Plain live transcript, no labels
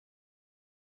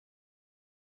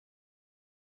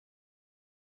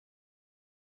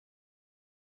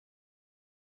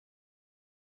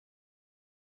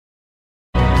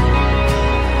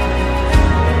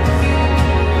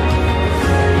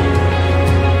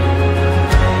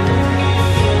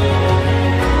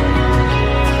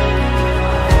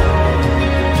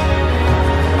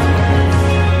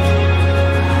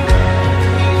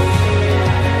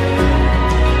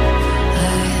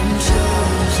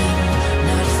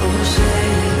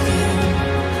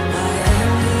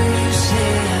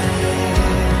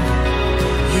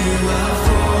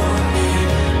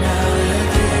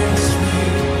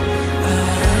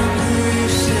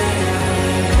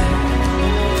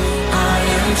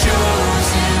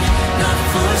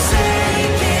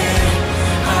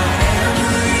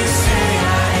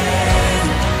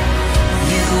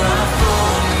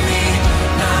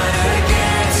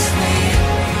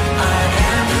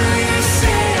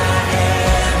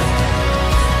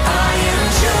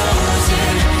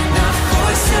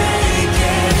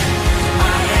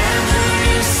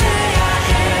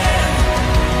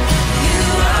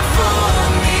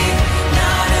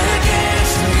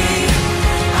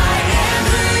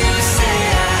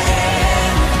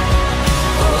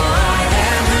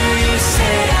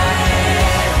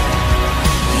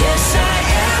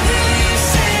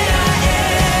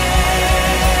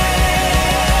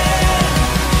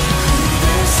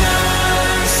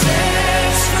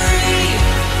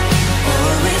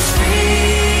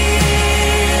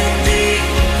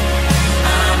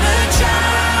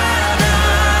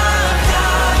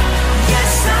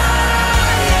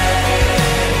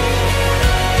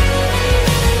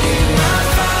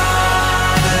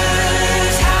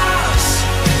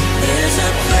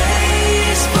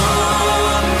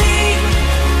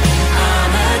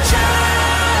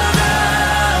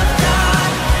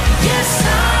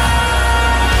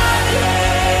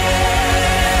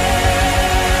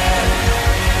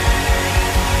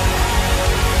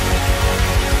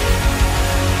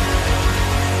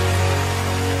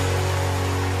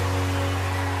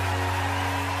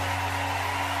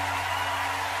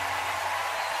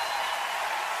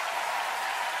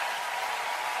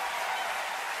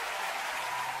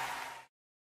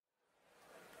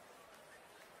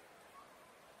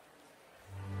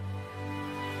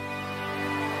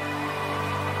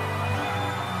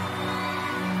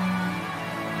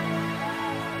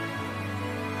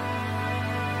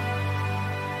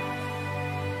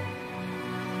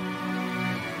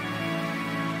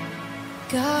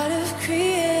God of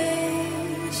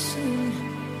creation,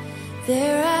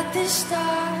 there at the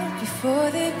start,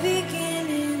 before the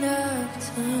beginning of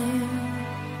time.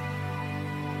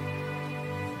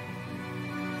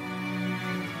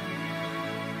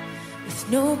 With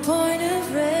no point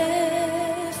of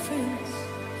reference,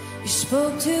 you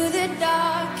spoke to the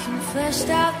dark and fleshed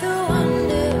out the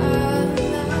wonder of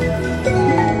life.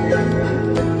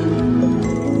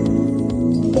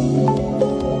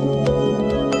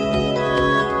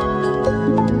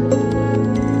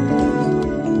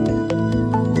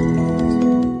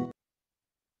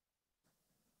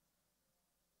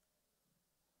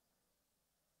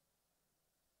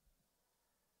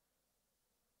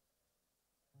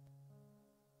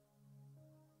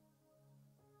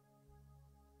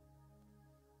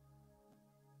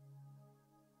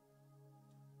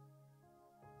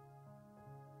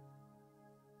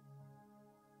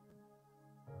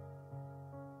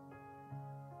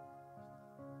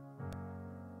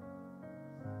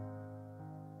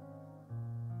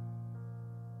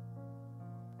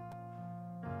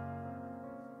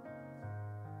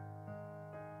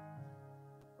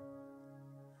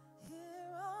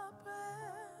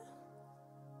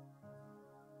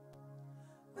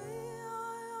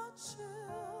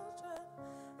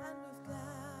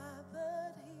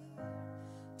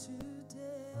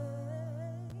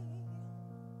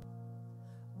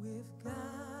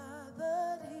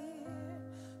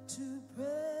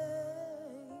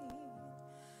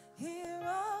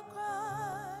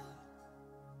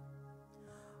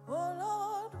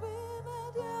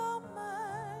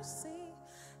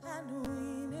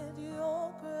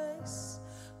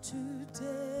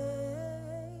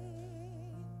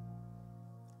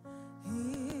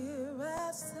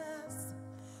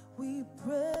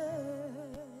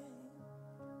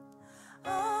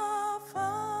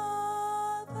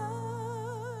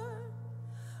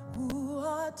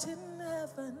 In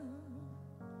heaven,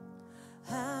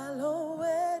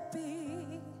 hallowed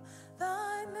be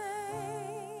thy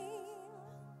name.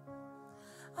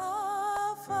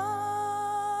 Our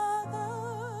Father,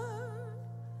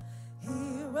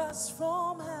 hear us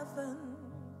from heaven,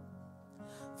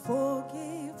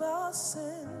 forgive our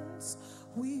sins,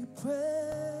 we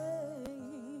pray.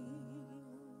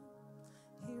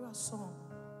 Hear our song.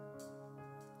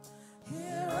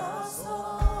 Hear our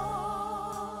song.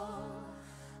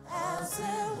 As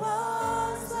it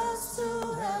rises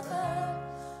to heaven,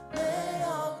 may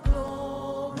our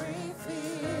glory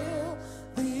fill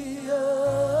the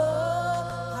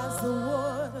earth.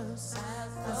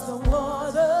 As the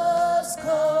waters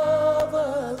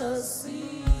cover the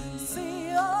sea. See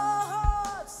our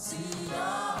hearts,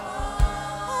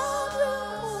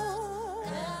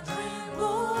 and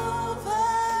remove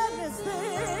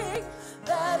anything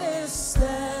that is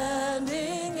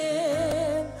standing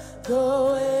in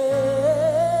the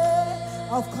way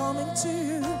of coming to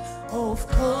you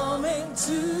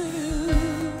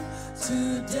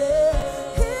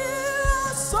today. Hear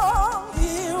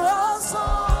our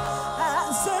song,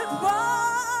 as it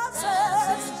rises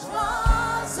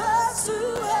to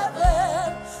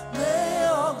heaven. May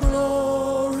our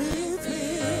glory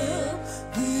fill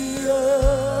the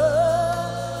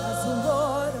earth.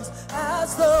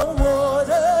 As the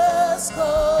waters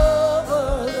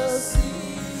cover the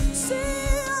sea.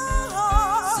 See our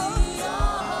hearts,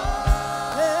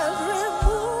 and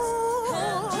remove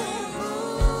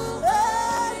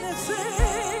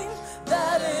anything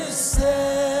that is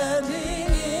standing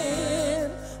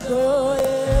in the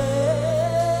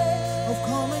way of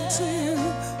coming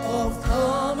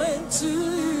to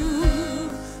you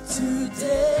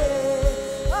today.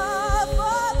 Our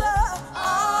Father,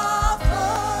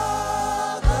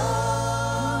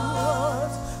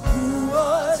 who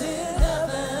art in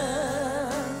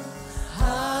heaven,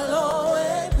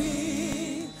 hallowed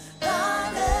be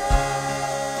thy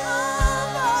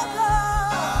name. Our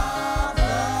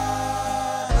Father,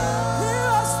 hear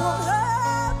us from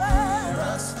heaven,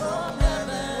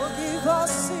 forgive our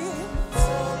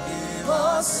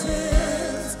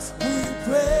sins, we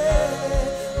pray.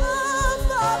 Our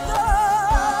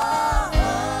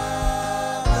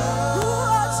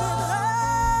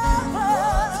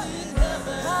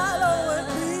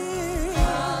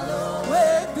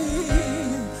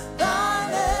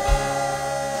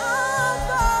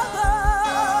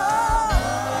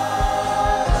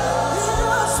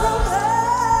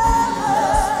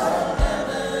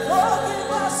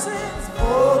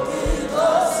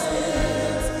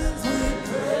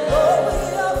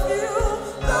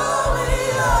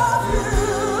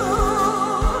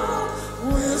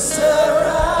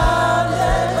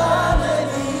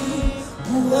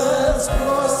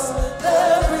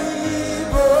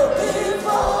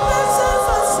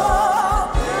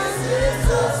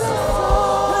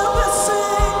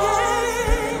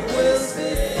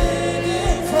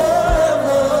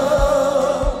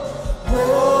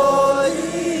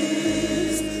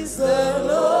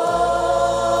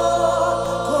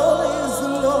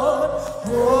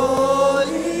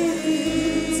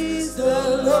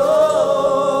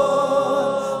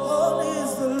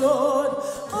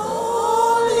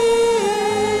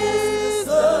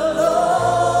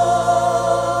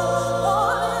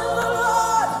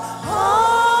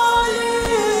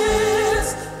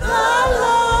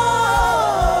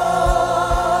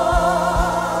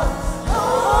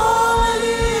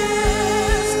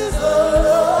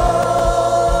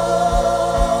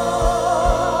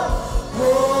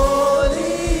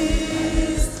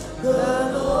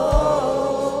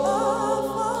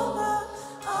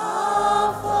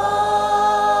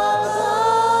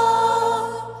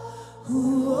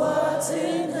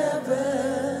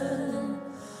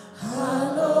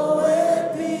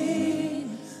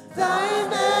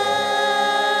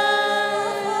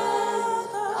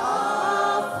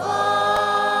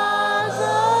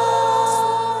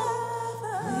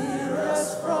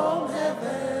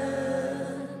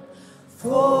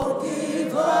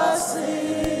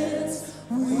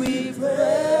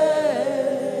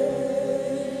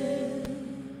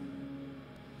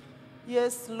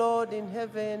Yes, Lord in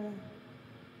heaven,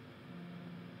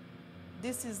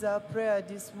 this is our prayer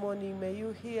this morning. May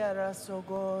you hear us, O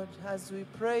God, as we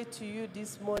pray to you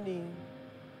this morning.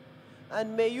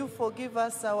 And may you forgive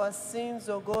us our sins,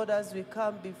 O God, as we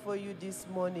come before you this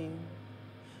morning.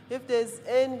 If there's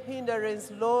any hindrance,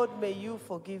 Lord, may you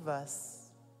forgive us.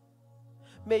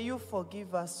 May you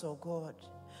forgive us, O God.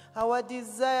 Our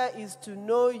desire is to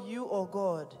know you, O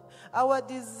God. Our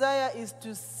desire is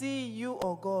to see you,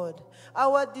 O God.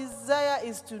 Our desire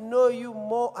is to know you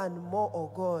more and more,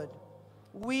 O God.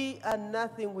 We are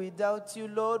nothing without you,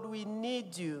 Lord. We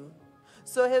need you.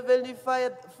 So, Heavenly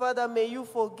Father, may you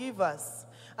forgive us.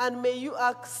 And may you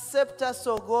accept us,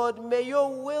 O God. May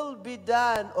your will be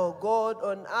done, O God,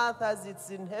 on earth as it's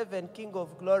in heaven, King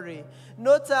of glory.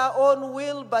 Not our own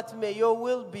will, but may your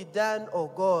will be done, O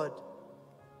God.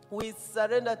 We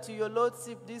surrender to your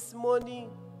Lordship this morning.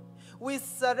 We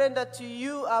surrender to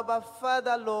you, our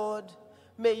Father, Lord.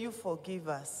 May you forgive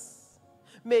us.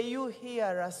 May you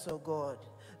hear us, O God.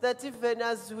 That even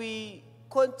as we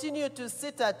continue to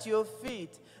sit at your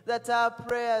feet, that our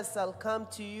prayers shall come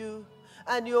to you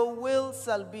and your will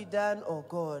shall be done, O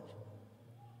God.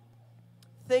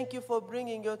 Thank you for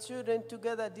bringing your children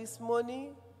together this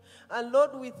morning. And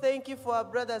Lord, we thank you for our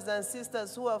brothers and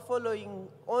sisters who are following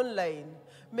online.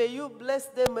 May you bless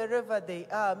them wherever they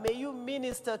are. May you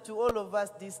minister to all of us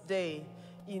this day.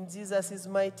 In Jesus'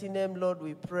 mighty name, Lord,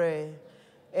 we pray.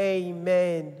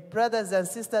 Amen. Brothers and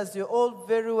sisters, you're all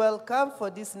very welcome for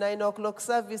this 9 o'clock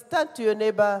service. Turn to your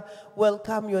neighbor,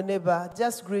 welcome your neighbor.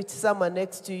 Just greet someone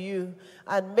next to you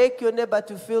and make your neighbor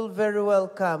to feel very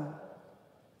welcome.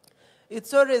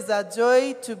 It's always a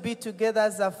joy to be together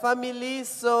as a family,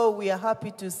 so we are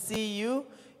happy to see you.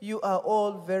 You are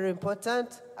all very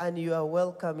important and you are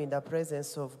welcome in the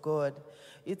presence of God.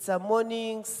 It's a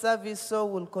morning service, so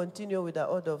we'll continue with the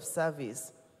order of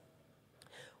service.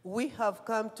 We have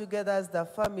come together as the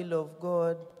family of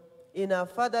God in our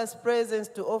Father's presence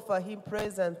to offer him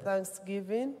praise and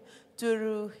thanksgiving,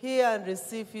 to hear and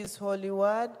receive his holy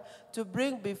word, to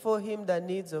bring before him the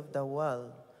needs of the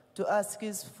world, to ask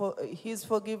his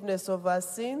forgiveness of our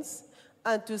sins,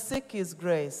 and to seek his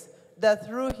grace, that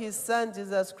through his Son,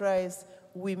 Jesus Christ,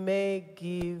 we may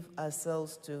give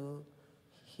ourselves to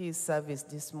his service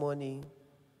this morning.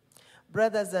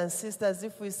 Brothers and sisters,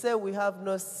 if we say we have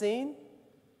no sin,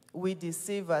 we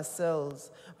deceive ourselves.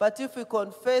 But if we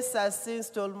confess our sins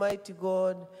to Almighty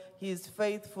God, he is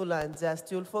faithful and just.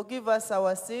 He will forgive us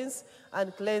our sins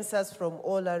and cleanse us from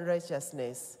all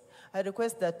unrighteousness. I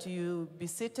request that you be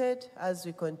seated as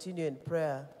we continue in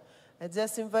prayer. I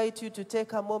just invite you to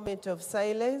take a moment of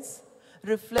silence,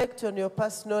 reflect on your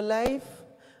personal life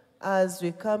as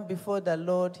we come before the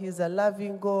Lord. He's a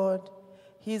loving God.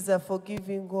 He's a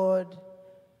forgiving God.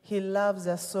 He loves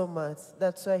us so much.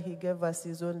 That's why he gave us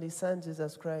his only Son,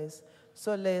 Jesus Christ.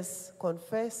 So let's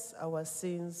confess our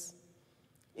sins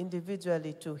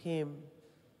individually to him.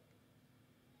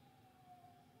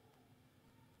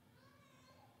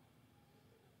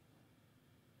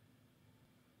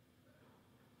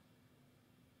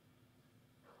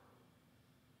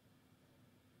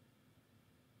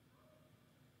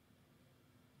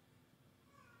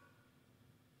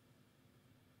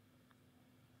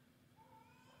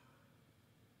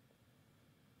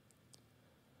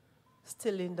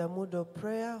 Still in the mood of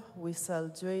prayer, we shall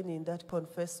join in that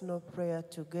confessional prayer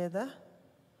together.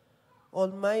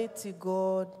 Almighty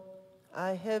God,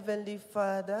 our Heavenly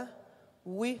Father,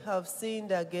 we have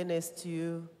sinned against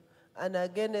you and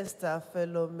against our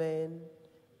fellow men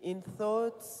in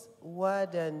thoughts,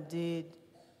 word, and deed,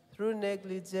 through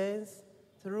negligence,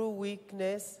 through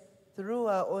weakness, through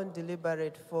our own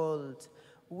deliberate fault.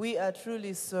 We are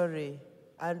truly sorry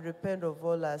and repent of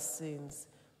all our sins.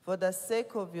 For the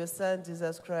sake of your Son,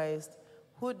 Jesus Christ,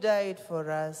 who died for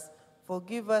us,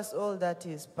 forgive us all that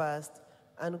is past,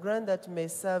 and grant that we may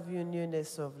serve you in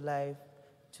newness of life,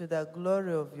 to the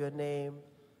glory of your name.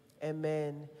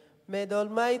 Amen. May the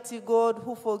Almighty God,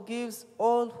 who forgives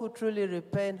all who truly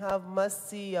repent, have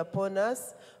mercy upon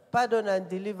us, pardon and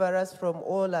deliver us from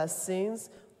all our sins,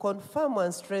 confirm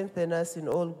and strengthen us in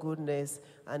all goodness,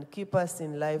 and keep us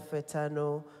in life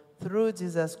eternal, through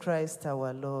Jesus Christ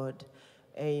our Lord.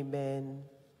 Amen.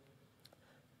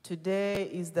 Today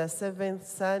is the 7th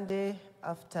Sunday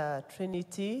after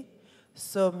Trinity,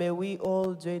 so may we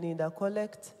all join in the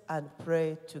collect and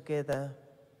pray together.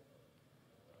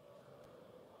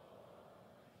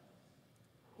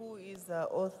 Who is the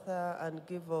author and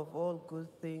giver of all good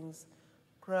things,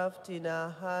 craft in our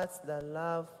hearts the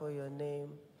love for your name.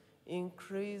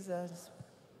 Increase us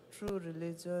true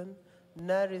religion,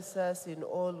 nourish us in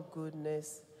all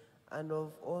goodness, and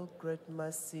of all great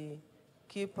mercy,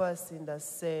 Keep us in the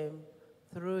same.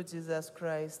 Through Jesus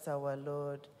Christ our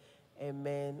Lord.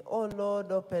 Amen. Oh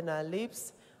Lord, open our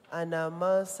lips, and our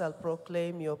mouths shall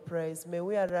proclaim your praise. May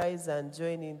we arise and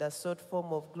join in the short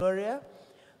form of Gloria.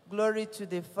 Glory to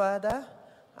the Father,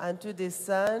 and to the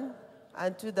Son,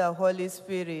 and to the Holy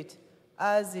Spirit,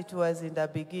 as it was in the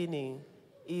beginning,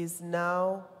 is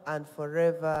now, and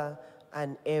forever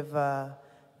and ever.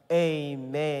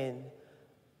 Amen.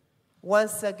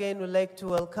 Once again, we'd like to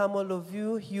welcome all of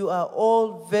you. You are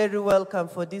all very welcome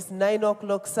for this 9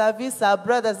 o'clock service. Our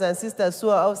brothers and sisters who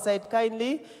are outside,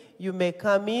 kindly, you may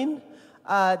come in.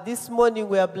 This morning,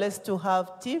 we are blessed to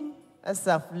have Tim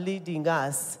Asaf leading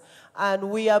us. And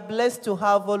we are blessed to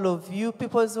have all of you.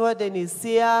 People's Warden is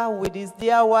here with his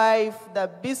dear wife. The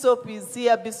Bishop is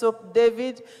here, Bishop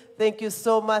David. Thank you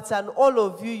so much. And all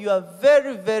of you, you are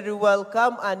very, very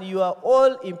welcome, and you are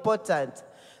all important.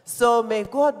 So may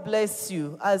God bless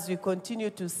you as we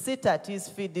continue to sit at his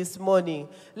feet this morning.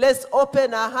 Let's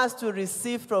open our hearts to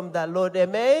receive from the Lord.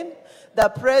 Amen. The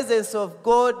presence of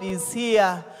God is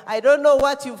here. I don't know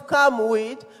what you've come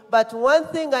with, but one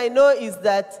thing I know is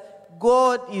that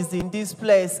God is in this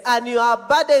place, and your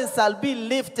burdens shall be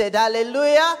lifted.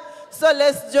 Hallelujah. So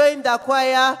let's join the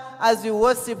choir as we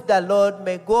worship the Lord.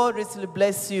 May God richly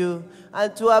bless you.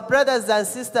 And to our brothers and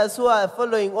sisters who are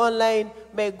following online,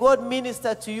 may God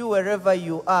minister to you wherever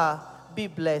you are. Be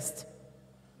blessed.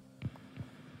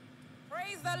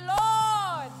 Praise the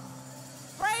Lord.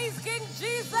 Praise King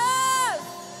Jesus.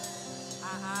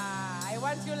 I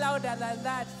want you louder than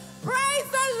that. Praise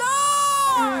the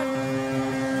Lord.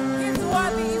 He's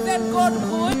worthy. Isn't God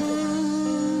good?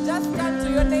 Just turn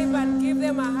to your neighbor and give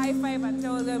them a high five and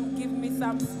tell them, give me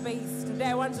some space. Today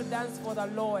I want to dance for the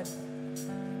Lord.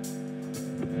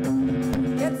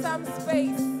 Get some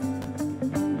space.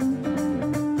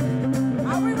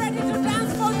 Are we ready to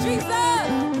dance for Jesus?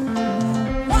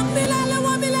 Wamilele,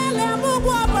 wamilele, Mungu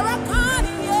wa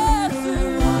barakani, Yesu.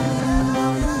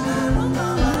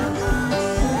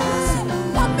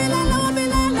 Wamilele,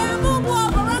 wamilele, Mungu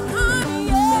wa barakani,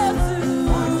 Yesu.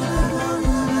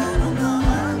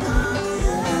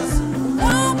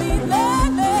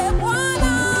 Wamilele,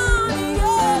 Bwana ni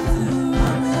Yesu.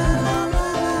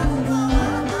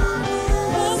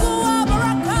 Mungu wa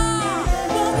barakani.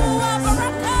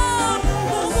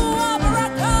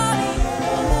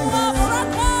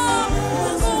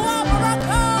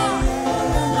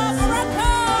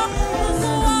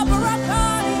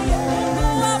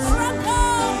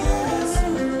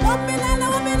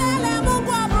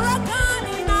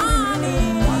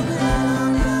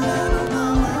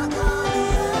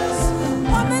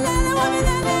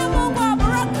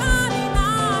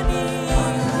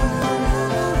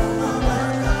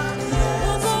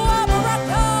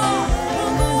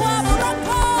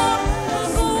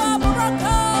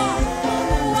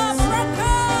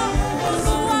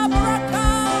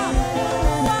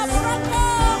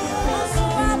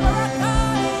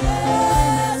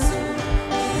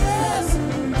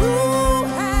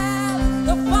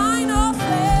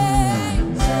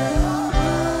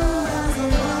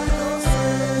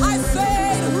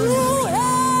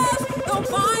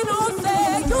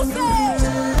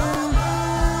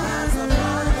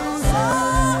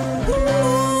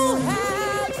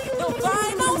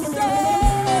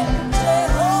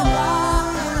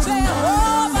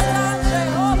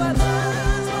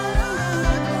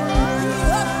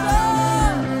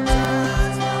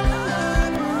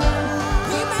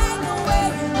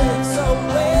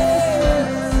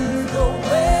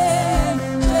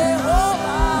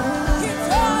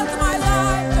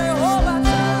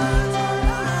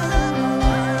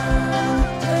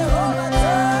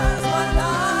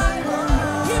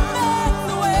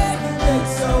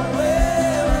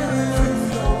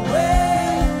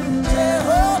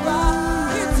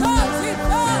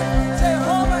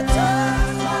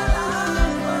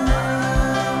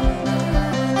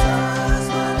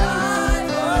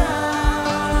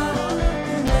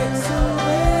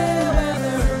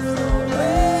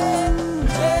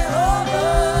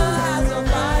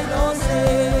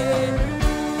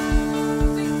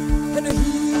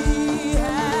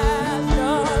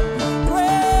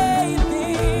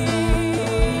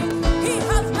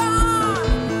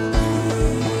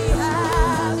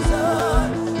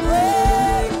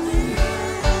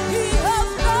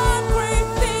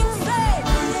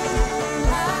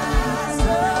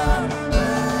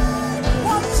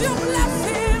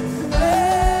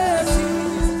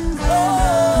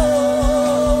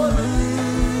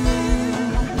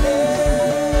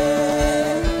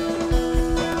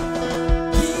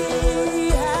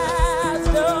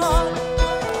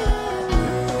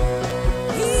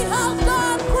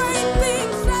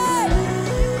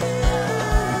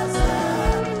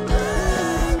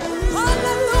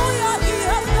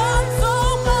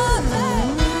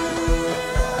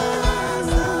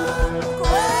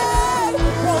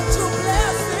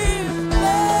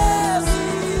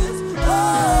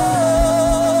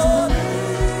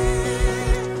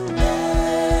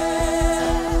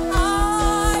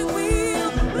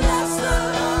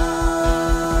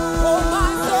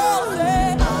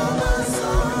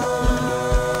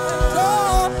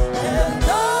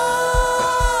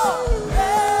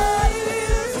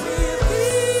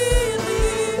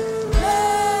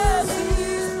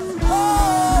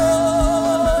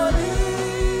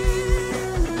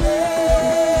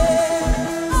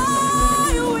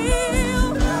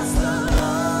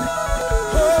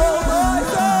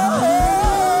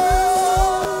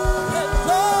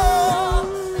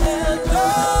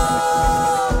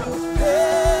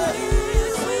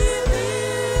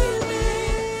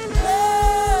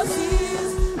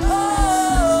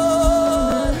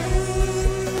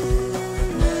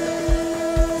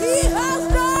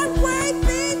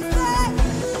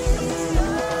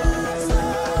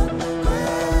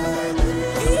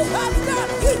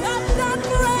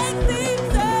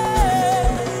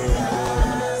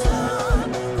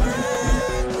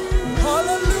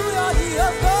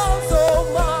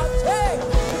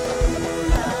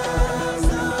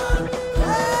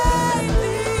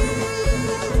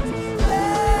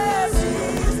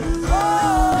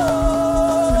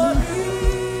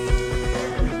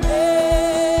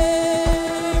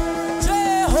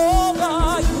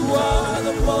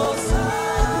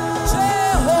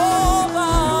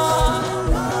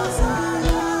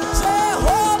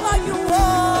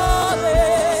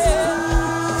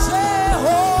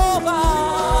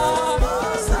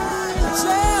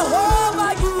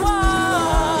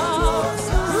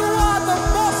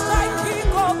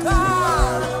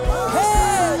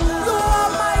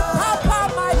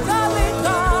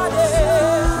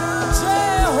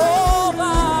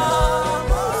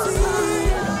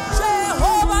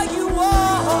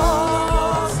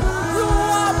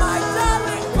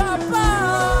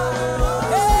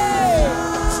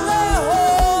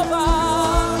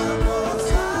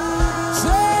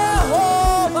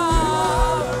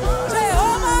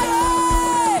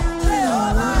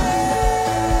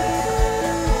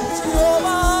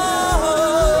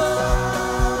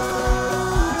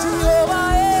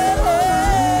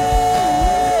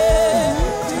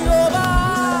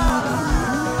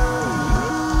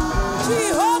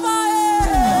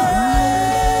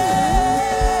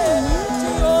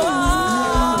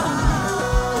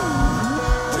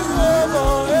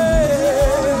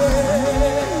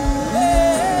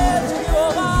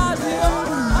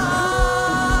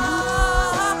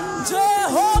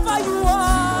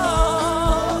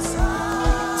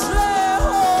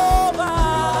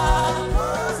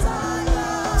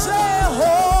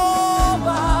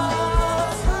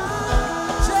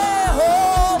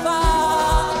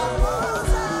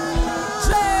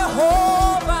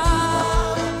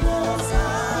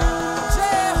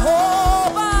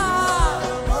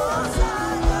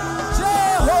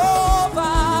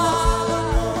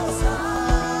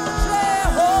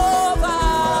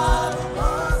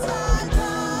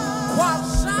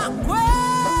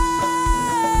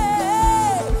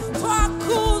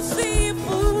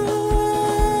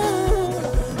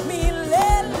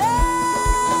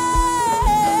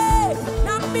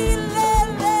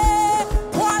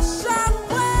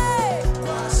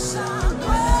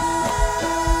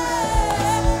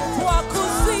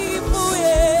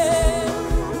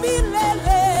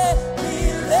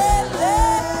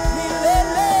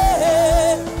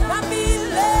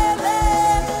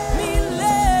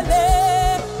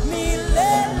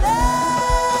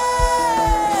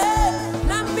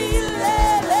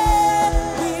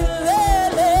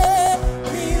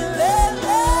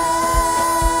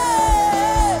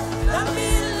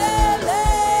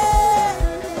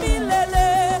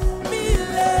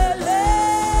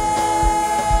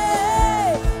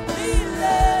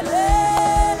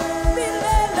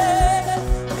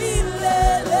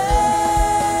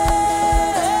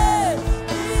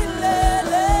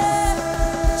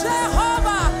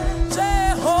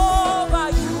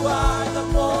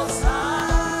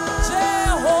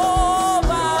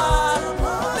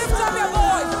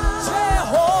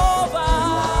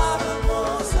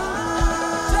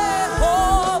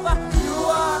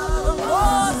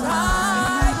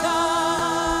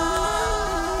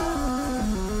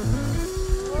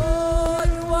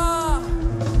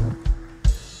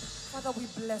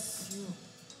 bless you.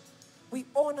 We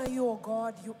honor you, O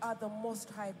God. You are the Most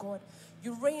High God.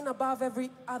 You reign above every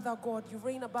other God. You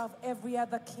reign above every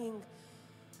other king.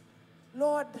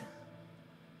 Lord,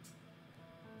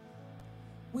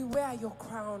 we wear your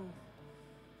crown.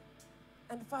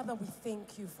 And Father, we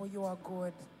thank you for you are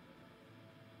good.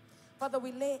 Father,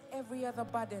 we lay every other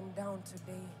burden down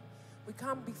today. We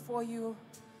come before you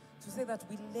to say that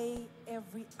we lay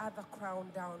every other crown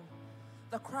down.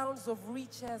 The crowns of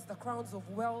riches, the crowns of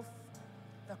wealth,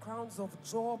 the crowns of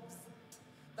jobs,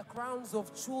 the crowns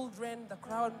of children, the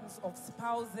crowns of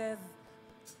spouses,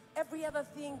 every other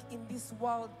thing in this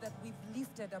world that we've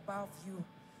lifted above you,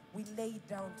 we lay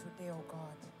down today, oh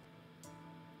God.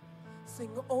 Sing,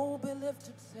 oh, be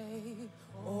lifted, say,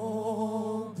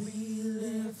 Oh, be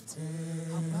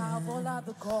lifted above all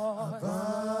other gods.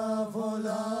 above all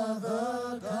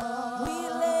other gods. We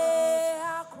lay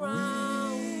our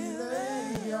crown. We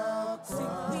lay our Sing,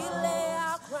 we lay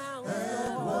our crown.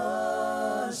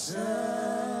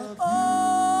 worship.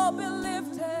 Oh, be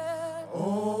lifted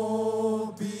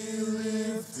Oh, be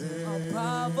lifted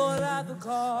above all other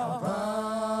gods.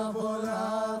 above all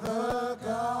other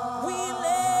gods. We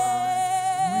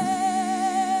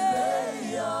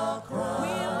lay our crown. We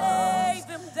lay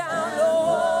them down,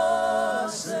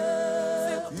 Lord.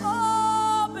 Sing,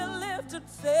 oh, be lifted,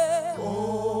 say,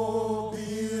 Oh,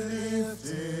 be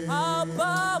lifted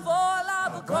above all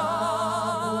other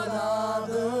gods.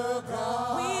 other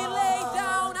gods. We lay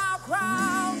down our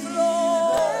crowns,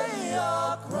 Lord.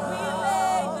 We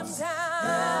lay them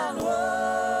down.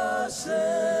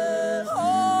 Worship.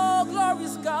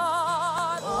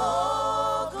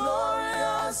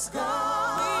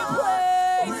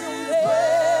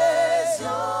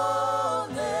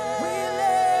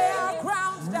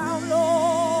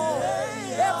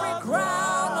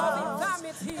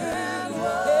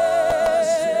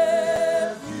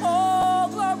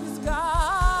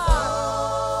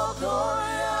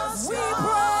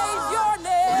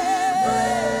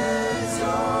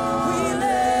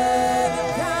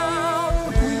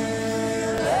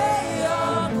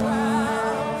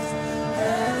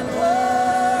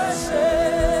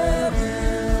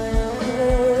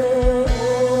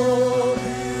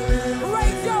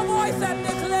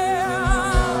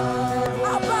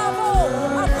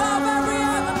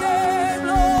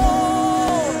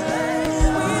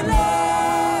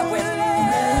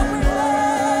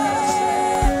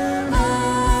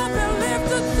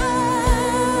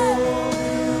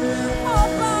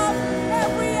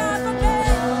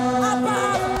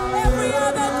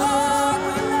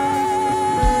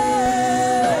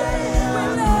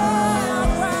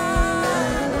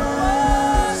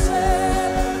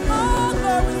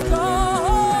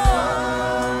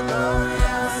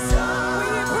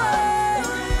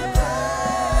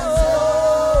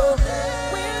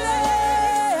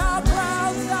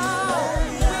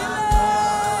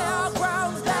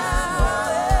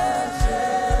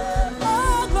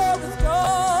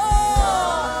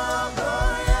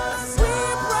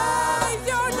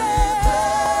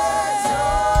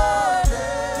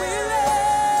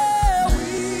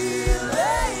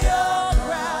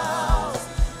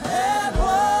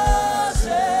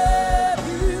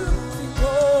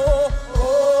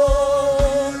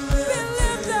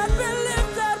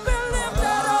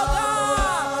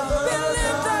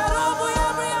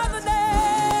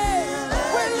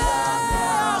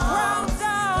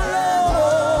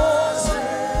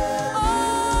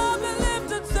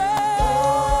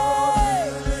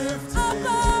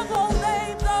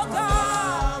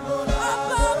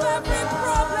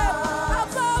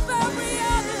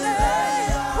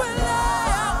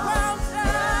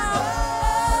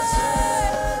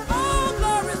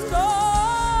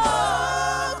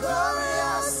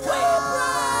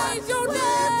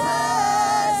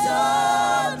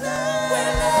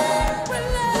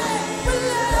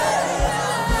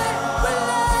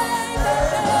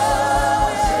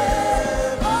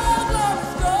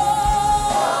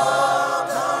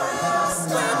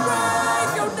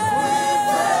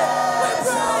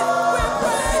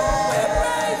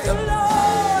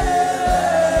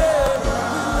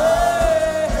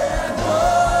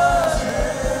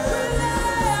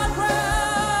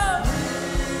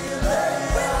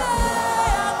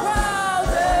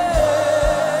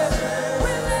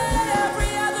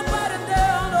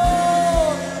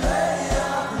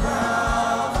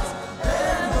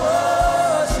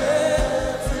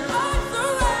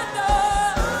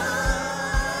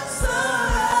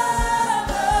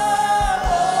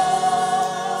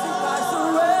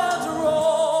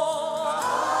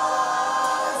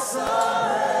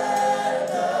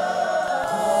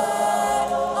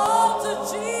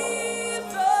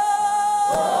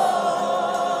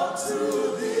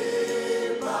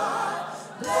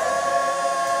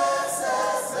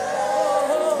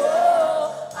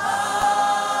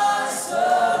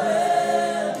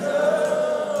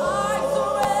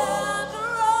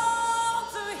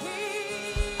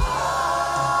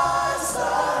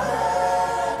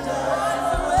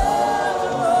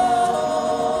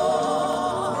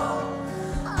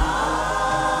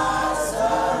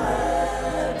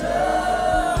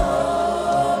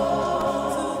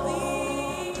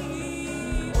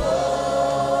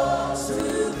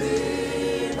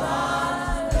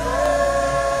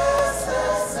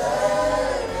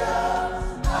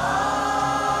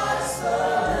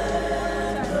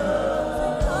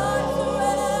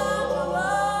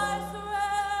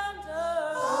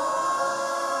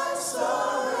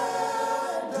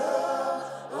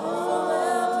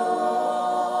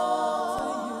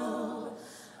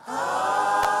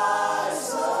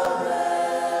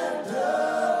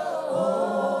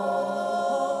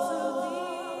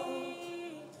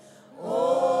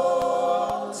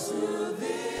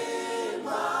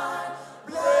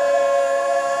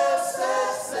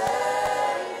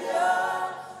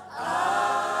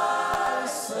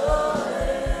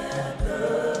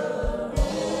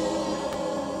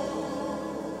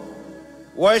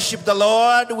 Worship the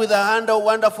Lord with a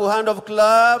wonderful hand of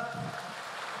clap.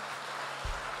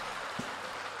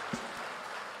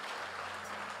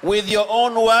 With your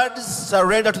own words,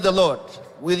 surrender to the Lord.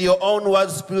 With your own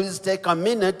words, please take a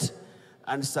minute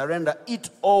and surrender it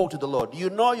all to the Lord. You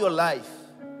know your life.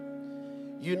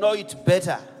 You know it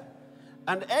better.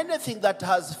 And anything that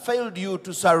has failed you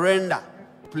to surrender,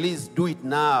 please do it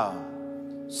now.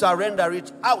 Surrender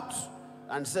it out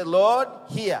and say, Lord,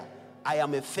 here, I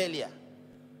am a failure.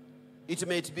 It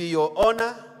may be your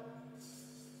honor,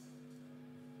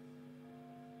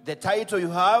 the title you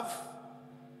have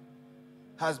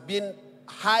has been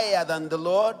higher than the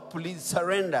Lord, please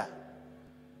surrender.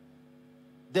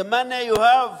 The money you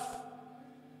have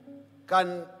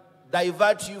can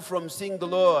divert you from seeing the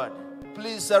Lord.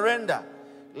 Please surrender.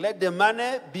 Let the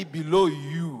money be below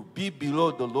you, be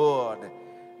below the Lord.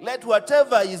 Let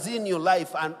whatever is in your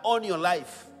life and on your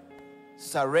life,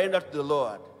 surrender to the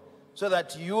Lord, so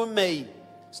that you may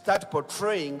start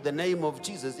portraying the name of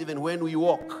Jesus even when we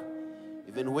walk,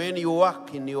 even when you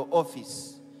work in your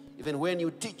office, even when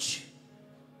you teach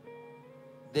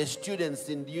the students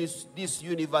in this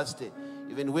university,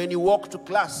 even when you walk to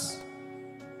class.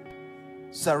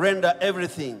 Surrender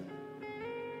everything.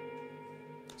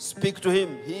 Speak to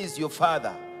him. He is your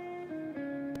Father.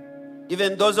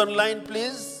 Even those online,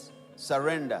 please,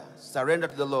 surrender. Surrender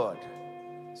to the Lord.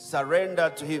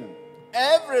 Surrender to him.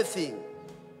 Everything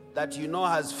that you know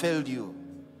has failed you,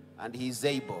 and he's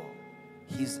able.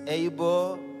 He's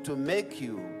able to make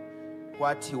you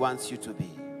what he wants you to be.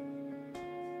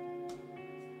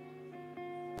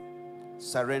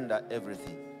 Surrender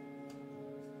everything.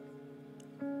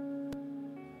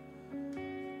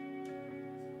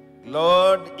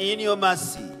 Lord, in your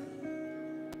mercy,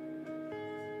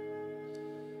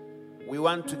 we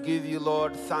want to give you,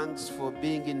 Lord, thanks for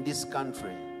being in this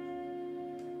country,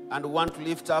 and want to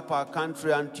lift up our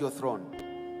country unto your throne,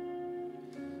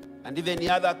 and even the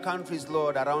other countries,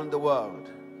 Lord, around the world,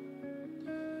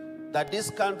 that this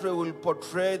country will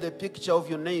portray the picture of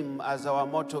your name as our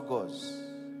motto goes,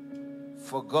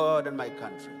 for God and my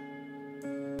country.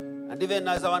 And even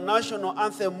as our national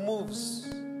anthem moves,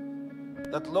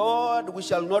 that, Lord, we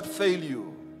shall not fail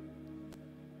you.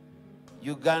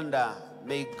 Uganda,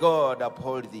 may God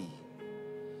uphold thee.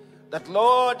 That,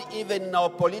 Lord, even in our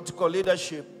political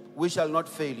leadership, we shall not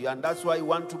fail you. And that's why we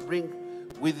want to bring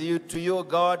with you to your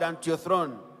God and to your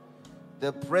throne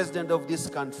the president of this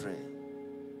country,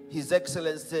 His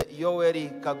Excellency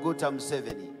Yoweri Kaguta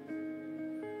Museveni.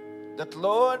 That,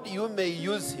 Lord, you may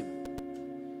use him.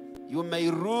 You may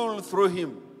rule through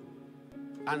him.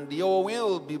 And your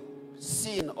will be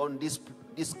seen on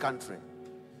this country.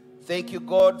 Thank you,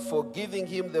 God, for giving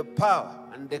him the power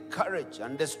and the courage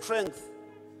and the strength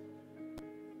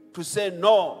to say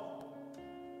no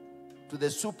to the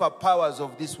superpowers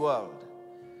of this world.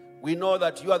 We know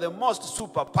that you are the most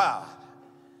superpower.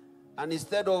 And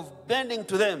instead of bending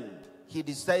to them, he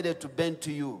decided to bend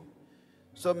to you.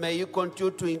 So may you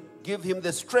continue to give him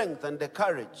the strength and the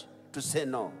courage to say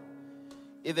no.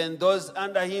 Even those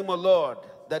under him, O Lord,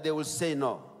 that they will say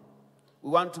no. We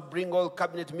want to bring all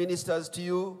cabinet ministers to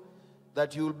you,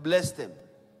 that you will bless them.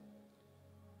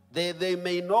 They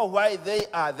may know why they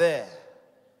are there.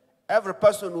 Every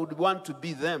person would want to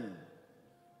be them,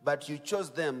 but you chose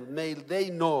them. May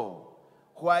they know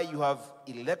why you have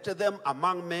elected them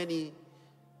among many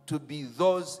to be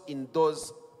those in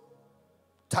those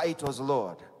titles,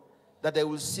 Lord, that they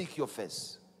will seek your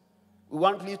face. We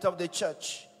want to lift up the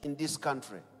church in this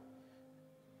country,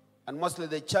 and mostly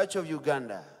the church of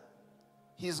Uganda.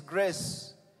 His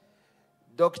Grace,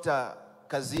 Dr.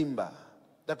 Kazimba,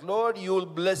 that, Lord, you will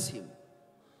bless him,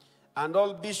 and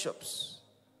all bishops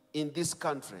in this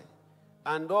country,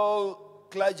 and all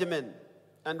clergymen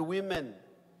and women,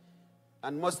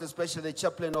 and most especially the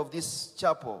chaplain of this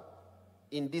chapel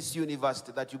in this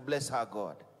university, that you bless her,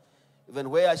 God.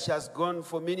 Even where she has gone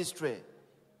for ministry,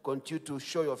 continue to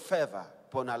show your favor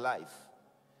upon her life.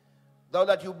 Thou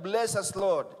that you bless us,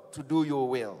 Lord, to do your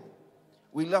will.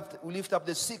 We lift up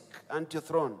the sick unto your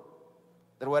throne,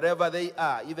 that wherever they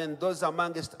are, even those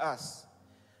amongst us,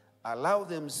 allow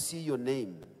them see your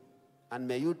name, and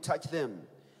may you touch them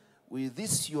with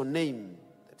this your name,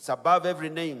 that's above every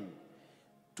name,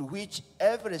 to which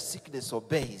every sickness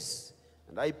obeys.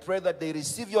 And I pray that they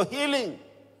receive your healing,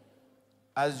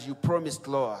 as you promised,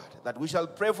 Lord, that we shall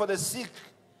pray for the sick,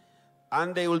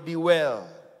 and they will be well.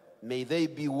 May they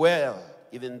be well,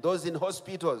 even those in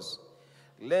hospitals.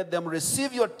 Let them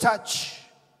receive your touch,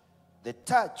 the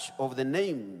touch of the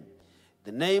name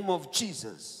of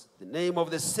Jesus, the name of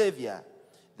the Savior,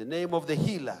 the name of the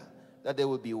healer, that they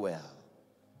will be well.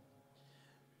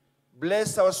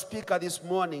 Bless our speaker this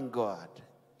morning, God,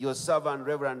 your servant,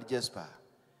 Reverend Jasper,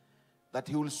 that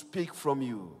he will speak from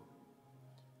you.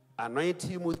 Anoint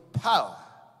him with power,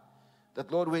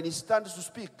 that, Lord, when he stands to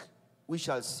speak, we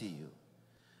shall see you.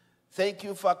 Thank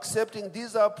you for accepting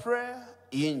this our prayer.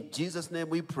 In Jesus' name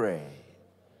we pray.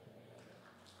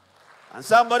 And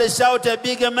somebody shout a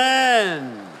big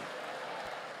amen.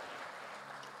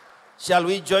 Shall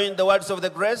we join the words of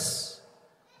the grace?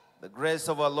 The grace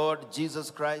of our Lord Jesus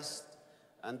Christ,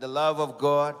 and the love of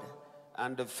God,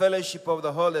 and the fellowship of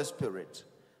the Holy Spirit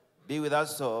be with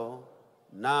us all,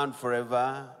 now and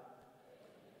forever.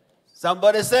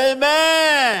 Somebody say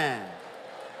amen.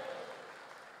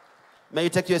 May you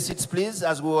take your seats, please,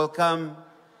 as we welcome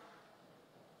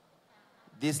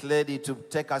this lady to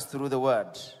take us through the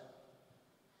word.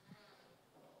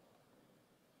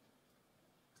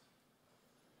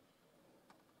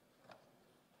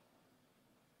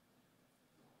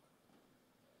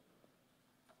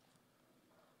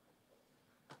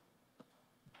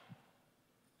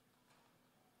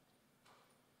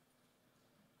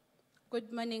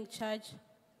 Good morning, church.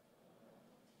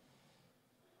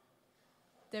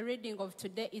 The reading of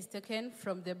today is taken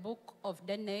from the book of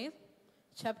Daniel,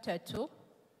 chapter 2,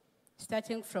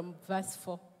 starting from verse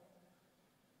 4.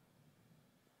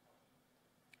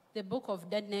 The book of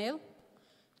Daniel,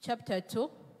 chapter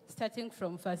 2, starting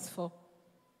from verse 4.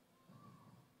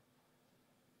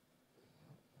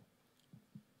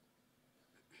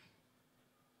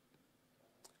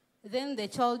 Then the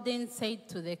Chaldeans said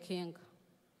to the king,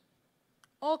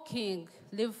 "O king,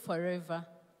 live forever.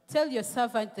 Tell your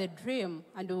servant the dream,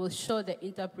 and we will show the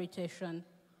interpretation."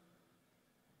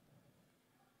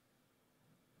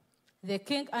 The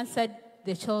king answered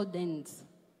the Chaldeans,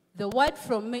 "The word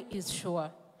from me is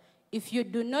sure. If you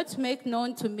do not make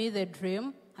known to me the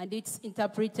dream and its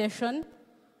interpretation,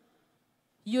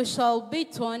 you shall be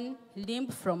torn limb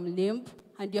from limb,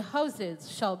 and your houses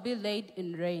shall be laid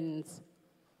in ruins.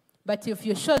 But if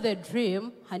you show the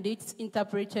dream and its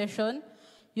interpretation,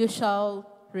 you shall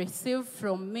receive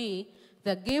from me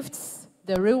the gifts,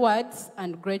 the rewards,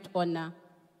 and great honor.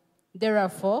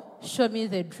 Therefore, show me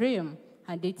the dream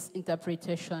and its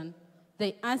interpretation."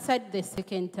 They answered the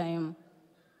second time,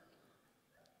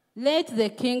 "Let the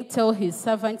king tell his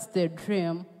servants the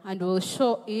dream, and will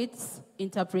show its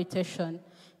interpretation."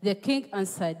 The king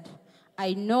answered,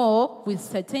 "I know with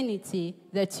certainty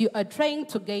that you are trying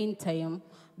to gain time,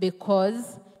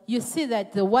 because you see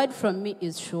that the word from me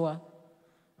is sure.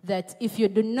 That if you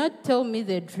do not tell me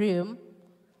the dream,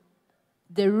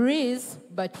 there is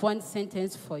but one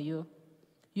sentence for you.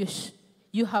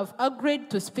 You have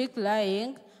agreed to speak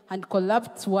lying and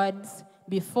corrupt words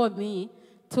before me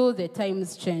till the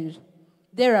times change.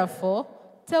 Therefore,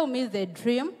 tell me the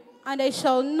dream, and I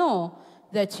shall know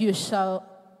that you shall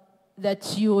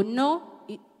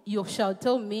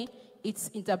tell me its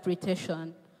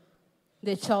interpretation."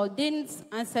 The Chaldeans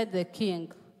answered the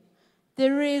king,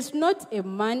 "There is not a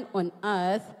man on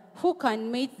earth who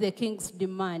can meet the king's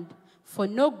demand, for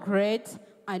no great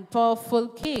and powerful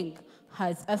king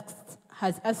has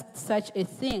asked such a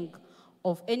thing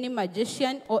of any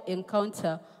magician or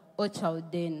encounter or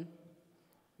Chaldean.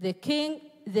 The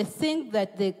thing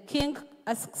that the king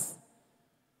asks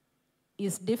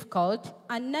is difficult,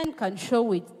 and none can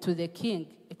show it to the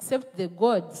king except the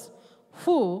gods,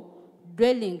 who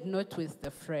dwelling not with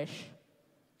the flesh."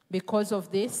 Because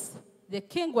of this, the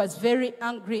king was very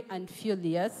angry and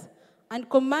furious, and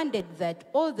commanded that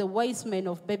all the wise men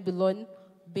of Babylon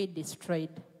be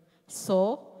destroyed.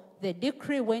 So the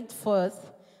decree went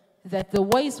forth that the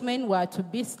wise men were to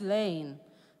be slain,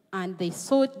 and they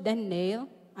sought Daniel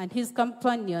and his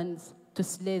companions to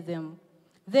slay them.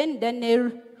 Then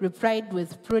Daniel replied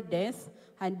with prudence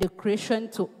and discretion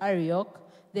to Arioch,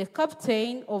 the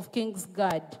captain of king's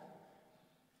guard,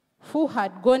 who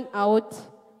had gone out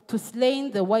to slay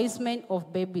the wise men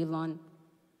of Babylon.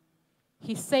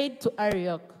 He said to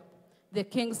Arioch, the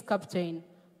king's captain,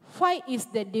 "Why is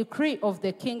the decree of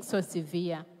the king so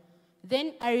severe?"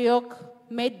 Then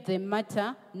Arioch made the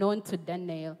matter known to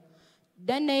Daniel.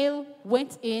 Daniel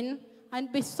went in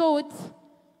and besought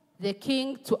the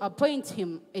king to appoint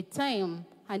him a time,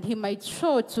 and he might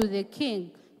show to the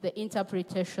king the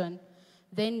interpretation.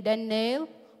 Then Daniel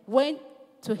went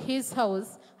to his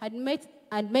house and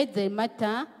made the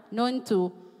matter known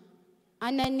to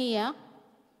Ananiah,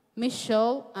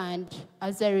 Mishael, and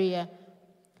Azariah,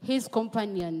 his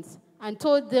companions, and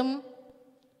told them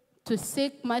to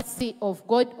seek mercy of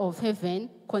God of heaven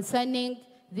concerning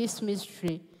this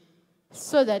mystery,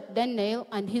 so that Daniel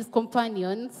and his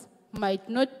companions might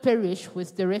not perish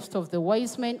with the rest of the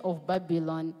wise men of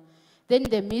Babylon. Then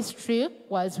the mystery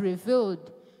was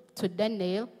revealed to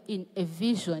Daniel in a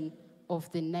vision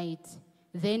of the night.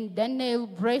 Then Daniel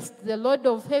blessed the Lord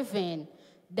of heaven.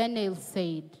 Daniel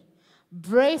said,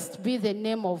 "Blessed be the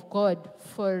name of God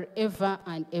forever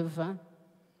and ever,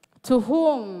 to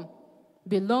whom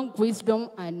belong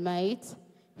wisdom and might.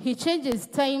 He changes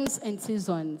times and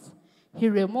seasons. He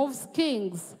removes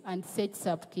kings and sets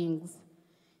up kings.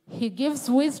 He gives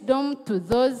wisdom to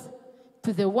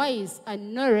the wise,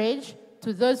 and knowledge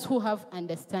to those who have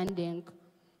understanding.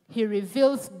 He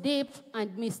reveals deep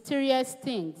and mysterious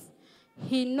things.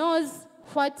 He knows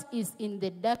what is in the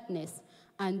darkness,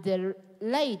 and the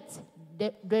light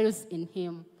dwells in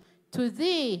him. To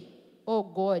thee, O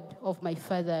God of my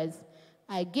fathers,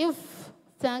 I give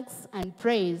thanks and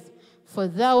praise, for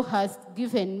thou hast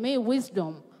given me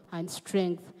wisdom and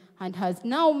strength, and hast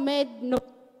now made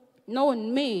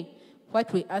known me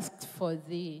what we asked for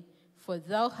thee. For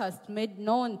thou hast made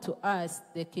known to us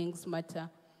the king's matter."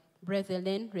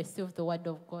 Brethren, receive the word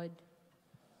of God.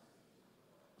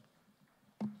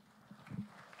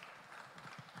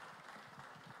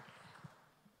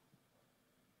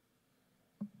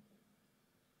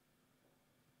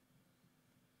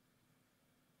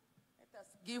 Let us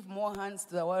give more hands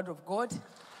to the word of God.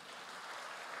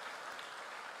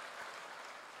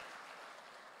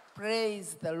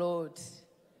 Praise the Lord.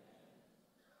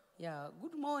 Yeah,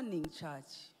 good morning,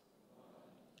 church.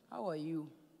 How are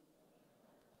you?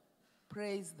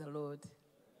 Praise the Lord.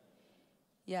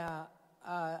 Yeah,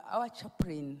 our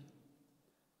chaplain,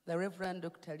 the Reverend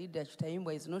Dr. Lydia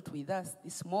Tumuhimbise, is not with us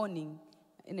this morning.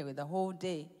 Anyway, the whole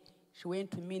day, she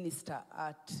went to minister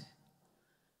at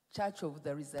Church of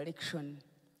the Resurrection,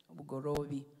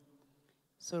 Bugorobi.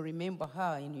 So remember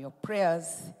her in your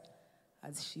prayers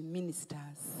as she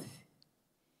ministers.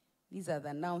 These are the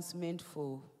announcements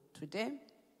for today.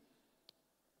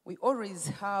 We always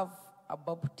have a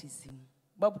baptism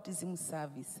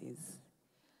services.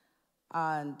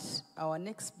 And our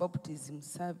next baptism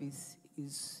service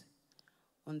is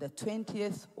on the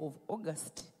 20th of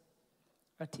August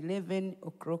at 11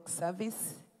 o'clock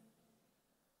service.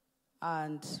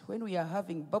 And when we are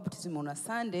having baptism on a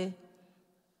Sunday,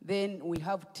 then we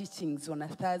have teachings on a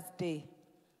Thursday.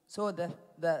 So the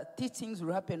teachings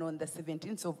will happen on the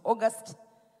 17th of August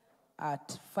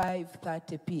at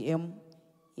 5:30 p.m.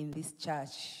 in this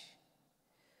church.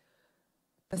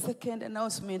 The second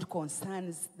announcement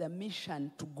concerns the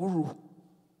mission to Guru.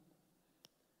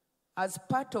 As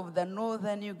part of the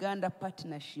Northern Uganda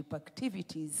Partnership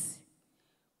activities,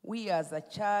 we as a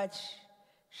church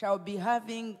shall be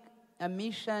having a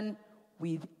mission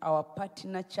with our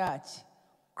partner church,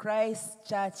 Christ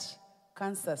Church,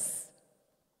 Kansas,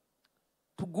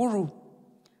 to Guru.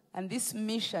 And this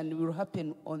mission will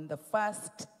happen on the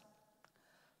 1st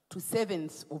to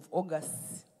 7th of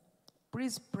August.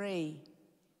 Please pray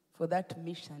for that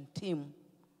mission team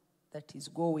that is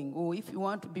going. Or if you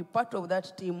want to be part of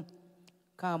that team,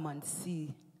 come and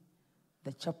see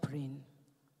the chaplain.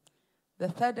 The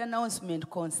third announcement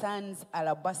concerns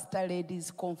Alabaster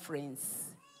Ladies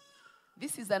Conference.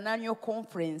 This is an annual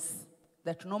conference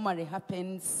that normally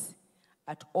happens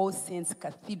at All Saints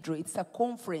Cathedral. It's a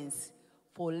conference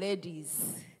for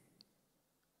ladies,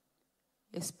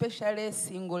 especially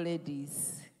single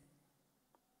ladies.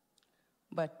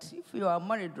 But if you are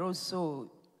married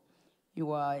also,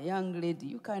 you are a young lady,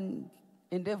 you can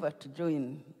endeavor to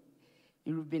join.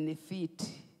 You will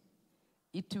benefit.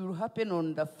 It will happen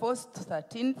on the 1st to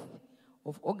 13th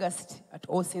of August at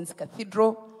All Saints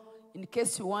Cathedral. In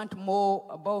case you want more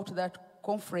about that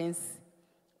conference,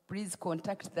 please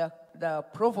contact the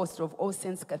provost of All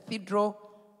Saints Cathedral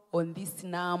on this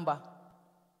number,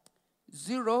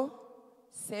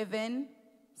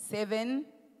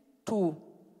 0772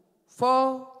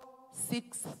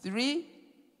 463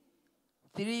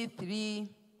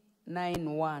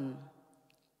 3391.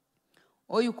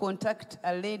 Or you contact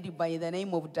a lady by the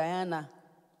name of Diana,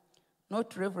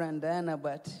 not Reverend Diana,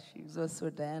 but she's also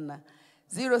Diana.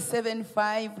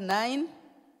 0759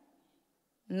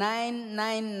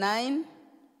 999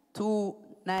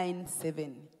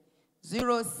 297.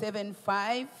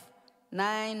 075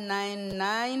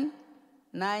 999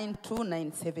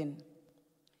 9297.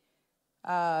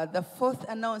 The fourth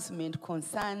announcement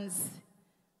concerns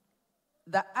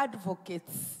the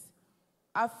Advocates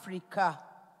Africa.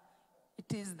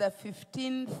 It is the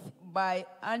 15th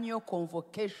biannual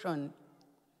convocation.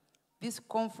 This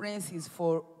conference is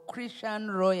for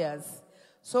Christian lawyers.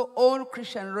 So all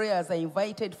Christian lawyers are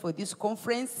invited for this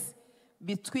conference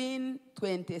between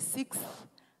 26th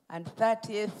and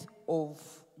 30th of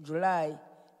July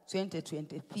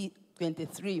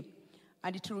 2023.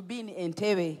 And it will be in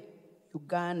Entebbe,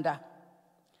 Uganda.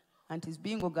 and is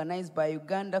being organized by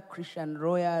Uganda Christian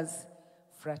Lawyers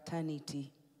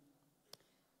Fraternity.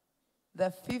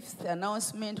 The fifth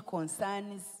announcement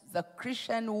concerns the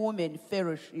Christian Women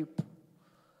Fellowship.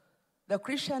 The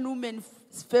Christian Women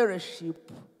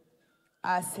Fellowship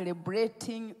are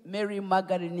celebrating Mary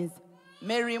Magdalene's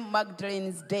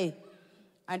Day,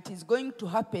 and it's going to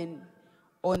happen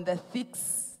on the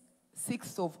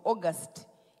 6th of August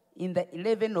in the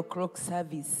 11 o'clock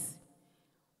service.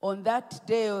 On that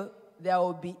day, there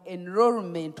will be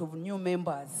enrollment of new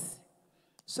members.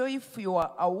 So if you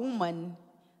are a woman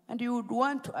and you would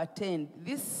want to attend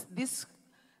this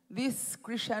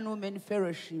Christian Women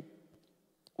Fellowship,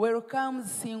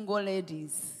 welcomes single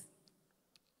ladies.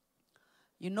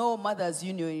 You know, Mothers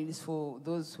Union is for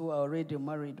those who are already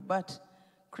married, but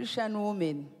Christian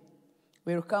women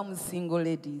welcomes single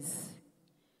ladies.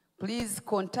 Please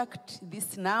contact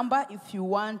this number if you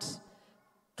want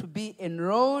to be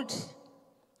enrolled,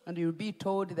 and you'll be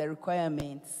told the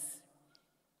requirements.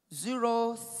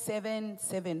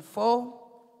 0774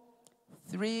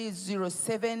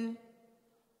 307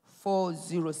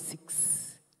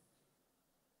 406.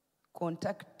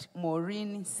 Contact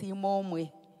Maureen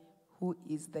Simomwe, who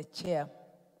is the chair.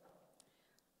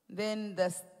 Then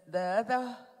the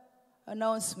other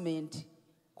announcement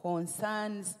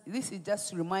concerns, this is just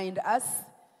to remind us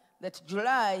that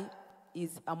July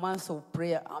is a month of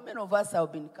prayer. How many of us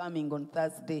have been coming on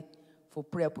Thursday for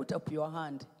prayer? Put up your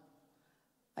hand.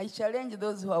 I challenge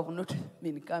those who have not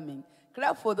been coming.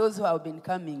 Clap for those who have been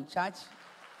coming, church.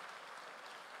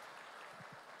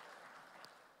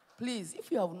 Please,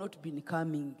 if you have not been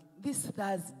coming, this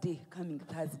Thursday, coming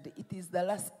Thursday, it is the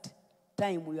last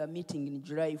time we are meeting in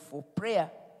July for prayer.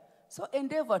 So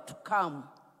endeavor to come.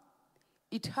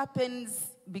 It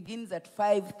begins at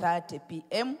 5:30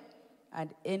 p.m.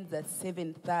 and ends at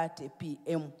 7:30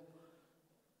 p.m.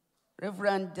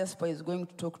 Reverend Jasper is going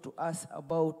to talk to us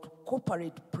about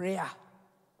corporate prayer,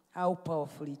 how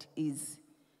powerful it is.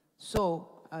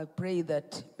 So I pray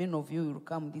that many of you will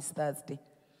come this Thursday.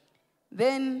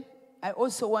 Then I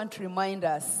also want to remind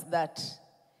us that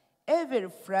every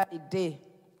Friday,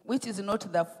 which is not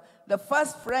the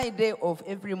first Friday of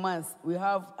every month, we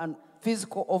have a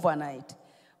physical overnight.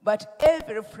 But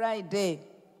every Friday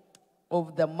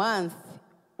of the month,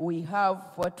 we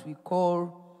have what we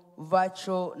call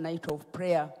virtual night of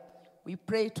prayer. We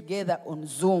pray together on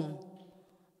Zoom.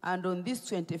 And on this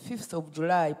 25th of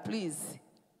July, please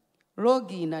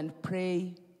log in and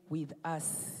pray with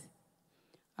us.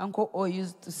 Uncle O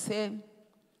used to say,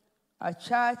 a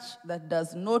church that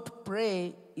does not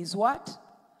pray is what?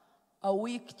 A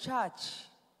weak church.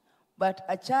 But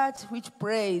a church which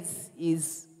prays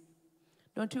is,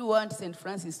 don't you want St.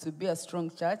 Francis to be a strong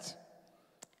church?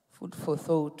 Food for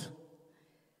thought.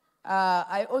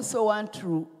 I also want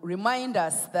to remind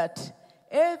us that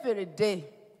every day,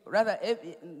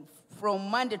 from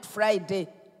Monday to Friday,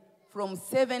 from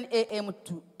 7 a.m.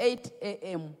 to 8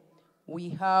 a.m., we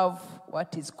have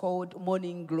what is called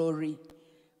Morning Glory.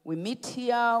 We meet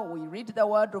here, we read the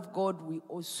Word of God, we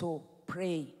also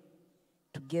pray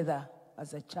together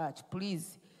as a church.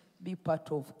 Please be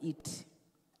part of it.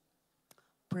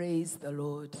 Praise the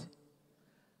Lord.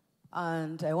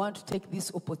 And I want to take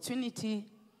this opportunity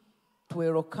to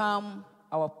welcome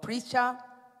our preacher.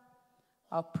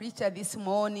 Our preacher this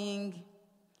morning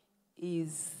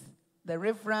is the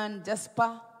Reverend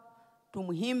Jasper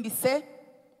Tumuhimbise.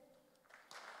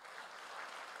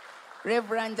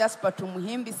 Reverend Jasper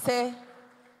Tumuhimbise,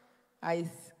 I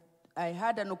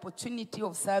had an opportunity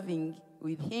of serving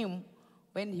with him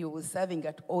when he was serving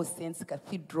at All Saints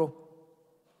Cathedral.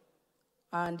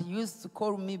 And he used to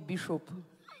call me Bishop.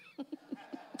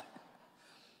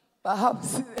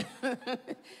 Perhaps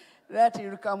that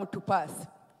will come to pass.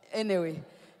 Anyway,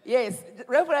 yes,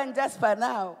 Reverend Jasper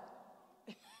now,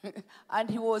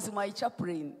 and he was my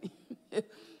chaplain.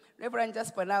 Reverend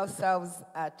Jasper now serves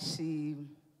at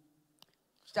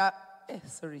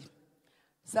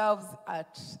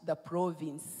the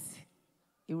province.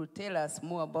 He will tell us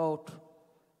more about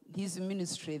his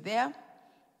ministry there.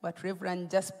 But Reverend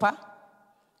Jasper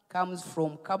comes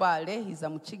from Kabale. He's a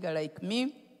Muchiga like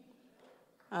me.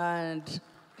 And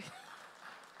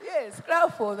yes,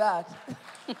 clap for that.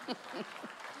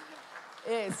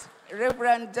 Yes,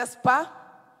 Reverend Jasper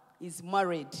is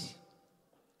married.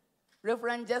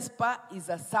 Reverend Jasper is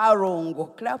a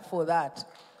Sarongo. Clap for that.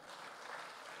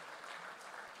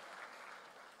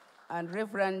 And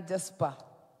Reverend Jasper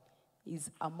is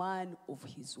a man of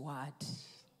his word.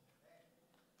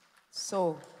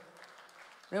 So,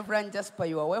 Reverend Jasper,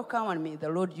 you are welcome, and may the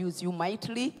Lord use you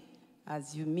mightily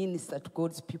as you minister to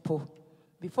God's people.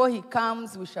 Before he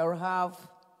comes, we shall have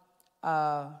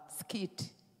skit.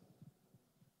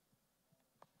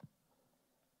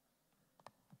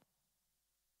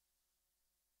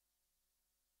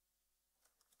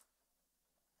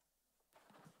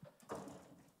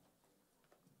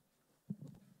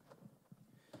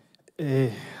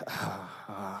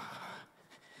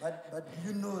 But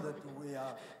you know that we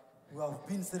have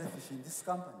been selfish in this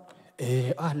company.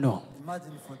 No.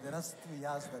 Imagine for the last 2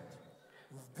 years that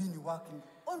we've been working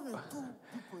only 2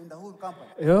 people in the whole company.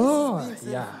 Oh, This is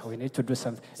being yeah, selfish. we need to do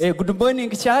something. Good morning,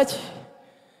 church.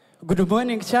 Good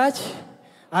morning, church.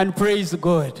 And praise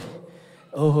God.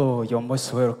 Oh, you're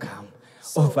most welcome.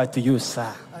 Over to you,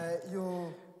 sir.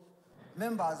 Your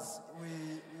members,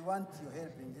 we want your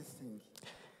help in this thing.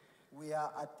 We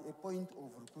are at a point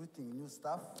of recruiting new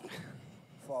staff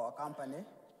for our company,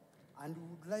 and we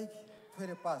would like to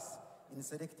help us in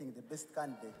selecting the best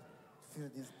candidate to fill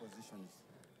these positions.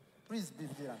 Please be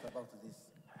vigilant about this.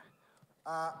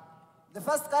 The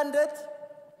first candidate,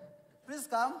 please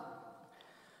come.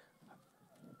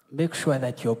 Make sure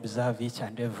that you observe each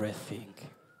and everything.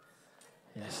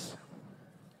 Yes.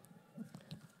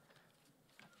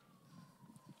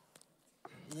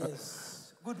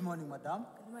 Yes. Good morning, madam.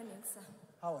 Good morning, sir.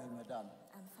 How are you, madam?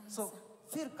 I'm fine, So,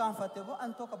 sir. feel comfortable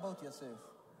and talk about yourself.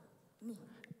 Me.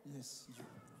 Yes, you.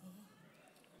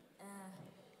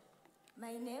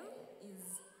 My name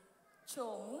is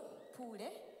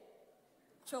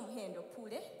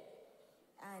Tumuhimbise,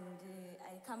 and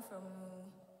I come from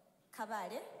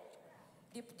Kabale,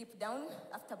 deep down,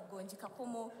 after Bugonji,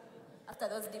 Kakomo, after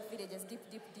those deep villages, deep.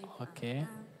 Okay.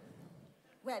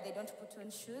 Where they don't put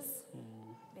on shoes.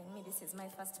 Then me, this is my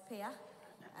first pair,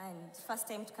 and first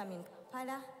time to come in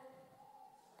Kampala.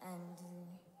 And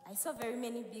I saw very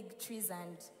many big trees,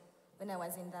 and when I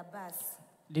was in the bus.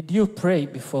 Did you pray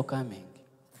before coming?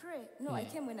 Pray? No, I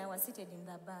came when I was seated in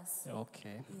the bus.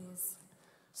 Okay. Yes.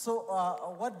 So,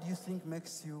 what do you think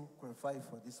makes you qualify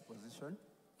for this position?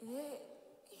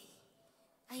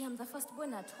 I am the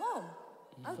firstborn at home,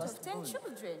 out of 10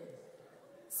 children.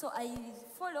 So I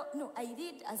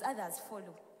lead as others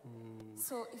follow.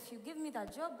 So if you give me the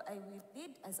job, I will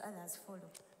lead as others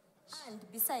follow. And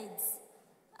besides,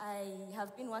 I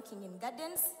have been working in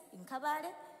gardens in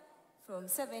Kabale from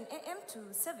 7 a.m.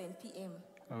 to 7 p.m.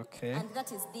 Okay. And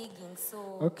that is digging.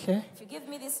 So Okay. if you give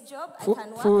me this job, I Put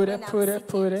can work it. when I'm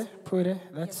seated.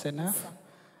 That's Yes, enough. sir.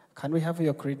 Can we have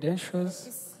your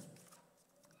credentials?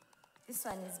 This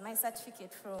one is my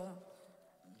certificate from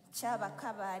Chaba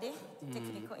Kabale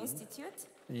Technical Institute.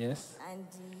 Yes. And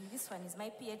this one is my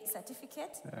PhD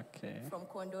certificate Okay. from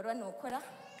Kondoro Nokora.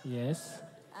 Yes.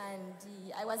 And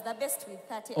I was the best with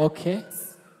 30 Okay.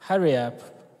 applicants. Hurry up.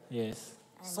 Yes.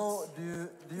 And So, do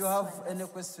you have any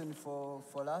question for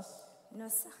us? no,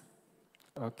 sir.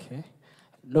 Okay.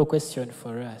 No question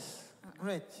for us.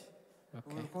 Great.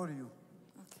 Okay. We'll call you.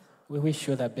 We wish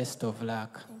you the best of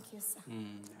luck. Thank you, sir.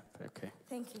 Okay.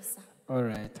 Thank you, sir. All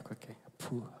right. Okay.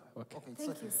 Okay. Okay, Thank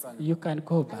okay, you, sir. fine. You can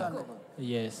go back. go.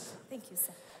 Yes. Thank you,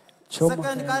 sir.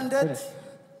 Second candidate.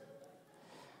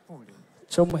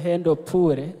 Tumuhimbise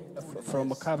Pure from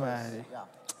Kabale. Yeah.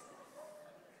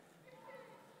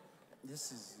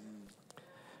 This is.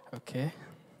 Okay.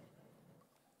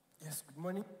 Yes, good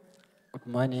morning. Good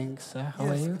morning, sir. How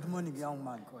Yes, are you? good morning, young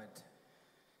man. Good.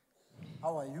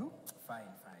 How are you?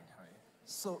 Fine. How are you?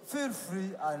 So, feel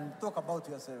free and talk about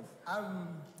yourself.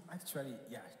 Actually,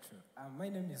 yeah, true. My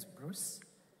name is Bruce.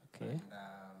 Okay. And,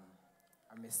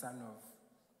 I'm a son of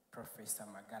Professor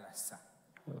Magalasa.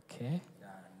 Okay.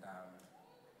 And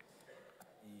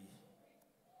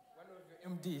one of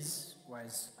the MDs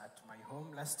was at my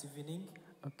home last evening.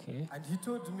 Okay. And he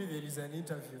told me there is an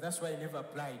interview. That's why I never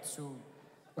applied. So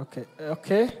Okay.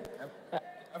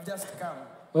 I've just come.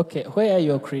 Okay. Where are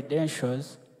your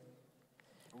credentials?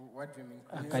 What do you mean?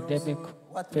 Academic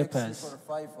What papers. makes you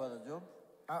qualify for the job?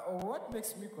 What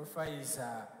makes me qualify is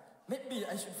maybe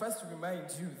I should first remind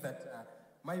you that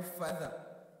my father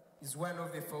is one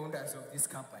of the founders of this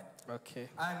company. Okay.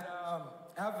 And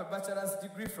I have a bachelor's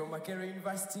degree from Makerere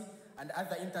University and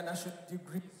other international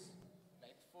degrees.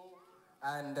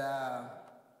 And I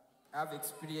have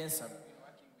experience. I've been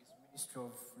working with Ministry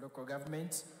of Local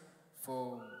Government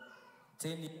for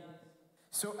 10 years.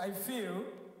 So I feel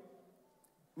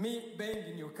me being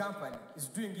in your company is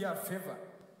doing you a favor.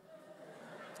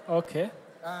 Okay.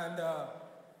 And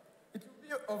it will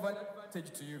be of an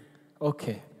advantage to you.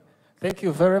 Okay. Thank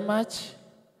you very much.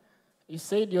 You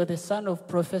said you're the son of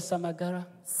Professor Magara?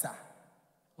 Sir.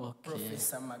 Okay.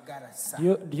 Professor Magara, sir.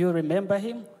 Do you remember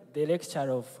him? The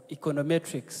lecturer of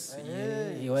econometrics.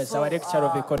 He was our lecturer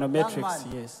of young econometrics,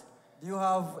 man, yes. Do you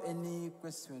have any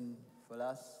question for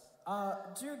us?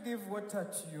 Do you give water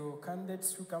to your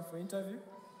candidates who come for interview?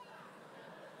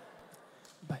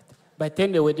 But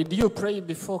anyway, did you pray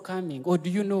before coming, or do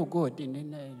you know God?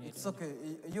 It's okay.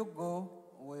 You go.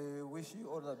 We wish you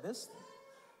all the best.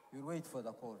 You wait for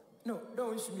the call. No,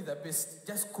 don't wish me the best.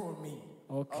 Just call me.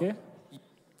 Okay.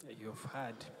 You've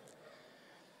heard.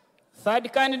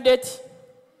 Third candidate.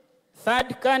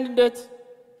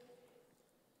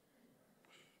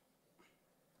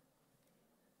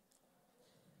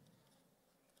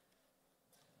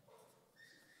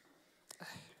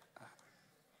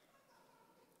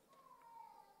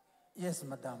 Yes,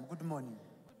 madam. Good morning.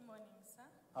 Good morning, sir.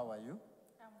 How are you?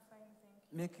 I'm fine, thank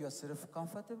you. Make yourself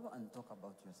comfortable and talk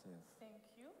about yourself. Thank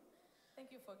you.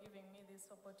 Thank you for giving me this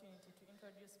opportunity to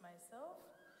introduce myself.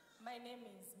 My name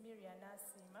is Miriam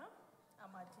Nasima.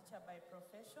 I'm a teacher by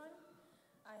profession.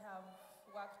 I have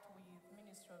worked with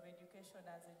Ministry of Education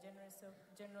as a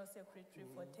General Secretary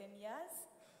for 10 years.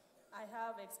 I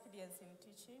have experience in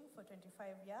teaching for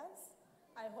 25 years.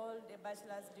 I hold a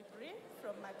bachelor's degree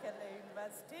from Makerere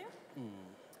University.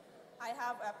 I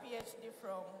have a PhD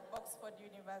from Oxford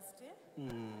University.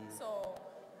 So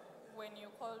when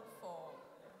you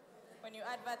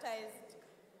advertised,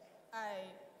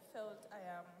 I felt I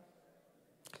am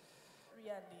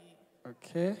really...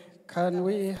 Okay. Can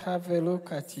we have a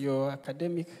look at your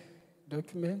academic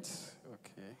documents?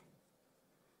 Okay.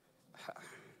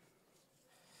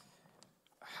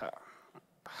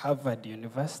 Harvard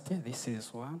University, this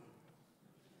is one.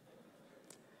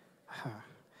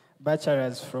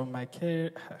 Bachelor's from my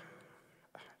career.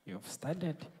 You've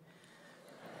studied.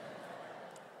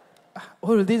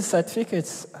 All these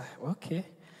certificates. Okay.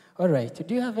 All right.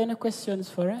 Do you have any questions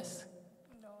for us?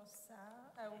 No, sir.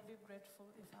 I will be grateful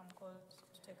if I'm called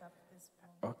to take up this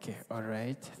point. Okay. All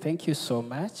right. Thank you so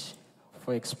much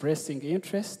for expressing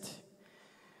interest.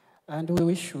 And we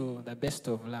wish you the best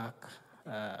of luck.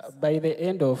 By the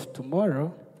end of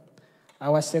tomorrow,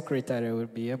 our secretary will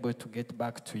be able to get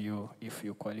back to you if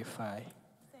you qualify.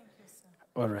 Thank you, sir.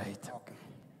 All right. Okay.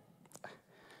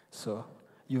 So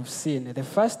you've seen the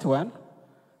first one,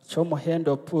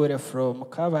 Tumuhimbise Pure from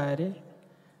Kabari.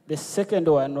 The second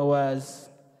one was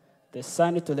the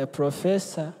son to the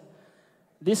professor.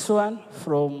 This one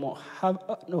from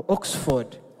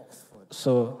Oxford.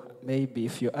 So maybe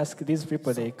if you ask these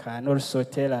people, they can also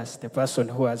tell us the person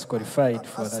who has qualified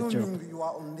for the job. Assuming you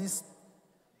are on this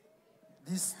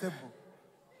table,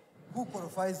 who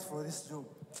qualifies for this job?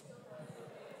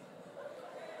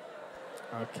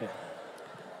 Okay.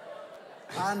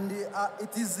 And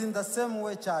it is in the same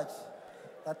way, church,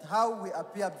 that how we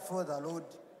appear before the Lord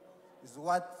is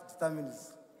what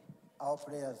determines our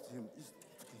prayers to Him.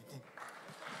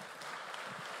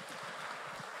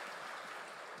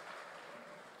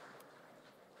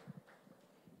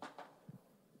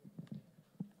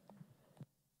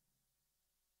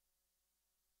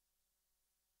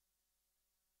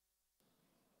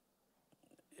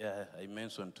 Yeah, I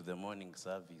mentioned to the morning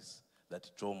service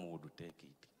that Tom would take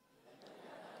it.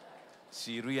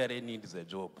 She really needs a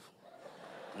job.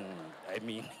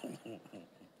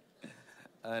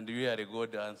 And really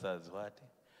God answers what?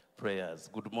 Prayers.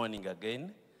 Good morning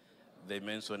again. They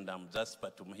mentioned I'm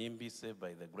Jasper Tumuhimbise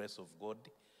by the grace of God.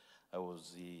 I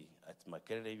was at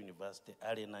Makerere University,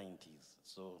 early 90s.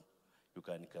 So you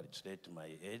can calculate my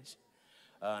age.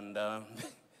 And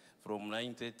from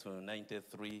 90 to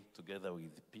 93, together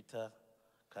with Peter,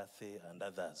 Kathy, and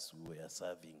others, we were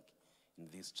serving in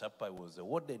this chapel. I was a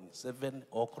warden, 7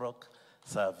 o'clock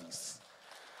service.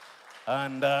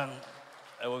 And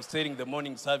I was telling the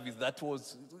morning service,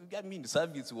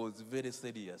 service was very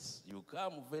serious. You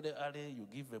come very early, you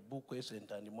give a book,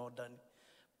 ancient and modern.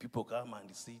 People come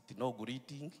and sit, no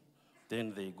greeting.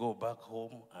 Then they go back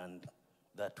home, and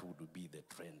that would be the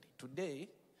trend. Today,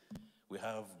 we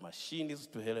have machines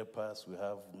to help us. We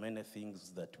have many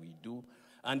things that we do.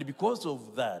 And because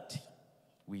of that,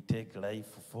 we take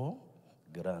life for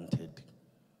granted.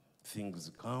 Things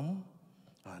come,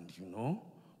 and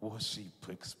worship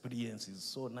experience is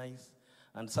so nice.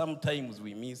 And sometimes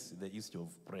we miss the issue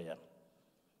of prayer.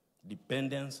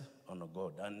 Dependence on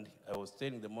God. And I was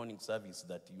telling the morning service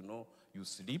that, you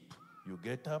sleep, you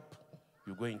get up,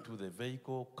 you go into the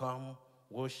vehicle, come,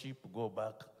 worship, go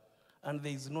back. And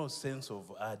there is no sense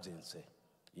of urgency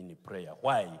in prayer.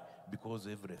 Why? Because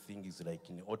everything is like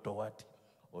in autopilot.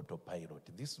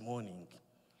 This morning,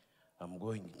 I'm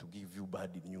going to give you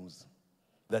bad news.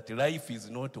 That life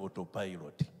is not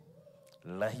autopilot.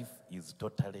 Life is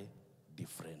totally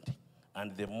different.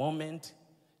 And the moment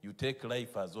you take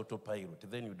life as autopilot,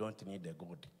 then you don't need a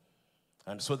God.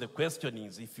 And so the question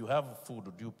is, if you have food,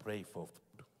 do you pray for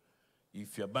food?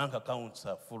 If your bank accounts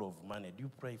are full of money, do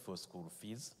you pray for school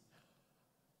fees?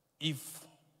 If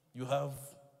you have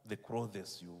the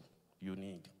clothes you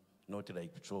need, not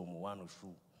like chom, one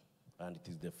shoe, and it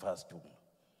is the first one,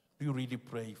 do you really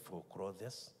pray for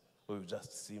clothes? Or you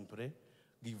just simply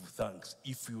give thanks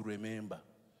if you remember?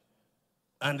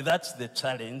 And that's the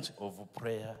challenge of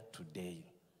prayer today.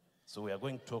 So we are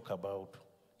going to talk about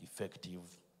effective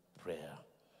prayer.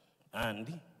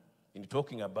 And in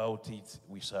talking about it,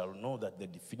 we shall know that the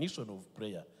definition of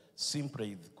prayer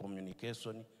simply is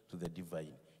communication to the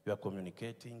divine. You are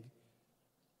communicating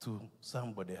to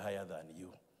somebody higher than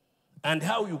you. And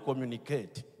how you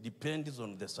communicate depends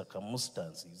on the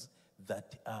circumstances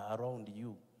that are around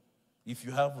you. If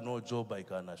you have no job, I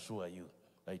can assure you,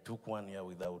 I took 1 year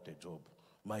without a job.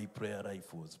 My prayer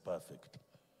life was perfect.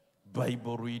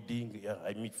 Bible reading,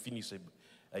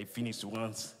 I finished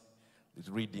once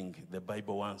reading the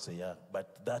Bible once a year,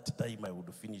 but that time I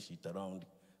would finish it around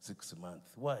 6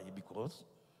 months. Why? Because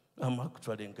I'm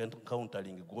actually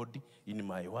encountering God in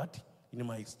my what? In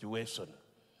my situation.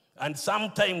 And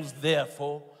sometimes,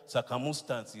 therefore,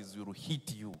 circumstances will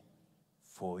hit you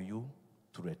for you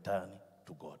to return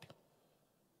to God.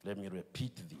 Let me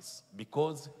repeat this,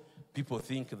 because people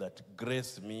think that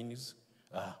grace means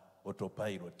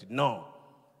autopilot. No.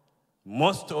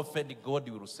 Most often, God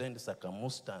will send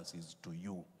circumstances to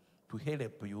you to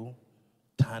help you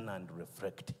turn and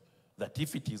reflect that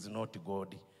if it is not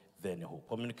God, then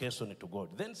communication to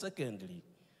God. Then secondly,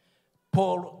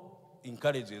 Paul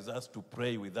encourages us to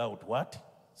pray without what?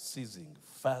 Ceasing.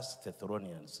 1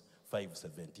 Thessalonians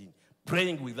 5:17.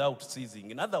 Praying without ceasing.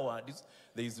 In other words,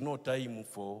 there is no time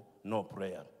for no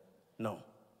prayer. No.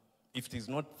 If it is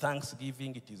not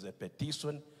thanksgiving, it is a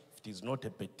petition. If it is not a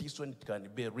petition, it can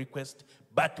be a request.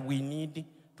 But we need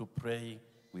to pray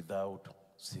without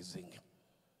ceasing.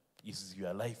 Is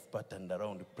your life patterned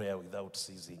around prayer without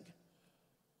ceasing?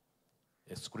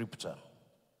 A scripture,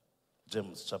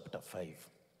 James chapter 5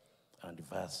 and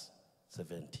verse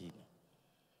 17.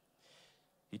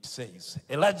 It says,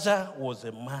 Elijah was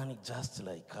a man just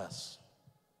like us.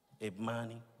 A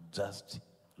man just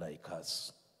like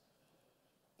us.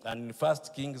 And in 1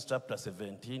 Kings chapter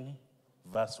 17,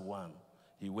 verse 1,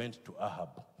 he went to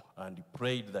Ahab and he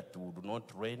prayed that it would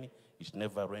not rain. It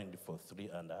never rained for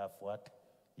 3.5 what?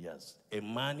 Years. A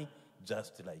man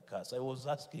just like us. I was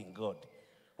asking God,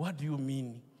 what do you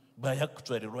mean by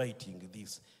actually writing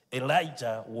this?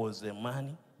 Elijah was a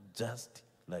man just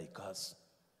like us.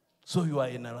 So you are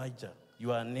an Elijah,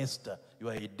 you are an Esther, you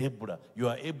are a Deborah. You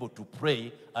are able to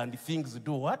pray and things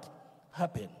do what?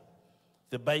 Happen.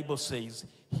 The Bible says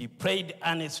he prayed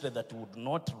earnestly that it would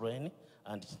not rain,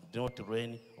 and it did not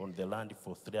rain on the land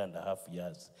for 3.5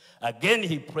 years. Again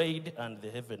he prayed, and the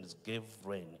heavens gave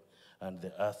rain, and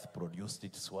the earth produced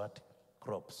its what?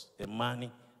 Crops. A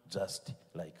man just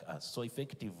like us. So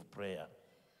effective prayer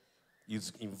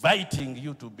is inviting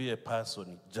you to be a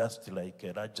person just like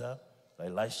Elijah,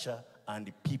 Elisha,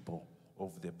 and people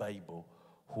of the Bible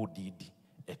who did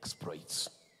exploits.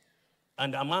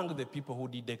 And among the people who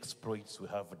did exploits, we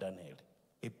have Daniel,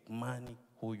 a man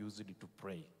who used it to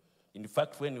pray. In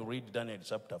fact, when you read Daniel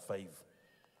chapter 5,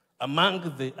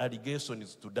 among the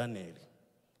allegations to Daniel,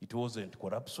 it wasn't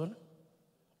corruption,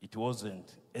 it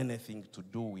wasn't anything to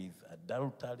do with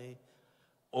adultery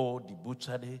or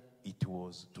debauchery, it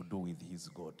was to do with his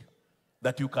God.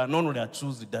 That you can only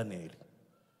choose Daniel,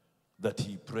 that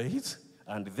he prays,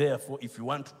 and therefore, if you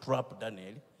want to trap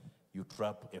Daniel, you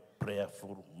trap a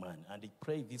prayerful man. And I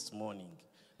pray this morning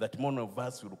that one of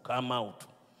us will come out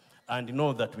and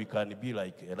know that we can be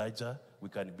like Elijah, we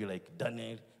can be like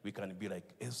Daniel, we can be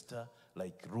like Esther,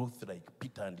 like Ruth, like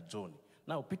Peter and John.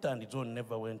 Now, Peter and John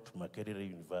never went to Makerere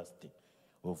University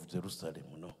of Jerusalem,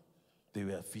 no. They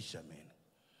were fishermen.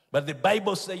 But the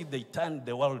Bible says they turned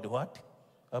the world what?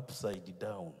 Upside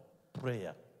down.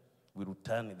 Prayer will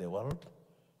turn the world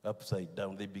upside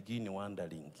down. They begin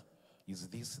wondering, is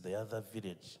this the other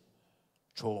village,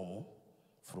 Chomo,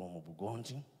 from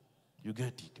Bugonji? You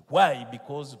get it. Why?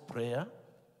 Because prayer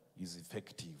is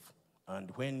effective.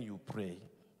 And when you pray,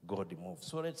 God moves.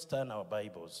 So let's turn our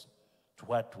Bibles to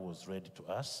what was read to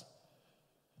us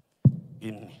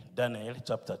in Daniel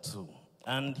chapter 2.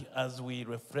 And as we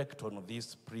reflect on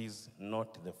this, please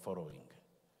note the following.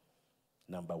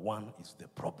 Number one is the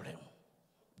problem.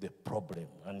 The problem.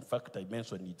 And in fact, I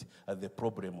mentioned it as the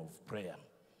problem of prayer.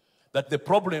 That the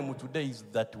problem today is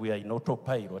that we are in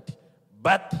autopilot,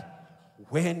 but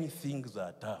when things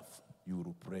are tough, you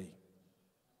will pray.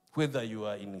 Whether you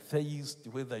are in theist,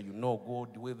 whether you know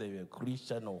God, whether you're a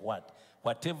Christian or what,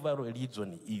 whatever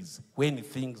religion is, when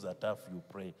things are tough, you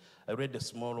pray. I read a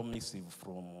small missive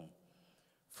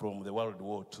from the World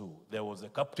War II. There was a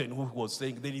captain who was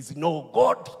saying, there is no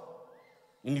God.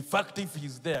 In fact, if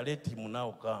he's there, let him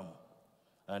now come.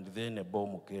 And then a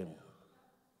bomb came.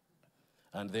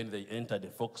 And then they entered the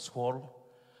foxhole.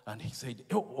 And he said,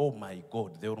 oh my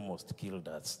God, they almost killed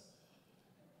us.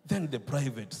 Then the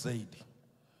private said,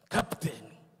 Captain,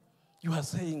 you are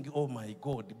saying, oh my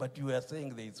God, but you are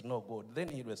saying there is no God. Then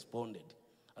he responded,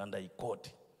 and I quote,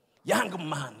 young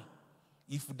man,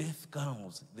 if death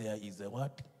comes, there is a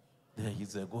what? There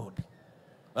is a God.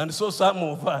 And so some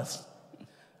of us,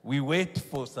 we wait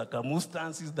for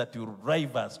circumstances that will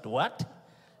drive us to what?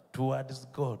 Towards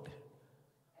God.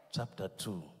 Chapter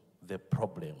 2, the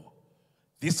problem.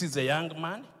 This is a young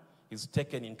man. He's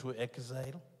taken into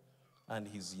exile, and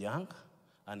he's young.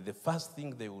 And the first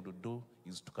thing they would do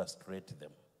is to castrate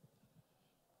them.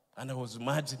 And I was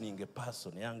imagining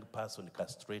a young person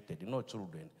castrated, no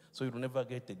children. So you'll never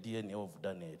get the DNA of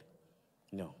Daniel.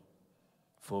 No.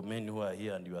 For men who are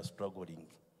here and you are struggling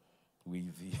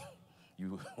with,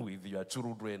 with your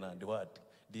children and what?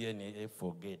 DNA,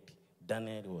 forget.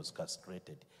 Daniel was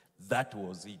castrated. That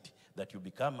was it. That you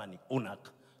become an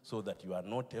eunuch so that you are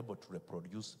not able to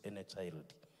reproduce any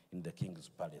child in the king's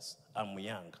palace. I'm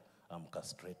young. I'm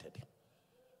castrated.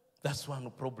 That's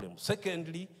one problem.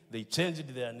 Secondly, they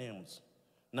changed their names.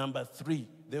 Number 3,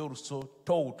 they also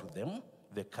taught them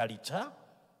the culture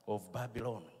of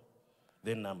Babylon.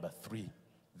 Then number 3,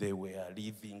 they were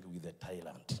living with a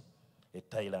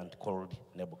tyrant called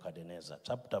Nebuchadnezzar.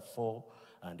 Chapter 4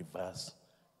 and verse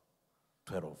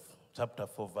 12. Chapter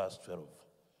 4, verse 12.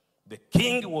 The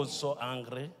king was so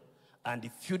angry and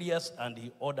furious, and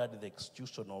he ordered the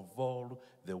execution of all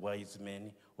the wise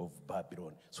men of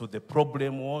Babylon. So the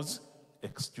problem was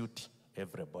execute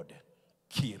everybody,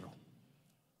 kill.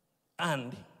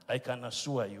 And I can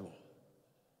assure you,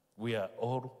 we are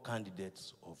all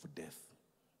candidates of death.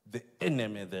 The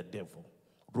enemy, the devil,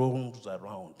 roams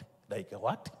around like a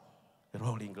what? A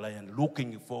roaring lion,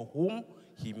 looking for whom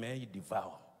he may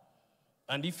devour.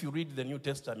 And if you read the New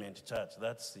Testament church,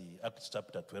 that's Acts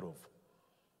chapter 12.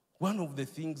 One of the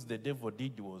things the devil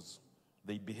did was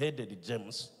they beheaded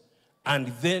James, and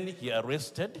then he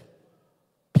arrested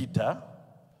Peter,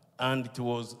 and it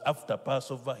was after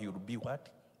Passover he would be what?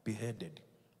 Beheaded.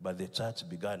 But the church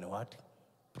began what?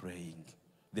 Praying.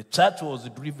 The church was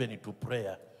driven to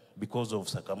prayer because of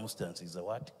circumstances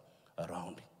what?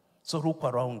 Around. So look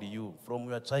around you from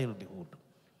your childhood.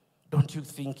 Don't you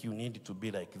think you need to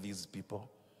be like these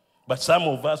people? But some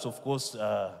of us, of course,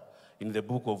 in the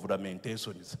book of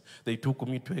Lamentations, they took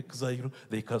me to exile,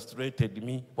 they castrated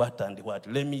me, what and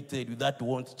what. Let me tell you, that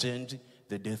won't change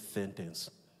the death sentence.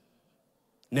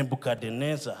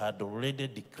 Nebuchadnezzar had already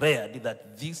declared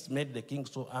that this made the king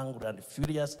so angry and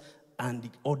furious, and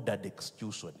he ordered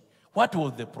execution. What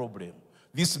was the problem?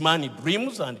 This man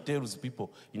dreams and tells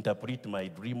people, interpret my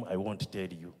dream, I won't tell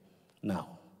you.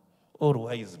 Now, all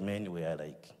wise men were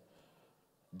like,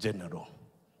 General,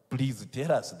 please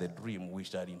tell us the dream, we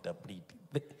shall interpret.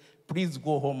 Please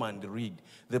go home and read.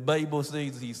 The Bible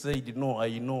says, he said, no,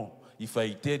 I know. If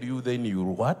I tell you, then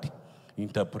you'll what?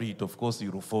 Interpret. Of course,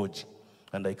 you'll forge.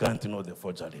 And I can't know the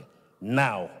forgery.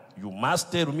 Now, you must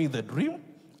tell me the dream,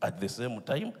 at the same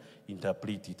time,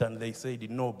 interpret it. And they said,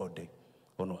 nobody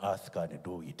on earth can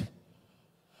do it.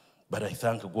 But I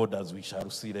thank God, as we shall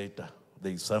see later,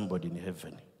 there is somebody in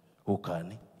heaven who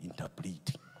can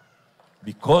interpret.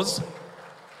 Because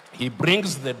he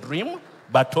brings the dream,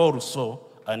 but also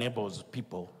enables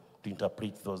people to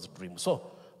interpret those dreams.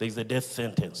 So there is a death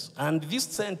sentence. And this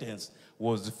sentence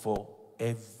was for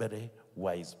every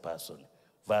wise person.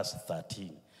 Verse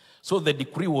 13. So the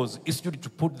decree was issued to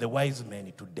put the wise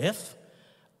men to death,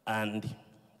 and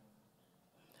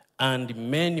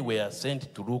men were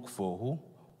sent to look for who?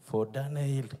 For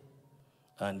Daniel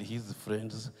and his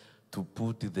friends, to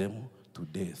put them to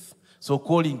death. So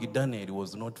calling Daniel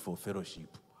was not for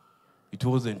fellowship. It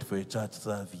wasn't for a church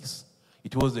service.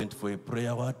 It wasn't for a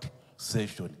prayer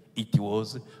session. It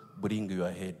was bring your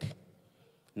head.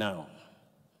 Now,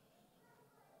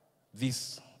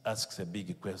 this asks a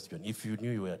big question. If you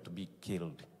knew you were to be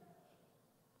killed,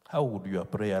 how would your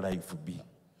prayer life be?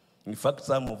 In fact,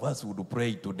 some of us would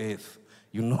pray to death.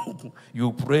 You know,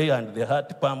 you pray and the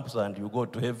heart pumps and you go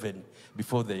to heaven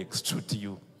before they execute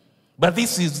you. But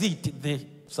this is it. The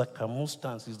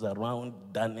circumstances around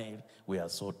Daniel were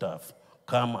so tough.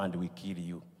 Come and we kill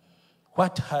you.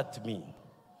 What hurt me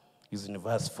is in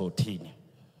verse 14.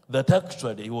 That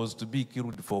actually he was to be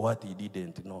killed for what he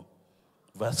didn't know.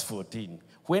 Verse 14.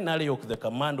 When Arioch, the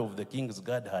commander of the king's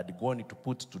guard, had gone to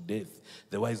put to death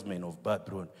the wise men of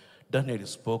Babylon, Daniel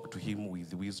spoke to him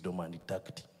with wisdom and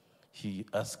tact. he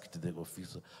asked the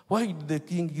officer, why did the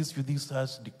king issue this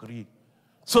harsh decree?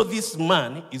 So this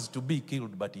man is to be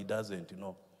killed, but he doesn't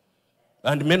know.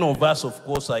 And many of us, of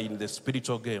course, are in the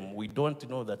spiritual game. We don't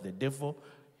know that the devil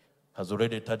has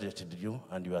already targeted you,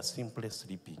 and you are simply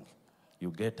sleeping.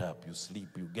 You get up, you sleep,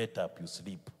 you get up, you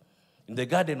sleep. In the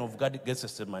Garden of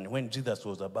Gethsemane, when Jesus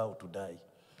was about to die,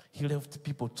 he left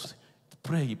people to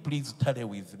pray, please tarry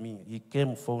with me. He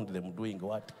came, found them doing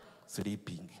what?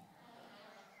 Sleeping.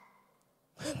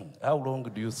 How long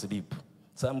do you sleep?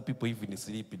 Some people even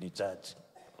sleep in the church.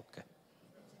 Okay.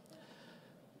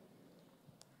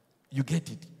 You get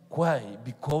it. Why?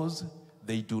 Because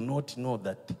they do not know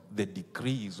that the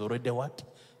decree is already what?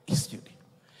 Issued.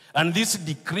 And this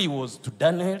decree was to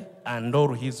Daniel and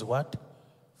all his what?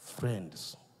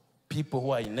 Friends. People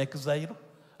who are in exile,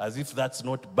 as if that's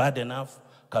not bad enough,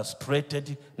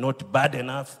 castrated, not bad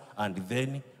enough, and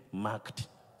then marked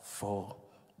for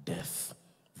death.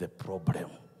 The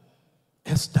problem.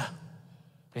 Esther,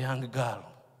 a young girl,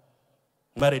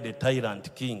 married a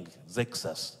tyrant king,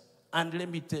 Xerxes. And let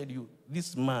me tell you,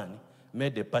 this man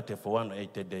made a party for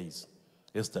 180 days.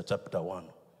 Esther chapter 1.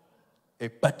 A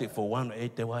party for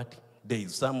 180 what?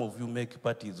 Days. Some of you make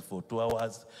parties for 2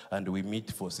 hours and we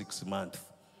meet for 6 months.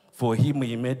 For him,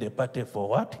 he made a party for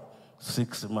what?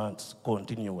 6 months,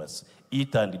 continuous.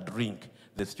 Eat and drink.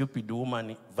 The stupid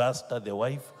woman, Vasta, the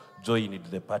wife, joined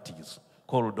the parties.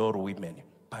 Called all women.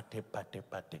 Party, party,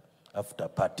 party. After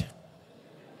party.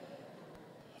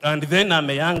 And then I'm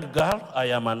a young girl. I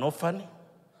am an orphan.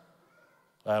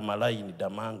 I am aligned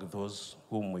among those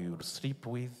whom you will sleep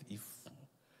with. If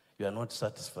you are not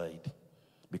satisfied,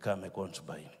 become a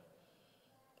concubine.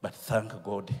 But thank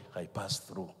God I passed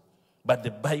through. But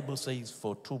the Bible says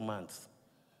for 2 months,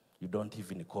 you don't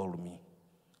even call me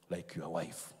like your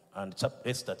wife. And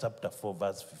Esther chapter 4,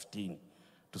 verse 15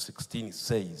 to 16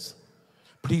 says,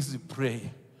 please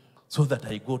pray so that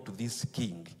I go to this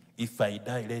king. If I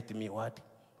die, let me what?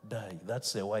 Die.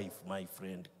 That's a wife, my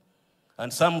friend.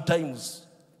 And sometimes,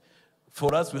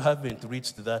 for us, we haven't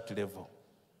reached that level.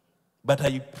 But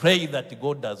I pray that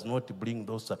God does not bring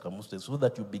those circumstances so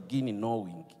that you begin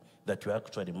knowing that you're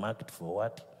actually marked for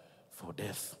what? For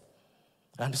death.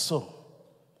 And so,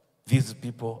 these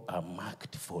people are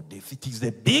marked for death. It is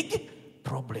a big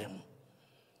problem.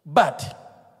 But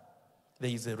there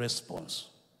is a response.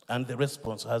 And the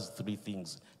response has 3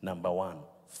 things. Number 1,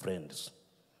 friends.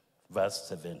 Verse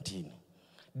 17.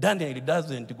 Daniel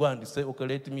doesn't go and say, okay,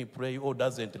 let me pray, or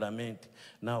doesn't lament.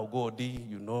 Now, God,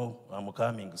 you know, I'm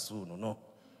coming soon. No.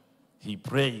 He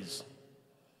prays,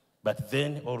 but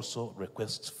then also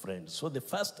requests friends. So the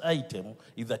first item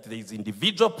is that there is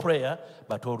individual prayer,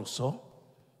 but also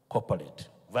corporate.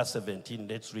 Verse 17,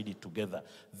 let's read it together.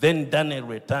 Then Daniel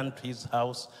returned to his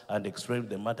house and explained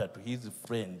the matter to his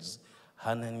friends,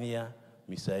 Hananiah,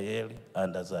 Mishael,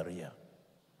 and Azariah.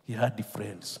 He had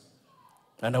friends.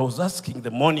 And I was asking the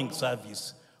morning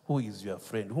service, who is your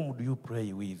friend? Whom do you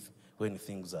pray with when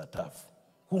things are tough?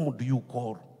 Whom do you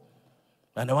call?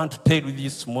 And I want to tell you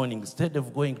this morning, instead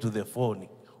of going to the phone,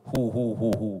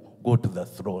 go to the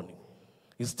throne.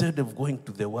 Instead of going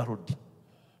to the world,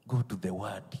 go to the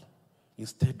word.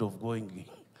 Instead of going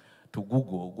to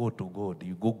Google, go to God.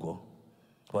 You Google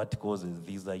what causes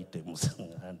these items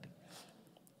and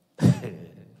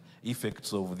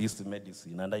effects of this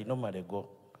medicine. And I normally go.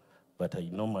 But I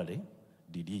normally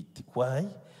delete. Why?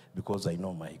 Because I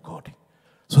know my God.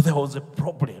 So there was a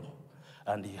problem,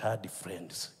 and he had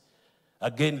friends.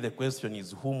 Again, the question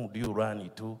is, whom do you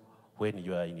run to when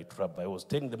you are in trouble? I was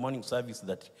telling the morning service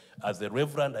that as a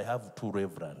reverend, I have 2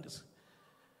 reverends.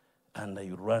 And I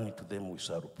run to them, we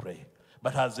shall pray.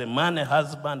 But as a man, a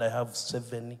husband, I have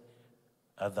 7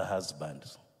 other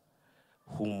husbands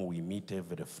whom we meet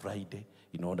every Friday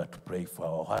in order to pray for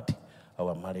our what?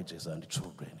 Our marriages and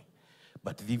children.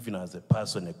 But even as a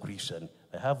person, a Christian,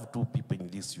 I have 2 people in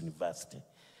this university.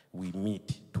 We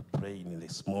meet to pray in the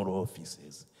small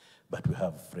offices, but we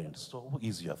have friends. So who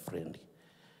is your friend?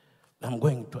 I'm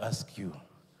going to ask you,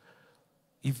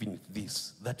 even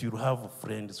this, that you have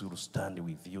friends who will stand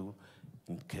with you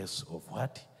in case of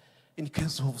what? In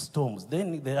case of storms.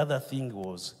 Then the other thing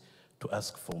was to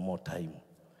ask for more time.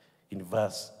 In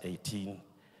verse 16,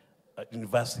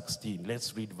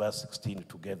 let's read verse 16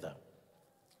 together.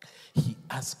 He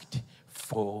asked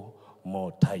for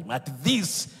more time. At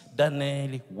this,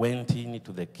 Daniel went in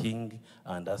to the king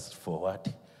and asked for what?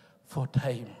 For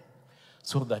time,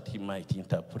 so that he might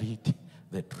interpret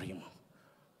the dream.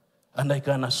 And I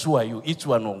can assure you, each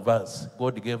one of us,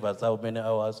 God gave us how many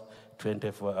hours?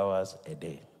 24 hours a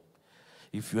day.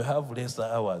 If you have lesser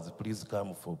hours, please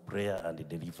come for prayer and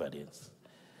deliverance.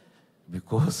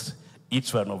 Because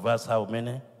Each one of us, how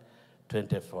many?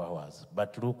 24 hours.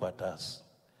 But look at us.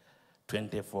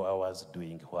 24 hours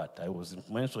doing what? I was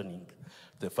mentioning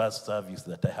the first service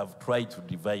that I have tried to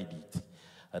divide it,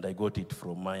 and I got it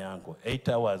from my uncle. 8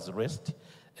 hours rest,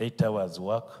 8 hours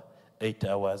work, 8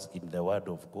 hours in the Word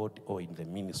of God, or in the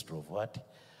ministry of what?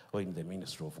 Or in the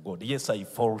ministry of God. Yes, I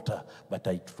falter, but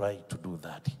I try to do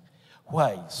that.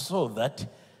 Why? So that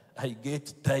I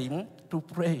get time to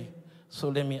pray. So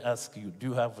let me ask you, do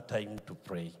you have time to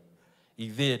pray?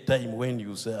 Is there a time when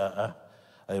you say,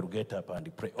 I'll get up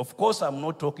and pray? Of course, I'm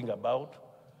not talking about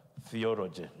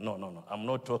theology. No. I'm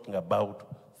not talking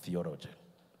about theology.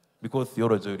 Because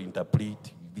theology will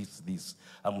interpret this.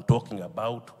 I'm talking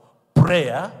about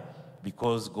prayer,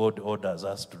 because God orders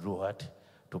us to do what?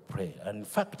 To pray. And in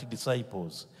fact,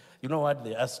 disciples, you know what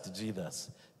they asked Jesus?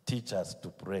 Teach us to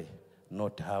pray,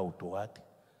 not how to what?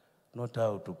 Not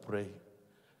how to pray.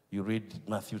 You read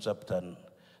Matthew chapter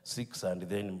 6 and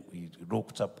then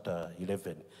Luke chapter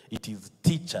 11. It is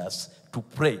teach us to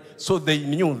pray. So they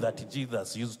knew that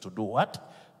Jesus used to do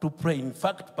what? To pray. In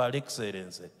fact, par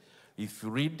excellence, if you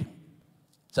read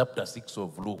chapter 6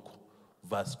 of Luke,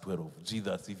 verse 12,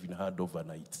 Jesus even had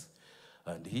overnights.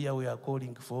 And here we are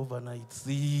calling for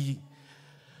overnights.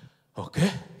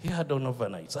 Okay? He had an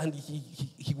overnights. And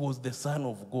he was the Son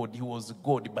of God. He was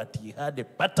God, but he had a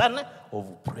pattern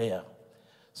of prayer.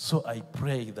 So I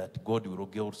pray that God will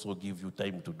also give you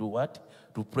time to do what?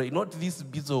 To pray. Not this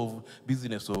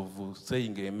business of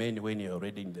saying amen when you're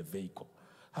already in the vehicle.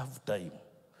 Have time.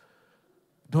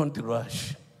 Don't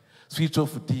rush. Switch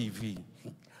off TV.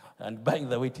 And by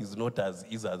the way, it is not as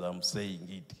easy as I'm saying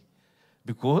it.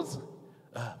 Because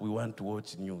we want to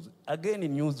watch news. Again,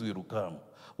 news will come.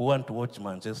 We want to watch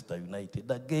Manchester United.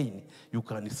 Again, you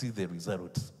can see the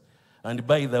results. And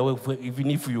by the way, even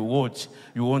if you watch,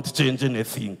 you won't change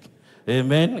anything.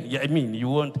 Amen? Yeah, I mean, you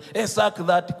won't, sack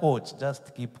that coach.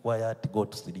 Just keep quiet, go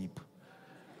to sleep.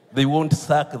 They won't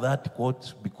sack that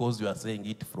coach because you are saying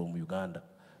it from Uganda.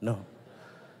 No.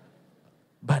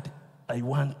 But I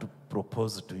want to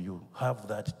propose to you, have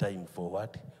that time for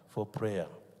what? For prayer.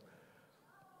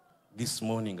 This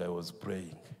morning I was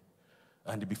praying.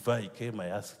 And before I came, I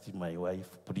asked my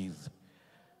wife, please,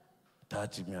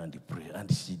 touch me and pray.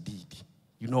 And she did.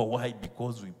 You know why?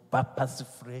 Because we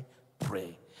purposefully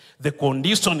pray. The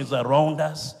conditions around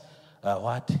us are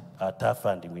what? Are tough,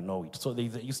 and we know it. So there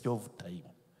is the issue of time.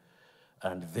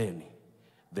 And then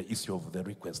the issue of the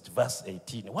request. Verse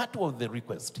 18. What was the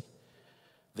request?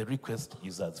 The request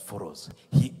is as follows.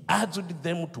 He urged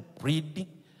them to plead.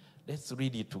 Let's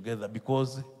read it together,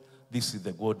 because this is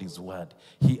the God's word.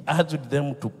 He urged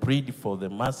them to plead for the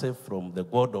mercy from the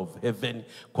God of heaven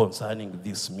concerning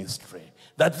this mystery.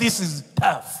 That this is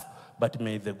tough, but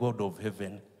may the God of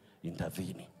heaven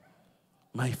intervene.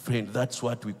 My friend, that's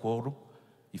what we call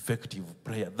effective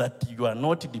prayer. That you are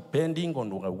not depending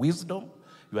on our wisdom,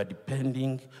 you are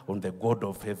depending on the God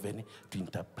of heaven to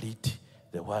interpret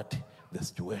the what? The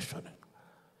situation.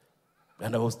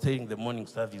 And I was telling the morning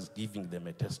service, giving them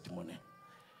a testimony,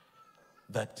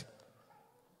 that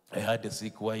I had a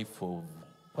sick wife for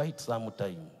quite some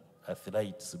time,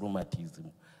 arthritis, rheumatism,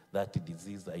 that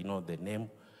disease. I know the name,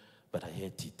 but I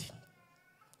hate it.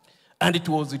 And it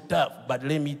was tough, but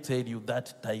let me tell you,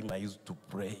 that time I used to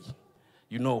pray.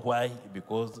 You know why?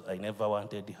 Because I never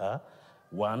wanted her,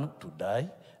 one, to die.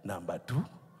 Number two,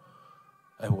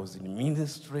 I was in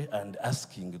ministry and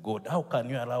asking God, how can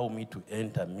you allow me to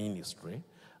enter ministry?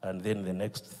 And then the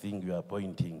next thing you are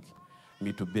appointing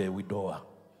me to be a widower.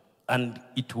 And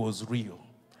it was real.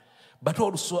 But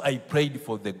also I prayed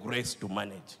for the grace to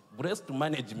manage. Grace to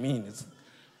manage means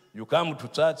you come to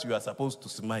church, you are supposed to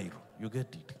smile. You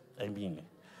get it? I mean,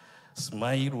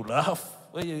 smile, laugh.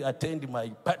 When you attend my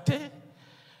party,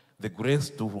 the grace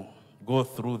to go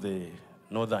through the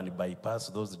northern bypass.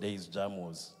 Those days, jam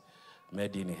was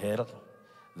made in hell.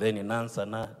 Then in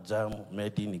Ansana, jam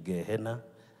made in Gehenna.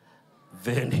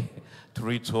 Then to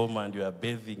reach home and you are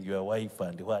bathing your wife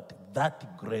and what?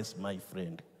 That grace, my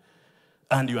friend.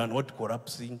 And you are not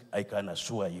collapsing, I can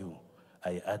assure you,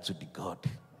 I urged God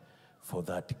for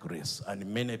that grace. And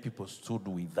many people stood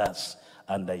with us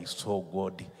and I saw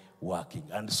God working.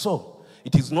 And so,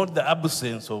 it is not the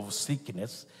absence of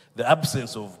sickness, the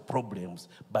absence of problems,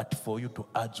 but for you to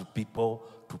urge people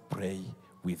to pray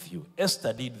with you.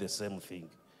 Esther did the same thing.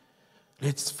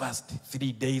 Let's fast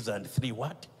 3 days and 3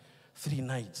 what? 3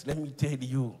 nights. Let me tell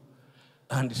you.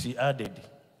 And she added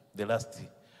the last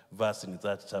verse in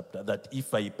that chapter, that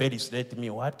if I perish, let me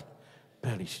what?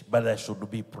 Perish. But there should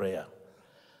be prayer.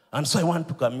 And so I want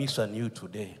to commission you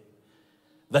today,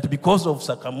 that because of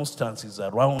circumstances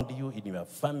around you, in your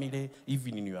family,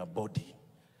 even in your body,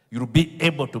 You'll be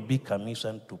able to be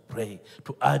commissioned to pray,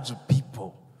 to urge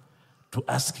people, to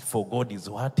ask for God's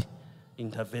what?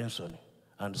 Intervention.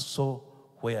 And so,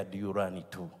 where do you run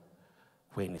to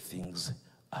when things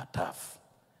are tough?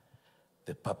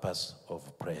 The purpose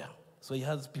of prayer. So he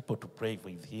has people to pray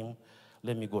with him.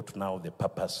 Let me go to now the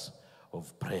purpose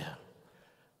of prayer.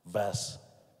 Verse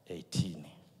 18.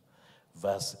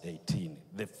 Verse 18.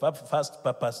 The first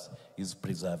purpose is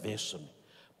preservation.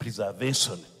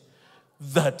 Preservation.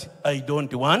 That I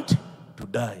don't want to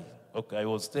die. Okay, I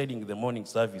was studying the morning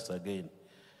service again.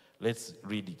 Let's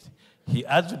read it. He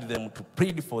urged them to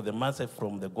plead for the mercy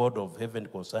from the God of heaven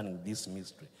concerning this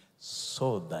mystery,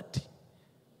 so that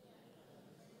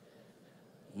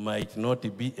might not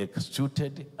be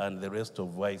executed and the rest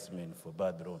of wise men for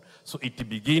Babylon. So it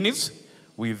begins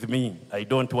with me. I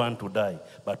don't want to die,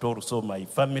 but also my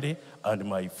family and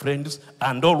my friends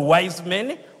and all wise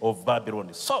men of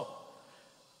Babylon. So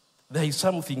there is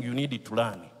something you need to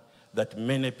learn, that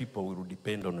many people will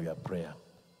depend on your prayer.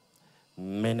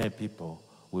 Many people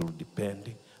will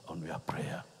depend on your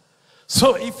prayer.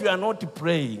 So if you are not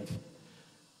praying,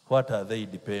 what are they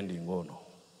depending on?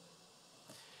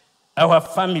 Our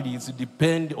families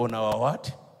depend on our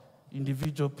what?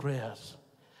 Individual prayers.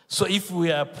 So if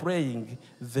we are praying,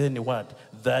 then what?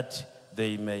 That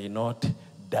they may not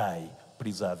die.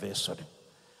 Preservation.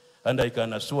 And I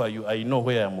can assure you, I know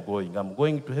where I'm going. I'm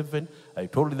going to heaven. I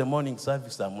told the morning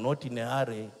service, I'm not in a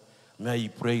hurry. May I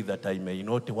pray that I may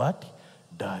not what?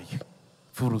 Die.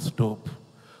 Full stop.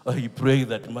 I pray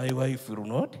that my wife will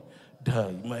not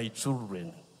die. My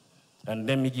children. And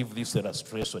let me give this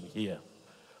illustration here.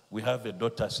 We have a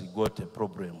daughter, she got a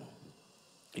problem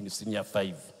in senior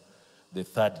 5, the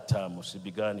 3rd term. She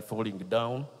began falling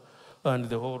down, and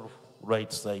the whole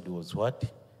right side was what?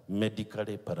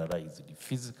 Medically paralyzed,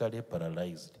 physically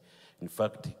paralyzed. In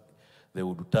fact, they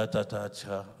would touch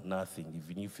her, nothing.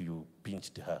 Even if you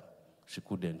pinched her, she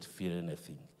couldn't feel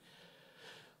anything.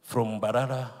 From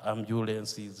Barara,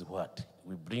 ambulances, what?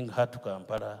 We bring her to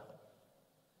Kampala.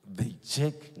 They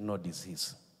check, no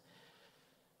disease.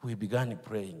 We began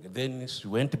praying. Then she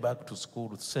went back to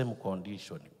school, same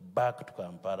condition, back to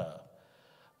Kampala,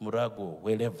 Murago,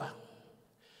 wherever.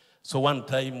 So one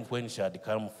time when she had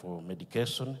come for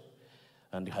medication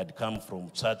and had come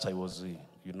from church, I was,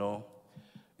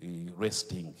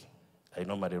 resting. I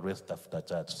normally rest after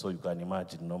church, so you can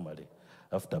imagine normally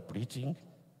after preaching,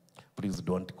 please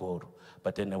don't call.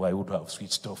 But anyway, I would have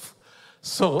switched off.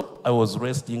 So I was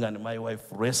resting, and my wife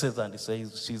races and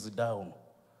says, she's down.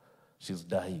 She's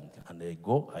dying. And I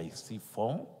go, I see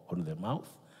foam on the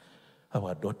mouth.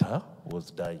 Our daughter was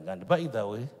dying. And by the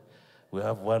way, we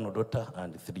have one daughter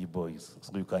and 3 boys.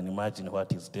 So you can imagine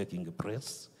what is taking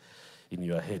place in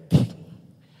your head.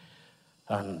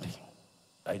 And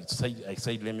I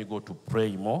said, let me go to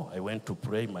pray more. I went to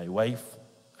pray. My wife,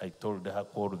 I told her,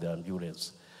 call the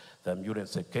ambulance. The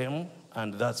ambulance came,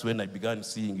 and that's when I began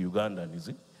seeing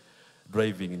Ugandans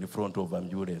driving in front of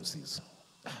ambulances.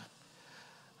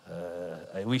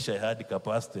 I wish I had the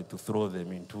capacity to throw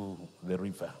them into the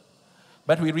river.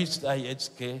 But we reached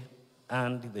IHK,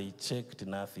 and they checked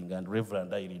nothing. And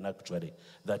Reverend Irene, actually,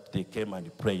 that they came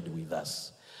and prayed with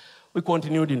us. We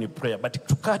continued in prayer. But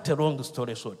to cut a long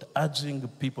story short, urging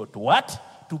people to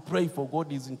what? To pray for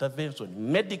God's intervention.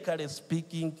 Medically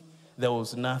speaking, there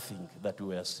was nothing that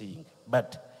we were seeing.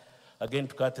 But again,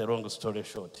 to cut a long story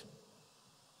short,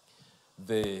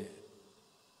 the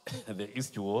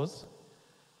issue was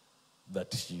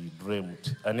that she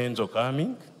dreamt an angel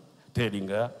coming, telling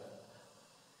her,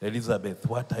 Elizabeth,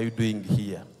 what are you doing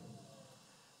here?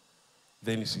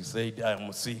 Then she said, I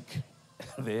am sick.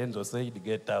 The angel said,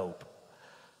 get out.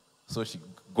 So she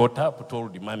got up,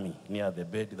 told mommy near the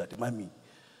bed that, mommy,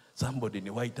 somebody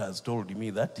in white has told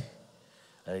me that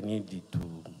I needed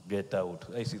to get out.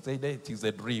 And she said, it is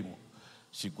a dream.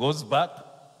 She goes back,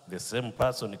 the same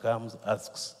person comes,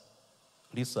 asks,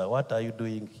 Lisa, what are you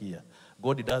doing here?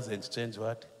 God doesn't change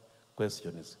what?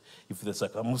 Questions. If the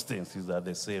circumstances are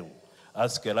the same.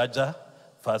 Ask Elijah,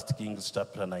 1 Kings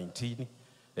chapter 19.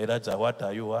 Elijah, what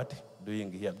are you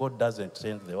doing here? God doesn't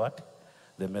change the what?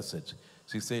 The message.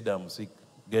 She said, I'm sick,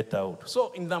 get out.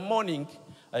 So in the morning,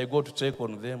 I go to check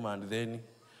on them, and then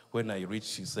when I reach,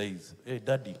 she says, hey,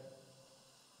 Daddy,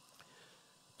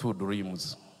 2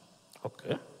 dreams.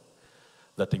 Okay.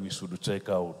 That we should check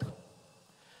out.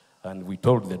 And we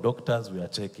told the doctors we are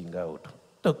checking out.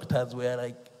 Doctors were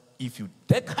like, if you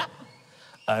take her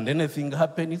and anything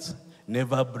happens,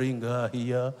 never bring her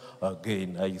here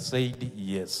again. I said,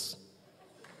 yes.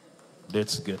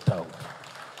 Let's get out.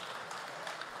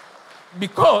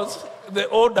 Because the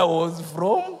order was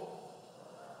from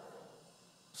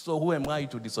So who am I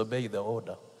to disobey the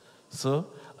order?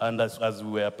 So, and as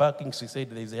we were parking, she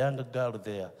said, there's a young girl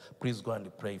there. Please go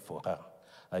and pray for her.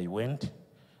 I went.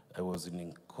 I was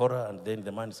in Kora, and then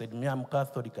the man said, me, I'm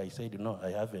Catholic. I said, no, I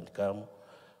haven't come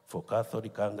for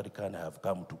Catholic, Anglican. I have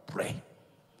come to pray.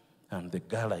 And the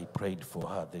girl, I prayed for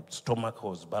her. The stomach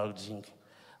was bulging,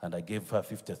 and I gave her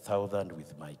 50,000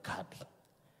 with my card.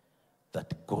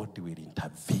 That God will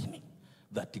intervene.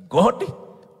 That God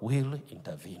will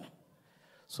intervene.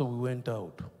 So we went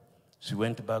out. She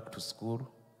went back to school.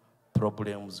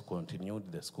 Problems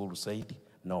continued. The school said,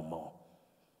 no more.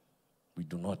 We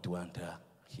do not want her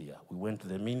here. We went to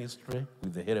the ministry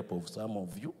with the help of some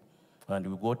of you, and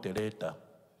we got a letter.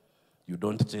 You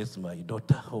don't chase my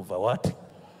daughter over what?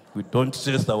 We don't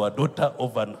chase our daughter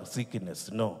over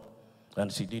sickness, no.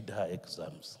 And she did her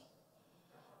exams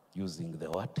using the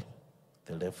what?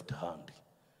 The left hand.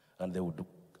 And they would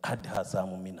add her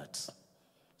some minutes.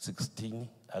 16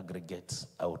 aggregates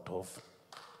out of,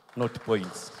 not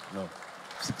points, no.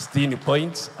 16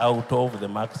 points out of the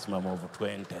maximum of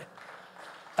 20.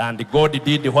 And God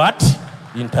did what?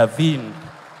 Intervened.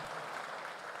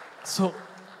 So,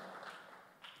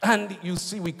 and you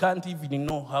see, we can't even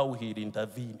know how he'll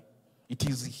intervene. It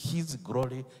is his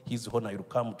glory, his honor. You'll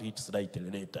come to it slightly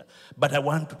later. But I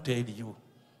want to tell you,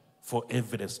 for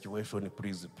every situation,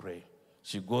 please pray.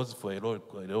 She goes for a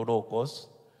law course,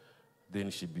 then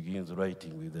she begins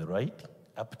writing with the right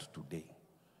up to today.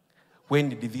 When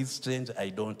did this change? I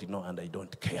don't know, and I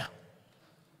don't care.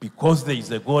 Because there is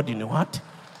a God in what?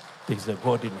 There is a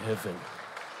God in heaven.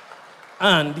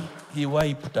 And he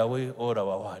wiped away all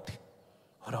our what?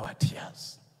 All our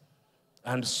tears.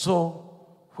 And so,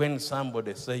 when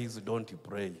somebody says, don't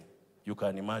pray, you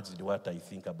can imagine what I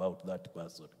think about that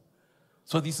person.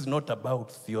 So this is not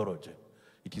about theology.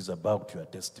 It is about your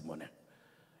testimony.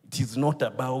 It is not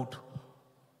about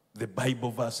the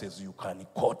Bible verses you can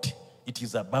quote. It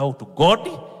is about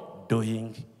God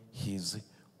doing his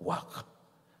work.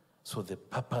 So the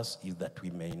purpose is that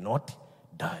we may not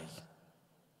die.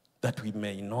 That we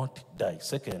may not die.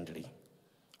 Secondly,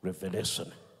 Revelation,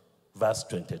 verse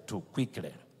 22,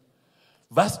 quickly.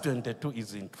 Verse 22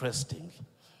 is interesting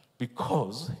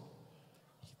because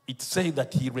it says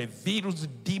that he reveals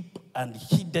deep and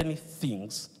hidden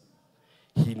things.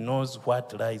 He knows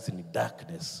what lies in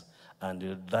darkness,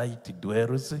 and light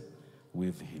dwells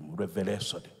with him.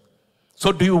 Revelation.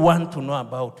 So do you want to know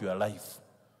about your life?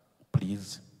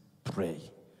 Please pray.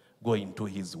 Go into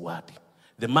his word.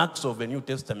 The marks of the New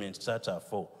Testament church are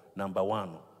 4. Number 1,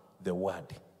 the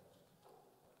word.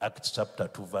 Acts chapter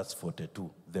 2, verse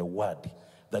 42, the word.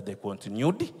 That they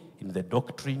continued in the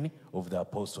doctrine of the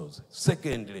apostles.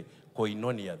 Secondly,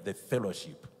 koinonia, the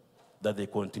fellowship. That they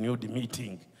continued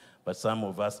meeting, but some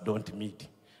of us don't meet.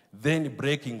 Then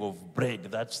breaking of bread,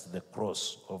 that's the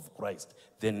cross of Christ.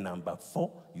 Then number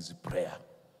 4 is prayer.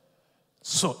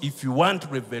 So if you want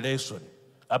revelation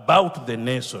about the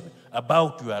nation,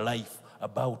 about your life,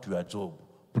 about your job,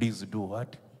 please do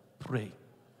what? Pray.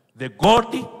 The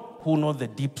God who knows the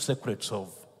deep secrets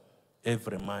of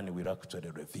every man will actually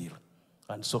reveal.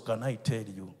 And so can I tell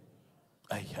you,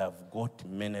 I have got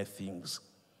many things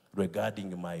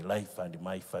regarding my life and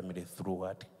my family through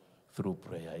what? Through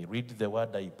prayer. I read the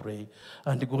word, I pray,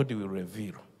 and God will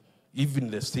reveal.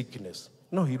 Even the sickness.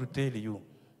 No, he will tell you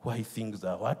why things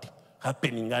are what?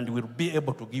 Happening, and will be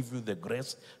able to give you the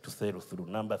grace to sail through.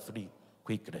 Number 3,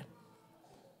 quickly.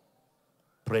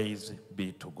 Praise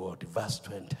be to God. Verse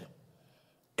 20.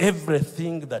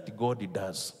 Everything that God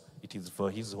does, it is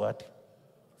for his what?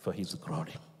 For his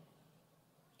glory.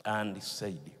 And he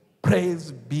said,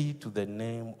 praise be to the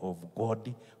name of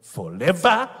God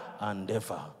forever and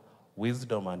ever.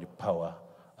 Wisdom and power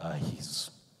are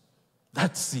his.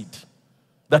 That's it.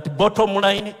 That bottom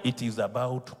line, it is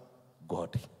about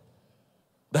God.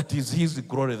 That is his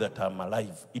glory that I'm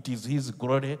alive. It is his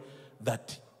glory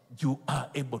that you are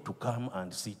able to come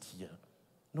and sit here.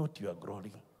 Not your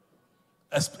glory.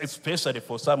 Especially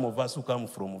for some of us who come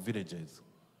from villages.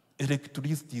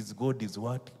 Electricity is God's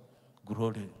what?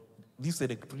 Glory. This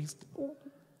electricity,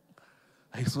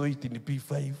 I saw it in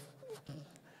P5.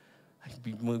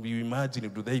 You imagine,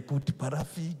 do they put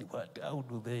paraffin? What? How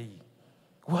do they?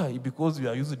 Why? Because we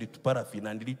are using it paraffin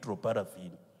and little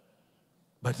paraffin.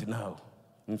 But now,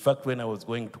 in fact, when I was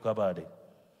going to Kabade,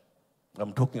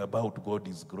 I'm talking about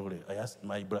God's glory. I asked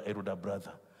my elder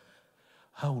brother,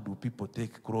 how do people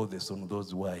take clothes on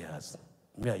those wires?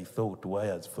 Me, I thought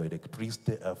wires for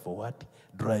electricity are for what?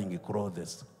 Drying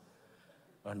clothes.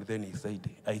 And then he said,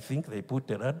 I think they put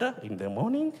a ladder in the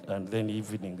morning and then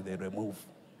evening they remove.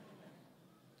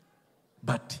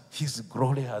 But his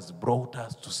glory has brought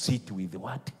us to sit with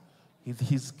what? with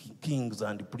his kings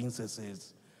and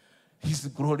princesses. His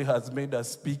glory has made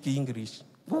us speak English.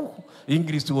 Woo.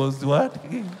 English was what?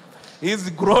 His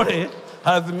glory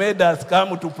has made us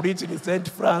come to preach in St.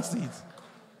 Francis.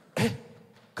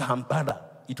 Kampala,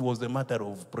 it was a matter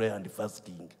of prayer and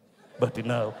fasting. But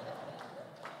now,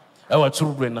 our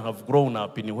children have grown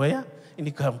up in where?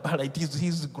 In Kampala. It is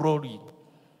his glory.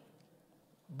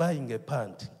 Buying a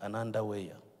pant and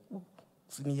underwear.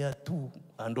 Senior 2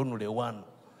 and only 1.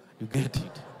 You get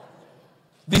it?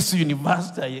 This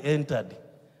university I entered,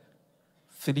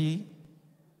 3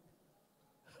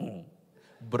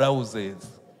 blouses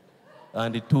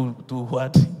and 2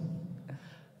 what?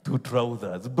 2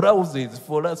 trousers. Blouses,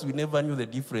 for us, we never knew the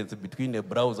difference between a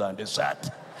blouse and a shirt.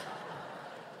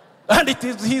 And it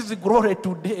is his glory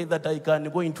today that I can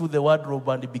go into the wardrobe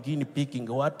and begin picking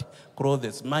what?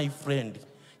 Clothes. My friend,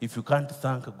 if you can't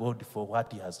thank God for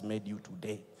what he has made you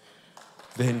today,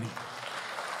 then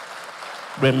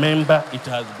remember it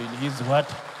has been his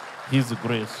what? His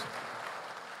grace.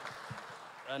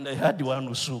 And I had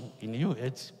one shoe in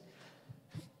UH.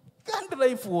 And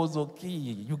life was okay.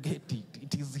 You get it.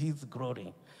 It is his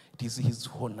glory. It is his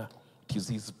honor. It is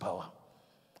his power.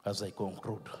 As I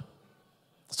conclude.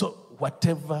 So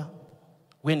whatever,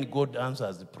 when God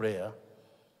answers prayer,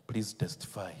 please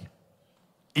testify.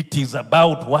 It is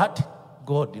about what?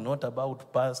 God, not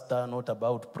about pastor, not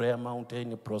about prayer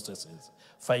mountain processes.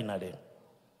 Finally,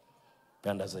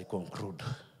 and as I conclude,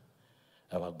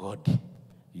 our God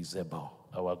is able.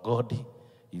 Our God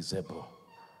is able.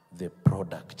 The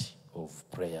product of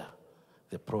prayer.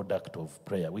 The product of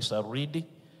prayer. We shall read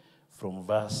from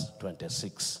verse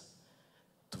 26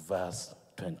 to verse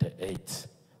 28.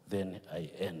 Then I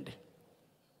end.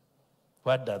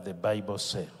 What does the Bible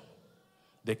say?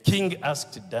 The king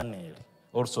asked Daniel,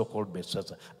 also called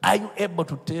Belshazzar, are you able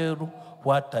to tell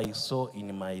what I saw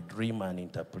in my dream and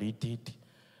interpret it?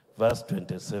 Verse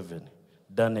 27,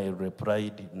 Daniel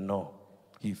replied, no.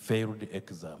 He failed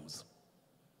exams.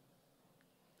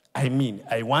 I mean,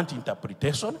 I want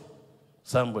interpretation.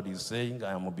 Somebody is saying,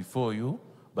 I am before you,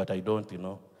 but I don't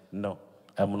know. No,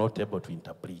 I'm not able to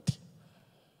interpret.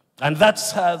 And that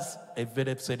has a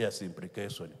very serious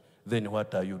implication. Then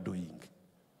what are you doing?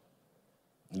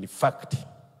 In fact,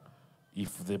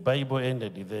 if the Bible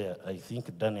ended there, I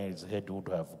think Daniel's head would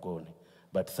have gone.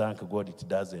 But thank God it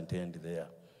doesn't end there.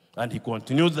 And he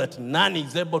continues that none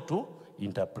is able to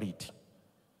interpret.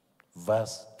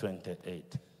 Verse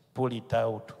 28. Pull it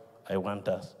out. I want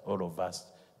us, all of us,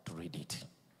 to read it.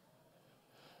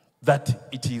 That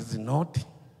it is not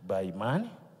by man,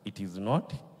 it is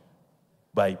not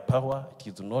by power, it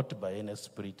is not by any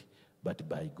spirit, but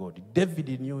by God.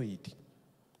 David knew it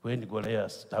when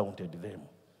Goliath taunted them.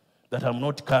 That I'm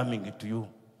not coming to you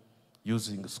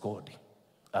using sword.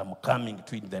 I'm coming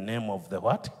to you in the name of the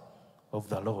what? Of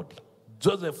the Lord.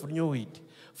 Joseph knew it.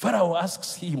 Pharaoh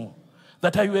asks him,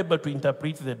 that are you able to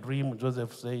interpret the dream?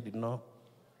 Joseph said, no.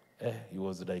 He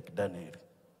was like Daniel.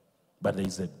 But there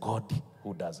is a God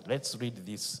who does. Let's read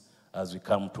this as we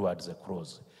come towards the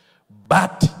close.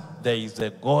 But there is a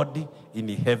God in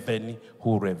heaven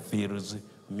who reveals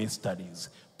mysteries.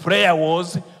 Prayer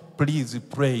was, please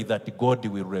pray that God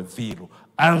will reveal.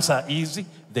 Answer is,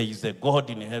 there is a God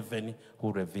in heaven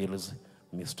who reveals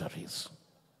mysteries.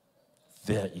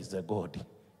 There is a God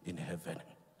in heaven.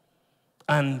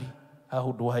 And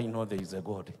how do I know there is a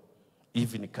God?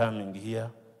 Even coming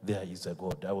here, there is a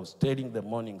God. I was telling the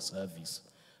morning service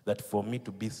that for me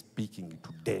to be speaking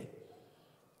today,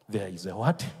 there is a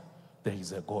what? There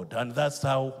is a God. And that's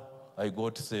how I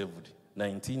got saved.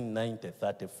 1990,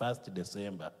 31st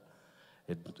December.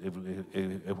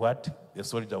 A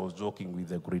soldier was joking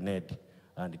with a grenade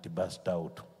and it burst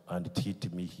out and it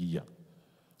hit me here.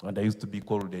 And I used to be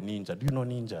called a ninja. Do you know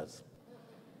ninjas?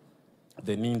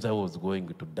 The ninja was going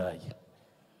to die.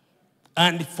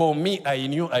 And for me, I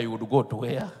knew I would go to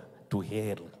where? To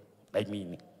hell. I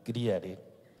mean, clearly.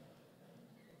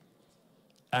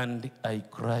 And I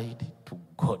cried to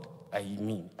God. I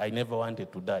mean, I never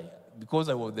wanted to die. Because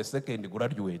I was the second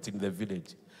graduate in the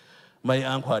village. My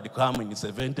uncle had come in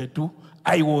 72.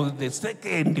 I was the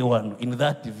second one in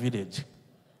that village.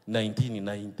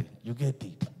 1990. You get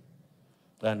it?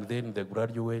 And then the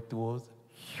graduate was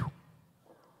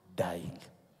dying.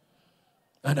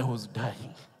 And I was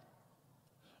dying.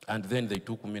 And then they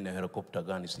took me in a helicopter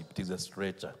gunship. It is a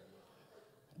stretcher.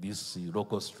 This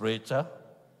local stretcher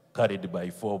carried by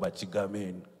 4 Bachiga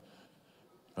men.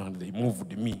 And they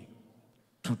moved me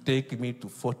to take me to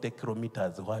 40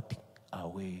 kilometers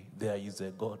away. There is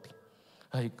a God.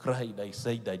 I cried. I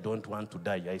said, I don't want to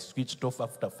die. I switched off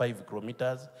after 5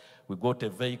 kilometers. We got a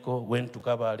vehicle, went to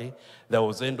Kabale. There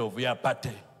was end of year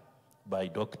party by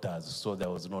doctors, so there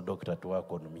was no doctor to work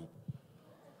on me.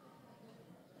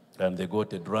 And they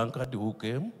got a drunkard who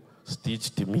came,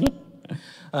 stitched me.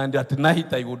 And at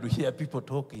night, I would hear people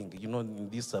talking, in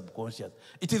this subconscious.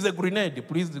 It is a grenade.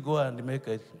 Please go and make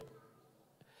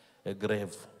a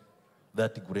grave.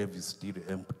 That grave is still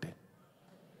empty.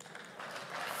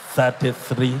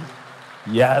 33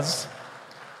 years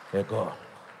ago.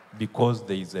 Because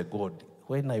there is a God.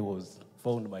 When I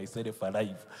found myself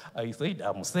alive, I said,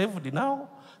 I'm saved now.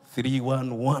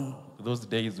 311. Those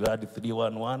days we had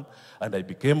 311. And I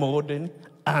became ordained.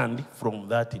 And from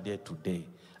that day to day,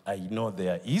 I know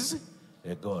there is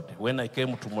a God. When I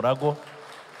came to Murago,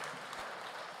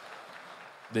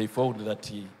 they found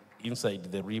that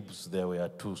inside the ribs there were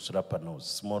 2 shrapnels,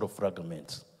 small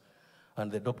fragments.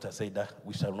 And the doctor said,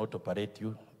 we shall not operate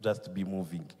you, just be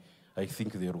moving. I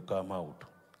think they will come out.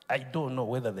 I don't know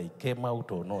whether they came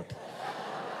out or not.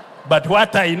 But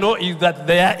what I know is that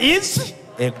there is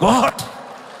a God.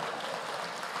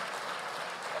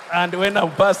 And when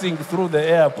I'm passing through the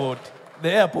airport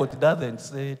doesn't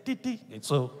say titi.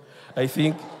 So I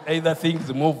think either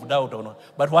things moved out or not.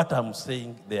 But what I'm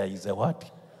saying, there is a what?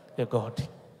 A God.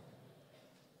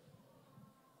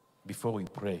 Before we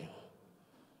pray,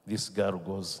 this girl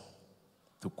goes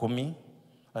to Kumi,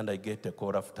 and I get a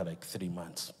call after like 3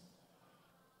 months.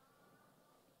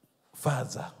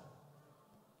 Father,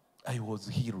 I was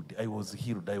healed.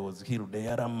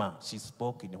 Yarama, she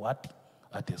spoke in what?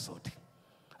 At a sort.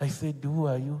 I said, who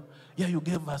are you? Yeah, you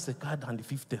gave us a card and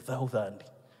 50,000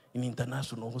 in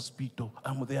international hospital.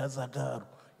 I'm the other girl.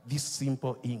 This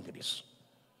simple English.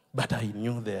 But I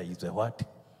knew there is a what?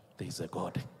 There is a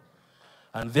God.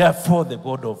 And therefore the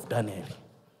God of Daniel,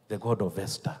 the God of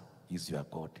Esther is your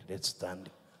God. Let's stand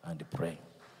and pray.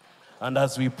 And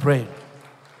as we pray,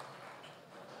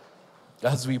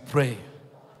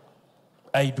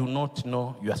 I do not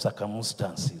know your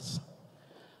circumstances.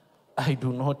 I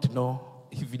do not know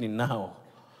even now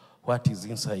what is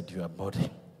inside your body.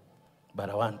 But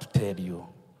I want to tell you,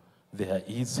 there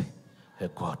is a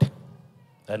God.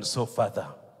 And so, Father,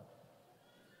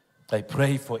 I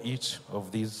pray for each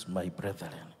of these, my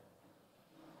brethren,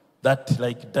 that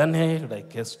like Daniel,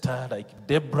 like Esther, like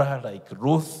Deborah, like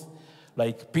Ruth,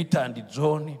 like Peter and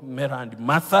John, Mary and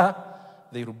Martha,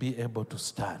 they will be able to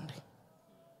stand.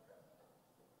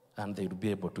 And they will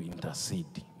be able to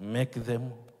intercede. Make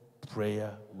them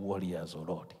prayer warriors, O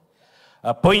Lord.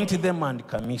 Appoint them and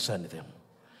commission them,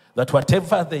 that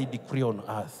whatever they decree on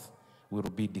earth will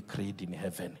be decreed in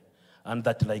heaven. And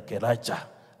that like Elijah,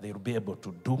 they will be able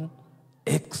to do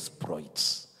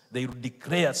exploits. They will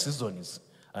declare seasons,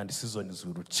 and seasons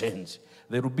will change.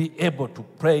 They will be able to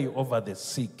pray over the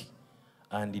sick,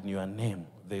 and in your name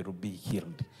they will be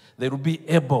healed. They will be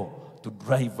able to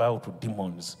drive out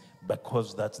demons,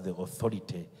 because that's the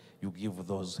authority you give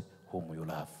those whom you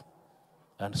love.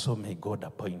 And so may God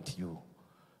appoint you.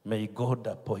 May God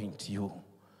appoint you.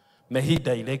 May He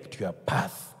direct your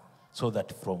path, so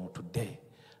that from today,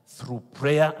 through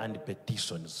prayer and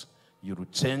petitions, you will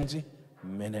change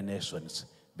many nations,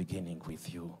 beginning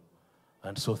with you.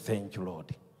 And so thank you,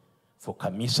 Lord, for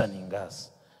commissioning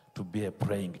us to be a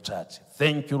praying church.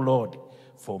 Thank you, Lord,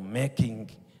 for making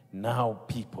now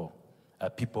people a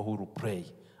people who will pray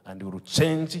and will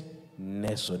change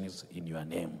nations in your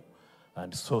name.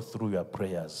 And so through your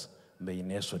prayers, may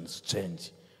nations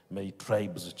change. May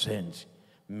tribes change.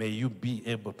 May you be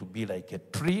able to be like a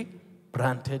tree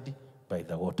planted by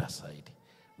the waterside,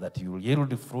 that you will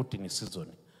yield fruit in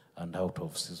season and out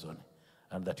of season,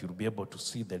 and that you'll be able to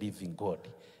see the living God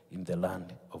in the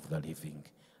land of the living.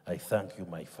 I thank you,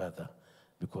 my Father,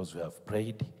 because we have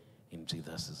prayed in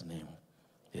Jesus' name.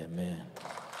 Amen.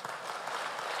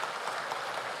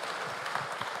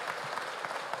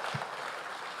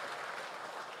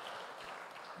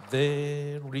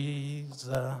 There is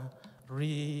a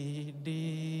Redeemer.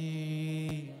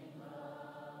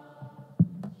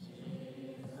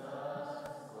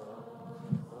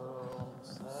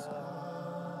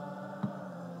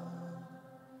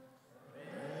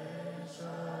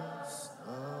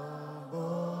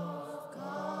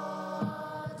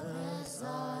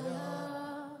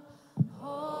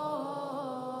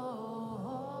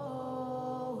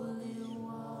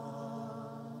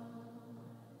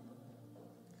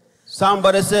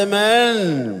 Somebody say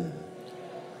amen.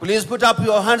 Please put up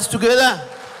your hands together.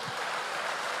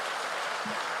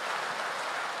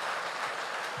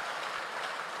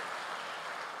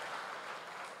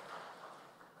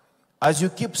 As you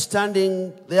keep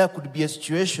standing, there could be a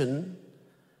situation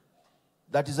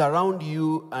that is around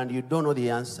you and you don't know the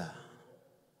answer.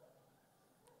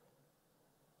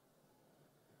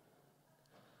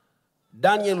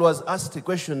 Daniel was asked a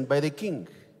question by the king.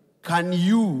 Can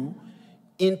you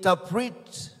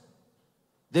interpret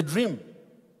the dream?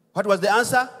 What was the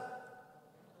answer?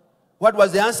 What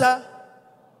was the answer?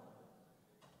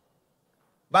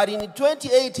 But in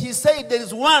 28, he said, there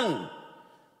is one.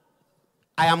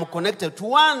 I am connected to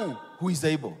one who is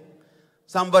able.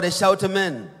 Somebody shout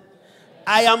amen.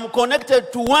 I am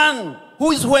connected to one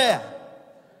who is where?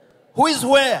 Who is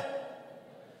where?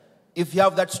 If you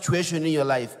have that situation in your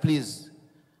life, please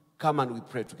come and we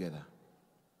pray together.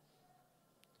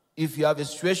 If you have a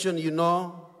situation you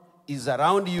know is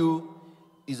around you,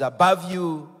 is above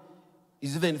you,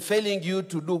 is even failing you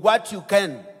to do what you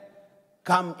can,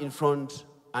 come in front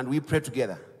and we pray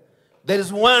together. There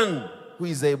is one who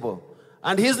is able,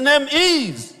 and his name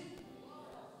is.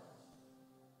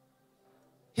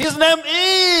 His name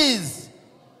is.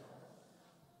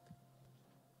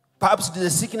 Perhaps it is a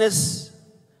sickness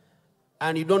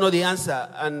and you don't know the answer.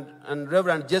 And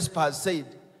Reverend Jasper said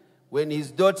when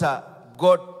his daughter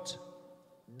got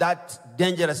that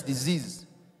dangerous disease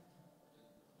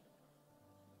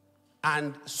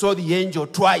and saw the angel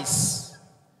twice,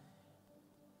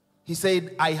 he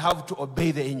said, I have to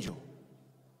obey the angel.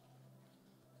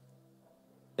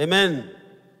 Amen.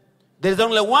 There is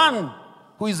only one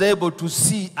who is able to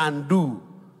see and do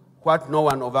what no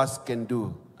one of us can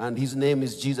do. And his name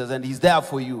is Jesus, and he's there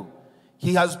for you.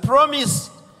 He has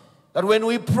promised that when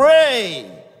we pray,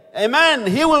 amen,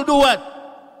 he will do what?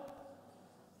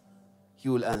 He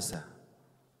will answer.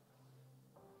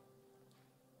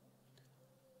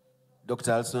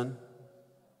 Dr. Alson,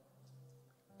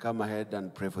 come ahead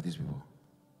and pray for these people.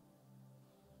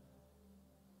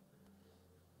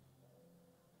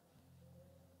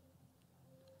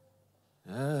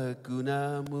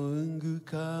 Hakuna Mungu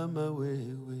kama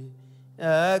wewe,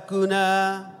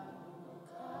 hakuna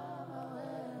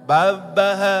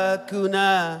Baba,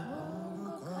 hakuna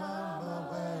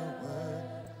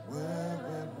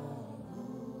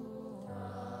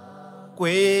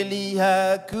kweli,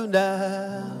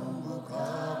 hakuna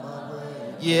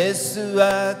Yesu,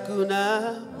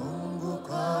 hakuna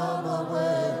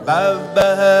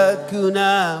Baba,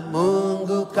 hakuna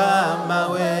Mungu kama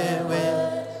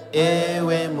wewe.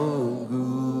 Ewe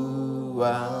Mungu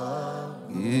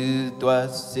wangu,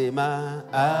 twasema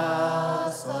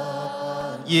asante.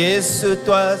 Yesu,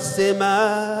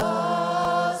 twasema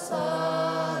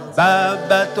asante.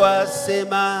 Baba,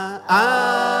 twasema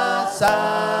asante.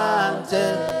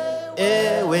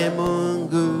 Ewe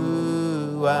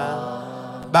Mungu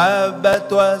wangu, Baba,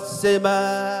 twasema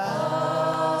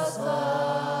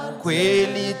asante.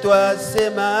 Kweli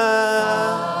twasema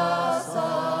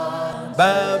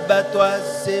Baba,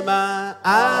 twasema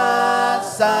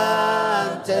asante.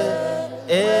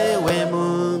 Ewe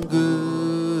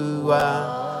Mungu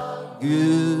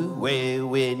wangu,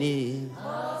 wewe ni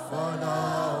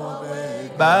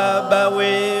Baba,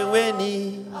 wewe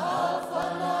ni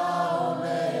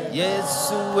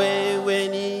Yesu, wewe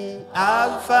ni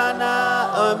Alfa na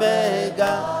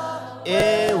Omega.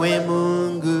 Ewe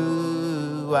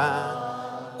Mungu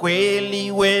wangu,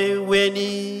 kweli wewe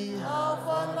ni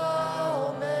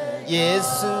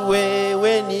Yesu,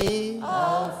 wewe ni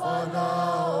Alfa na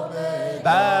Omega.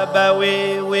 Baba,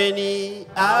 wewe ni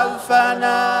Alfa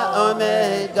na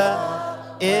Omega.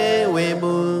 Ewe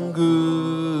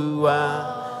Mungu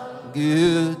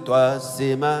wangu,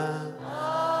 twasema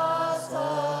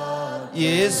asante.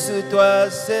 Yesu,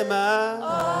 twasema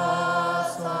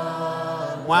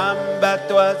asante. Mwamba,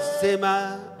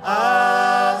 twasema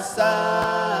asante.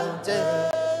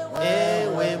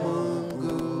 Ewe Mungu.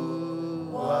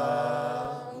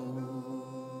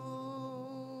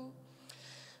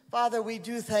 Father, we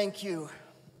do thank you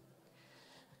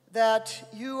that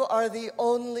you are the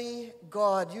only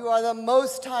God. You are the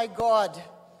Most High God.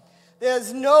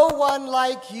 There's no one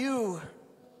like you.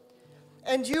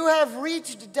 And you have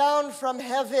reached down from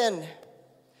heaven,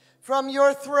 from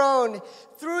your throne,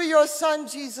 through your Son,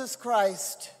 Jesus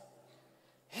Christ,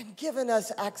 and given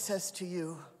us access to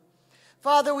you.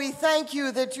 Father, we thank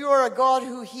you that you are a God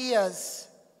who hears.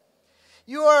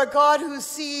 You are a God who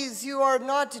sees. You are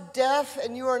not deaf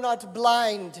and you are not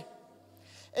blind.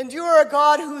 And you are a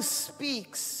God who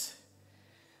speaks.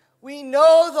 We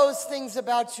know those things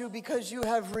about you because you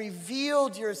have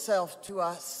revealed yourself to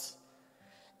us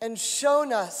and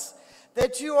shown us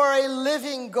that you are a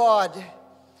living God,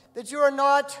 that you are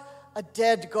not a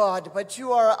dead God, but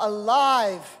you are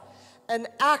alive and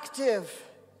active,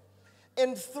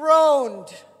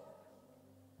 enthroned.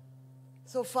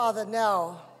 So, Father,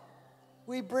 now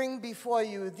we bring before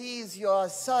you these, your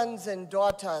sons and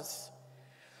daughters,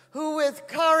 who with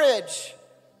courage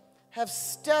have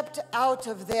stepped out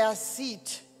of their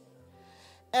seat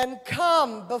and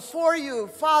come before you.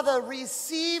 Father,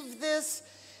 receive this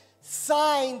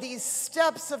sign, these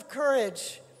steps of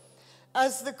courage,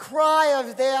 as the cry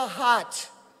of their heart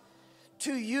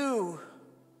to you.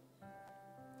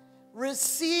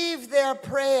 Receive their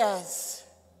prayers.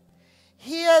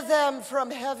 Hear them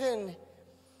from heaven,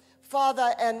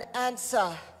 Father, and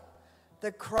answer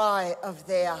the cry of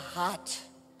their heart.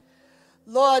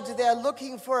 Lord, they're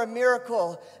looking for a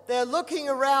miracle. They're looking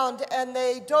around and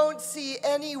they don't see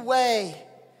any way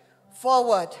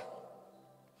forward.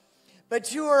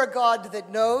 But you are a God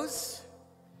that knows.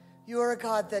 You are a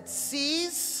God that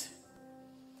sees.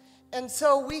 And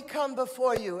so we come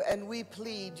before you and we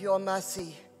plead your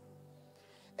mercy.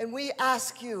 And we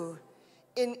ask you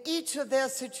in each of their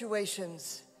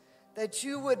situations that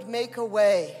you would make a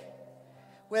way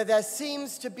where there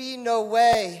seems to be no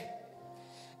way.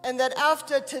 And that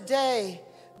after today,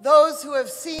 those who have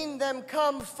seen them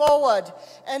come forward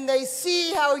and they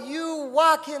see how you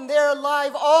walk in their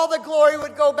life, all the glory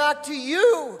would go back to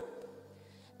you.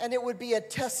 And it would be a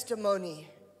testimony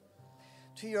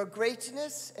to your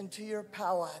greatness and to your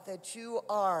power, that you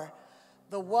are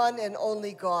the one and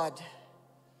only God,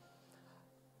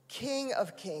 King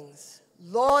of kings,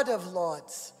 Lord of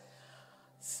lords,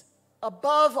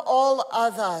 above all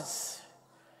others.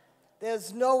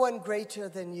 There's no one greater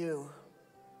than you.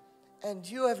 And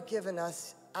you have given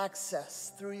us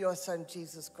access through your Son,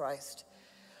 Jesus Christ.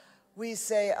 We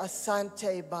say,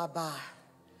 Asante Baba.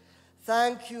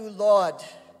 Thank you, Lord.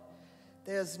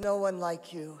 There's no one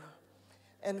like you.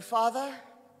 And Father,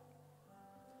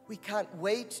 we can't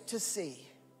wait to see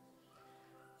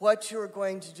what you're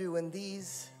going to do in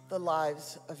these, the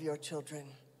lives of your children.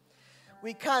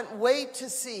 We can't wait to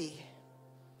see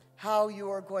how you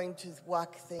are going to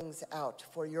work things out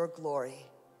for your glory.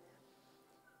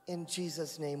 In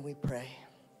Jesus' name we pray.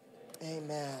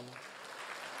 Amen.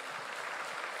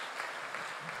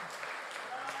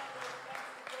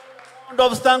 Round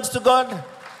of thanks to God.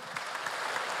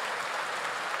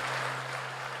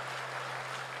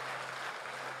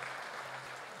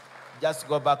 Just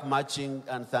go back marching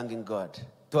and thanking God.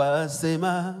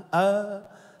 Twasema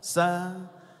asa,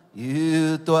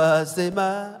 you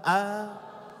twasema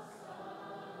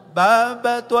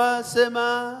Baba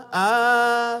twasema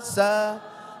asante,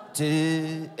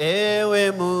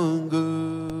 ewe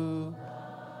Mungu.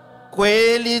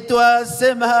 Kweli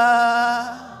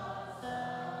twasema,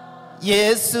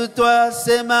 Yesu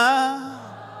twasema,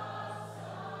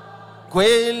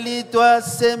 kweli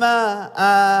twasema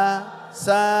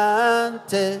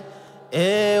asante,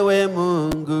 ewe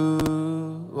Mungu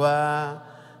wangu.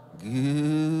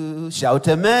 Shout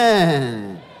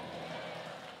amen.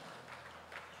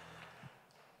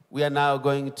 We are now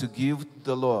going to give to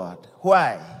the Lord.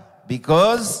 Why?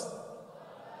 Because.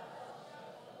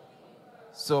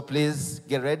 So please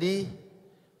get ready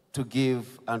to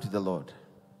give unto the Lord.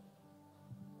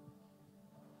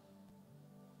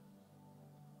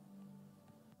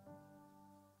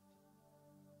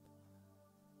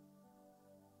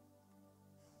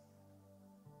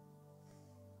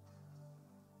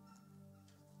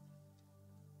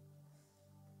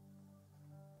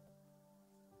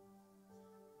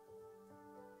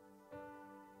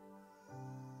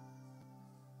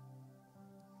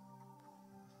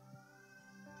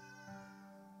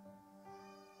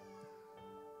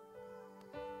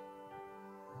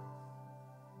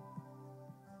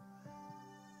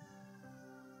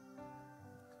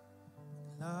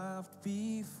 Loved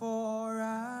before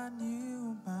I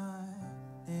knew my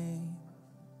name,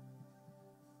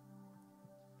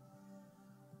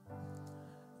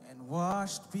 and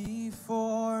washed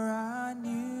before I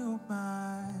knew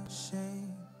my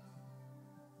shame,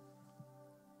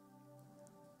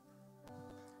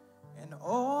 and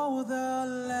oh, the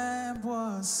Lamb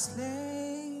was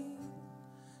slain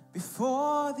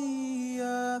before the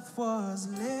earth was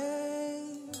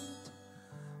laid.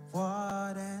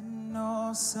 What an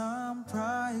awesome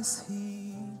price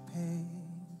he paid.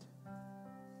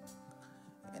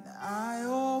 And I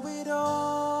owe it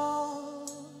all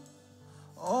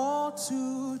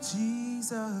to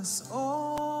Jesus,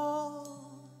 all,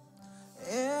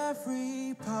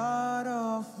 every part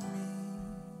of me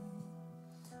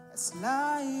that's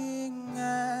lying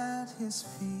at his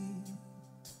feet.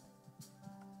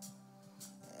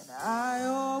 And I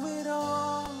owe it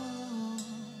all.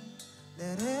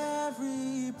 Let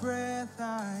every breath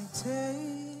I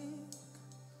take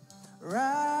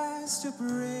rise to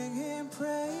bring him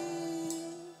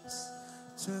praise,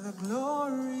 to the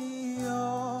glory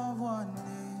of one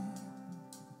name,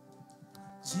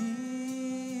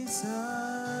 Jesus.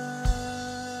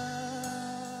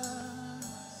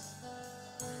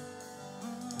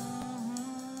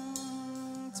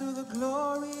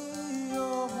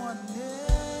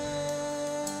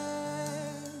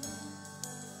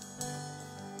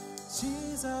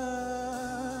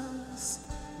 Jesus.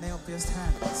 Nail-pierced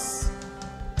hands.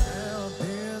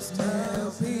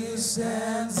 Nail-pierced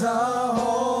hands are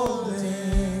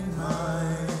holding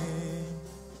mine.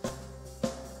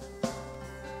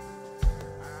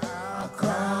 A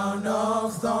crown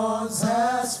of thorns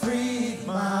has freed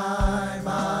my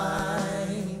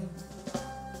mind.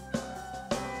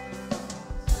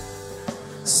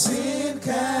 Sin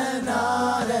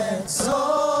cannot exhaust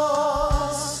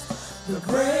the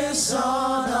grace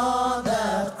on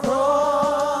that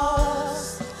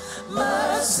cross.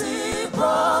 Mercy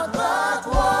brought back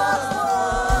what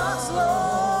was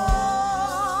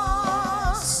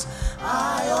lost.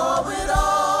 I owe it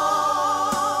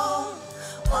all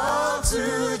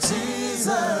to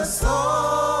Jesus.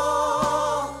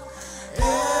 Oh,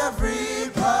 every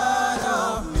part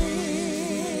of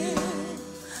me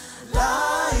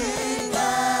lying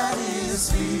at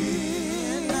His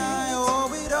feet. And I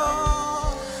owe it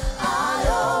all. I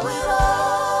owe it all.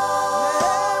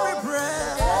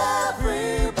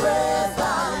 Every breath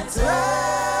I take.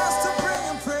 rise to bring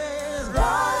Him praise.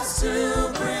 Rise to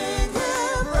bring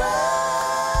Him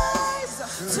praise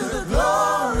to the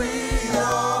glory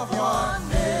of one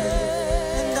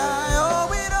name. And I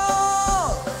owe it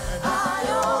all. I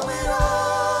owe it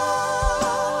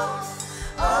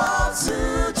all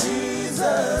to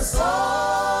Jesus. Oh,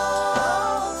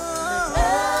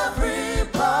 every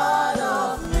part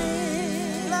of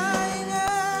me Lying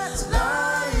at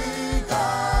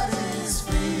His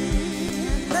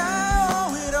feet. and I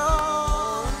owe it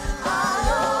all. I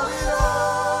owe it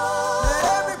all. Let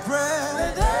every breath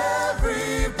With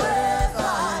every breath I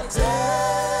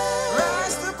take,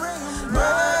 rise to bring Him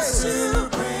rise praise. to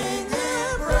bring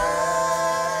Him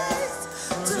praise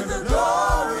to the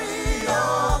glory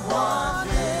of one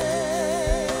name.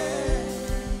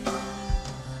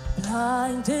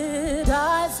 Blinded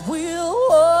eyes will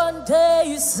one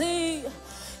day see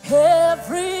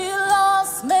every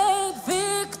loss made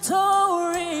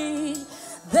victory.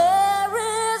 There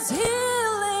is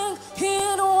healing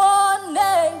in one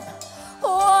name,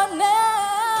 one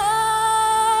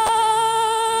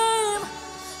name.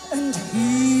 And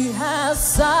He has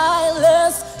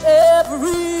silenced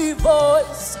every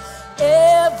voice,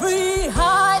 every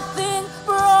high thing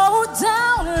brought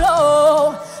down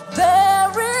low. There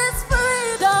is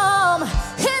freedom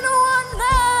in one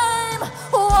name,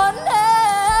 one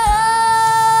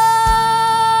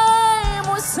name.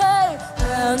 We say,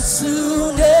 and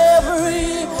soon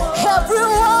everyone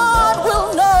will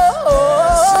know.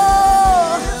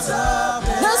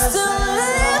 There still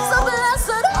lives a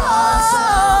blessed heart.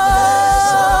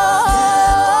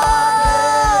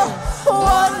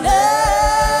 One name,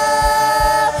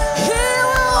 He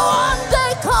will one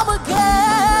day come again.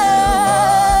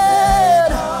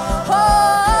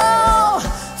 Oh,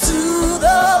 to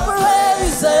the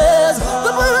praises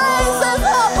of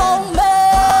all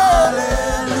men.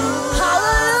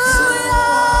 Hallelujah.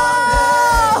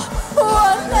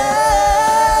 One name,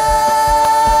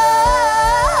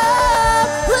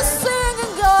 we're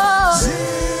singing God.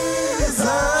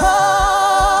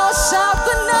 Oh, shout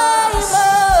the name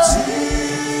of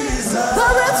Jesus.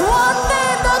 There is one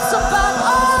name that's above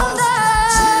all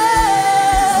names.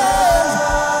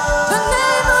 The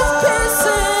name of peace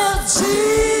is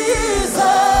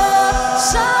Jesus.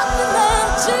 Shout the name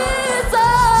Jesus.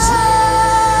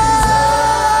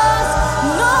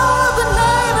 No other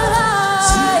name like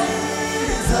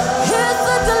He's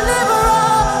the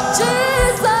deliverer.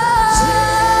 Jesus.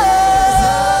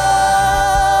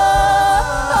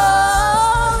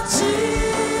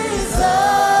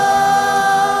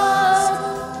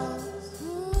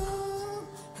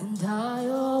 And I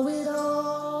owe it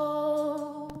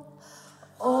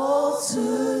all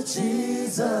to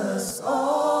Jesus.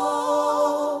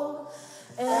 Oh,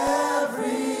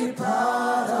 every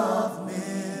part of me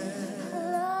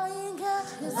lying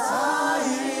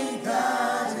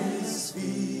at His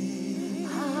feet.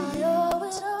 I owe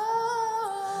it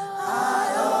all.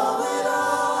 I owe it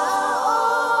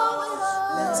all.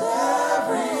 Let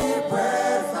every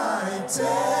breath I take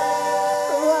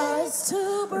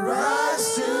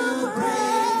rise to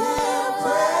bring Him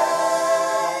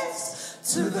praise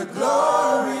to the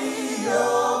glory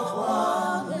of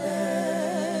one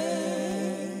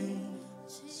name,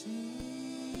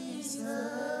 Jesus.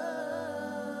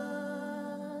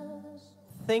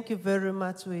 Thank you very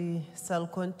much. We shall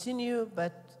continue,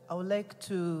 but I would like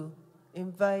to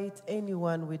invite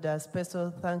anyone with a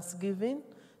special thanksgiving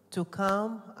to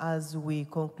come as we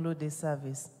conclude the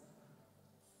service.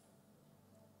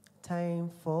 Time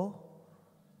for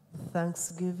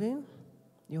thanksgiving.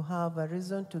 You have a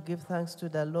reason to give thanks to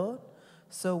the Lord,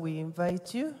 so we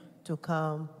invite you to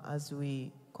come as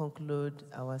we conclude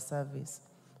our service.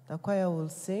 The choir will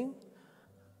sing.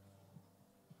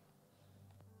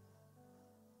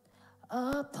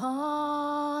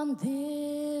 Upon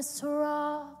this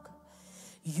rock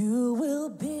you will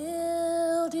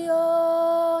build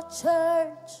your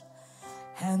church,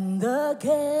 and the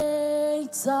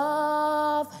gates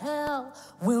of hell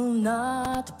will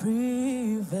not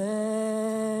prevail.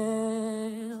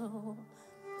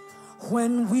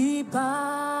 When we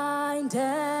bind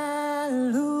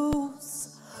and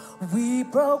loose, we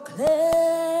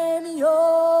proclaim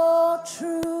your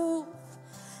truth,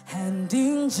 and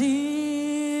in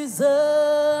Jesus'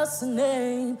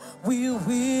 name we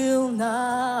will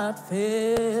not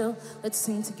fail. Let's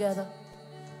sing together.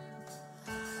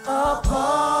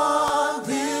 Upon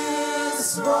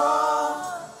this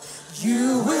rock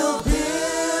you will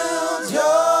build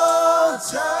your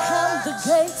church, and the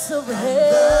gates of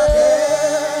hell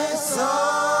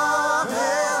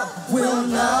will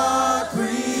not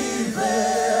prevail.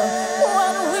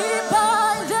 When we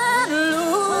bind and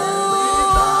loose,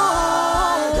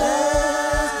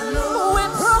 we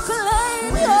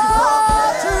proclaim your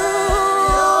truth.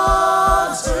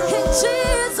 In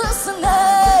Jesus'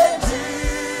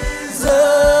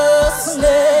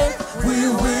 name, we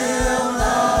will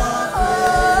not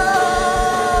fail.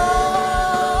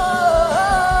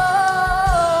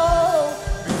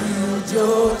 Build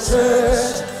your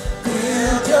church,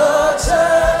 build your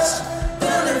church,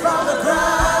 build it from the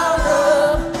ground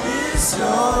up. It's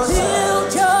yours.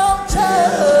 Build your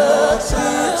church,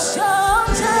 build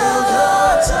your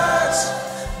church,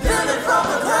 build it from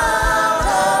the ground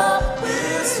up.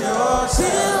 It's yours.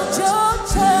 Build your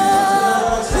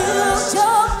church, build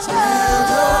your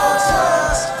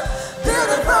church, build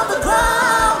it from the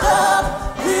ground up.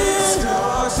 It's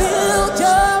yours. Build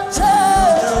your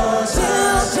church, build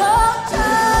your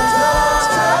church,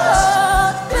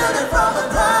 build it from the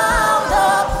ground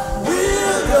up.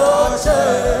 Build your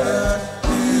church,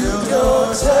 build your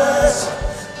church,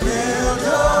 build it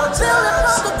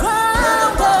from the ground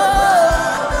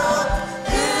up.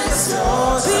 It's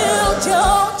yours. Build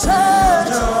your church,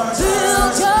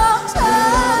 build your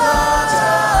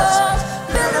church,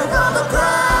 build it from the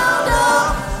ground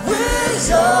up. With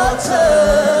your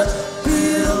church,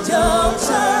 build your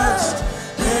church,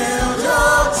 build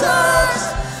your church,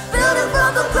 build it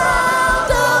from the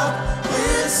ground up.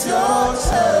 It's your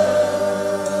church.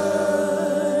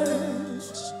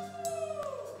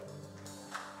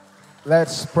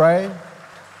 Let's pray.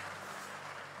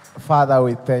 Father,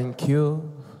 we thank you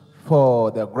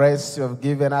for the grace you have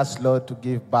given us, Lord, to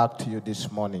give back to you this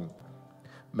morning.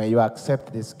 May you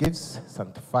accept these gifts,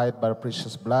 sanctified by the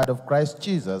precious blood of Christ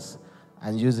Jesus,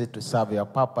 and use it to serve your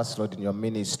purpose, Lord, in your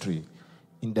ministry.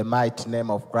 In the mighty name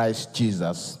of Christ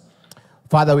Jesus.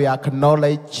 Father, we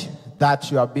acknowledge that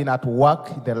you have been at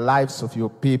work in the lives of your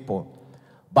people.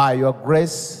 By your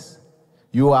grace,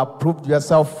 you have proved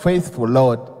yourself faithful,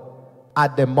 Lord,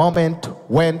 at the moment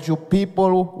when you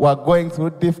people were going through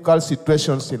difficult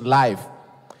situations in life.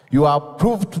 You have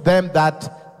proved to them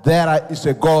that there is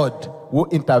a God who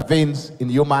intervenes in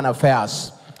human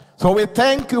affairs. So we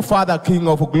thank you, Father, King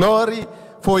of glory,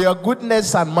 for your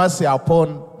goodness and mercy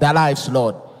upon their lives,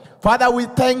 Lord. Father, we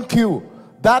thank you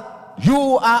that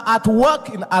you are at work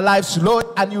in our lives, Lord,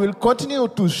 and you will continue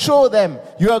to show them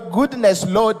your goodness,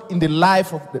 Lord, in the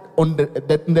life of in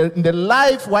the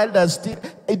life while they're still,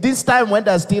 at this time when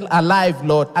they're still alive,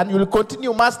 Lord. And you will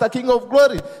continue, Master, King of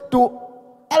glory, to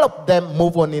help them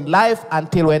move on in life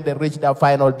until when they reach their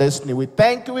final destiny. We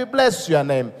thank you, we bless your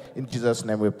name. In Jesus'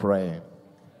 name we pray.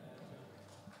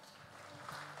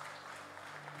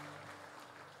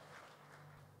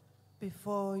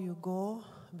 Before you go,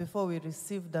 before we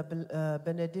receive the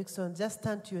benediction, just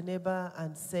turn to your neighbor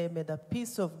and say, may the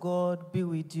peace of God be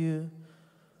with you.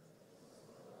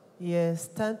 Yes,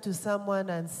 turn to someone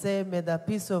and say, may the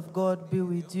peace of God be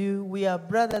with you. We are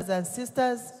brothers and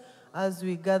sisters as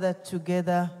we gather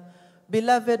together.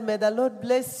 Beloved, may the Lord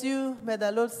bless you. May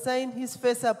the Lord shine his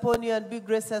face upon you and be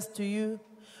gracious to you.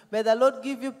 May the Lord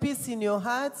give you peace in your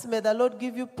hearts. May the Lord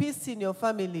give you peace in your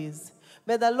families.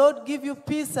 May the Lord give you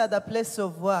peace at the place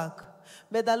of work.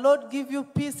 May the Lord give you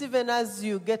peace even as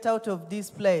you get out of this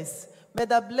place. May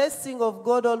the blessing of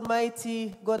God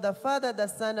Almighty, God the Father, the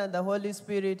Son, and the Holy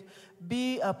Spirit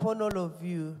be upon all of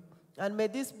you. And may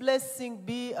this blessing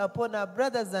be upon our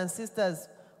brothers and sisters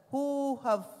who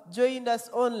have joined us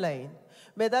online.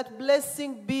 May that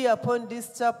blessing be upon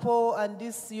this chapel and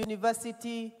this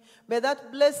university. May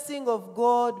that blessing of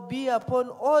God be upon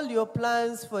all your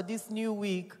plans for this new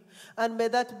week. And may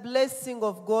that blessing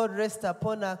of God rest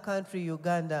upon our country,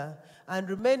 Uganda, and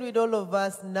remain with all of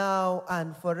us now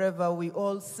and forever. We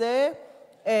all say,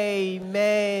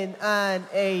 amen and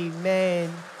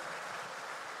amen.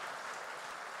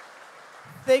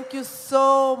 Thank you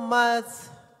so much,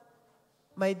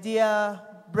 my dear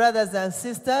brothers and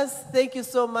sisters. Thank you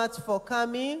so much for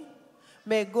coming.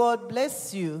 May God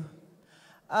bless you.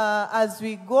 As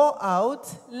we go out,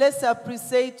 let's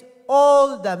appreciate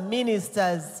all the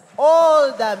ministers.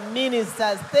 All the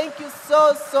ministers. Thank you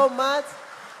so much.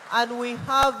 And we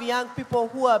have young people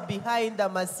who are behind the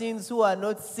machines who are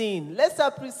not seen. Let's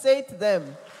appreciate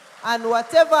them. And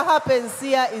whatever happens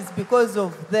here is because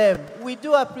of them. We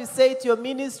do appreciate your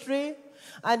ministry.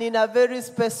 And in a very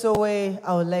special way,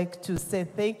 I would like to say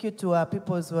thank you to our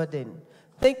People's Warden.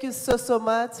 Thank you so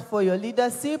much for your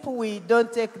leadership. We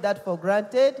don't take that for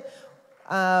granted.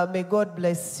 May God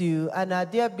bless you. And our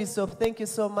dear Bishop, thank you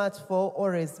so much for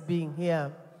always being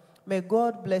here. May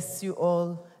God bless you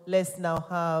all. Let's now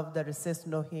have the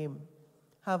recessional hymn.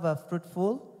 Have a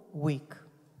fruitful week.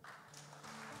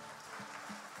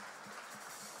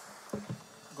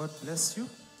 God bless you.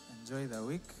 Enjoy the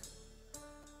week.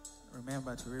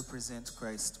 Remember to represent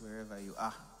Christ wherever you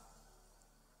are.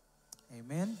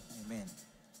 Amen. Amen.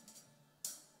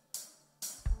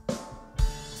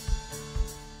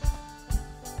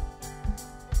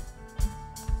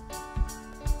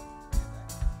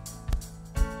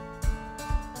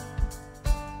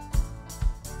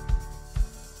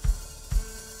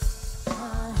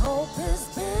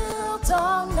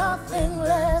 On nothing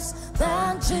less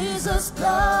than Jesus'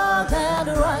 blood and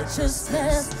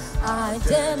righteousness. I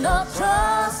dare not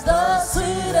trust the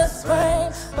sweetest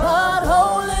frame, but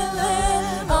wholly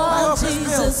live on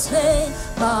Jesus' name.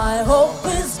 My hope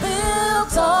is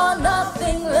built on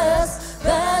nothing less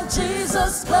than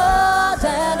Jesus' blood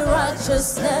and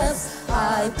righteousness.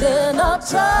 I dare not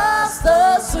trust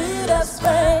the sweetest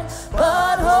frame,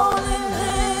 but wholly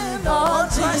live on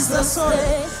Jesus'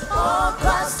 name. On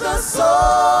Christ the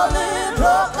solid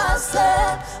rock I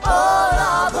stand, all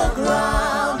other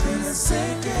ground is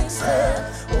sinking sand.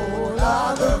 All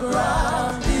other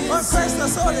ground is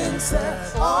sinking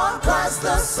sand. On Christ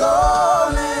the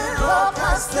solid rock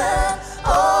I stand,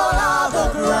 all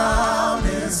other ground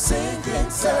is sinking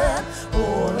sand.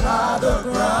 All other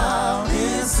ground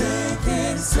is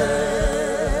sinking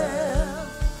sand.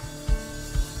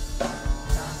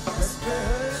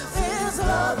 His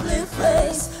lovely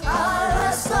face, I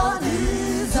rest on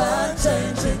His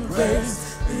unchanging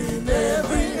grace. In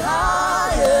every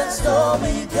high and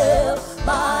stormy gale,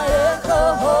 my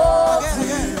anchor holds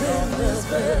within this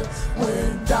veil.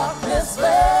 When darkness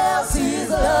veils His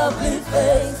lovely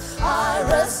face, I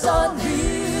rest on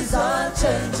His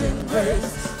unchanging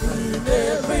grace. In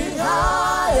every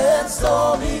high and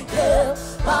stormy gale,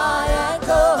 my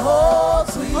anchor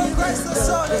holds within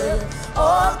the veil.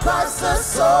 On Christ the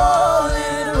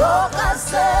solid rock I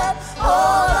stand,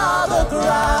 all other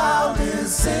ground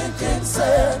is sinking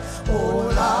sand. All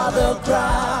other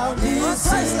ground is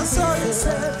sinking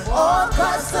sand. On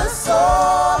Christ the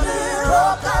solid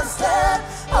rock I stand,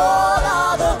 all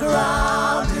other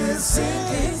ground is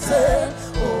sinking sand.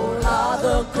 All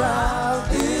other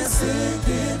ground is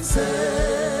sinking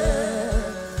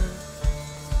sand.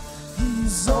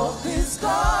 He's off His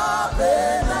garment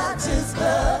and His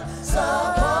blood.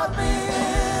 Support me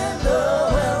in the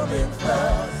whelming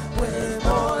flood. When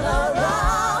all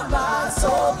around my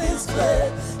soul is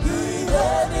fled, He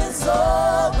then is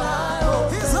all my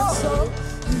hope and soul.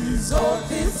 He's on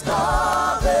His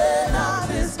garment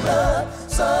and His blood.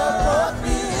 Support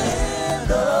me in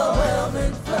the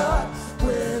whelming flood.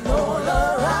 When all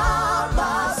around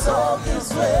my soul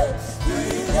is fled,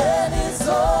 He then is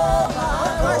all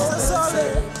my hope and soul.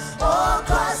 On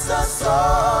Christ the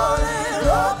solid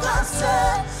rock I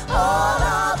stand, all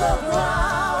other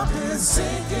ground is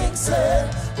sinking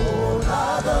sand. All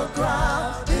other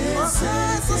ground is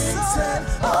sinking sand.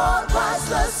 On Christ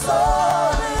the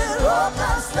solid rock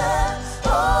I stand,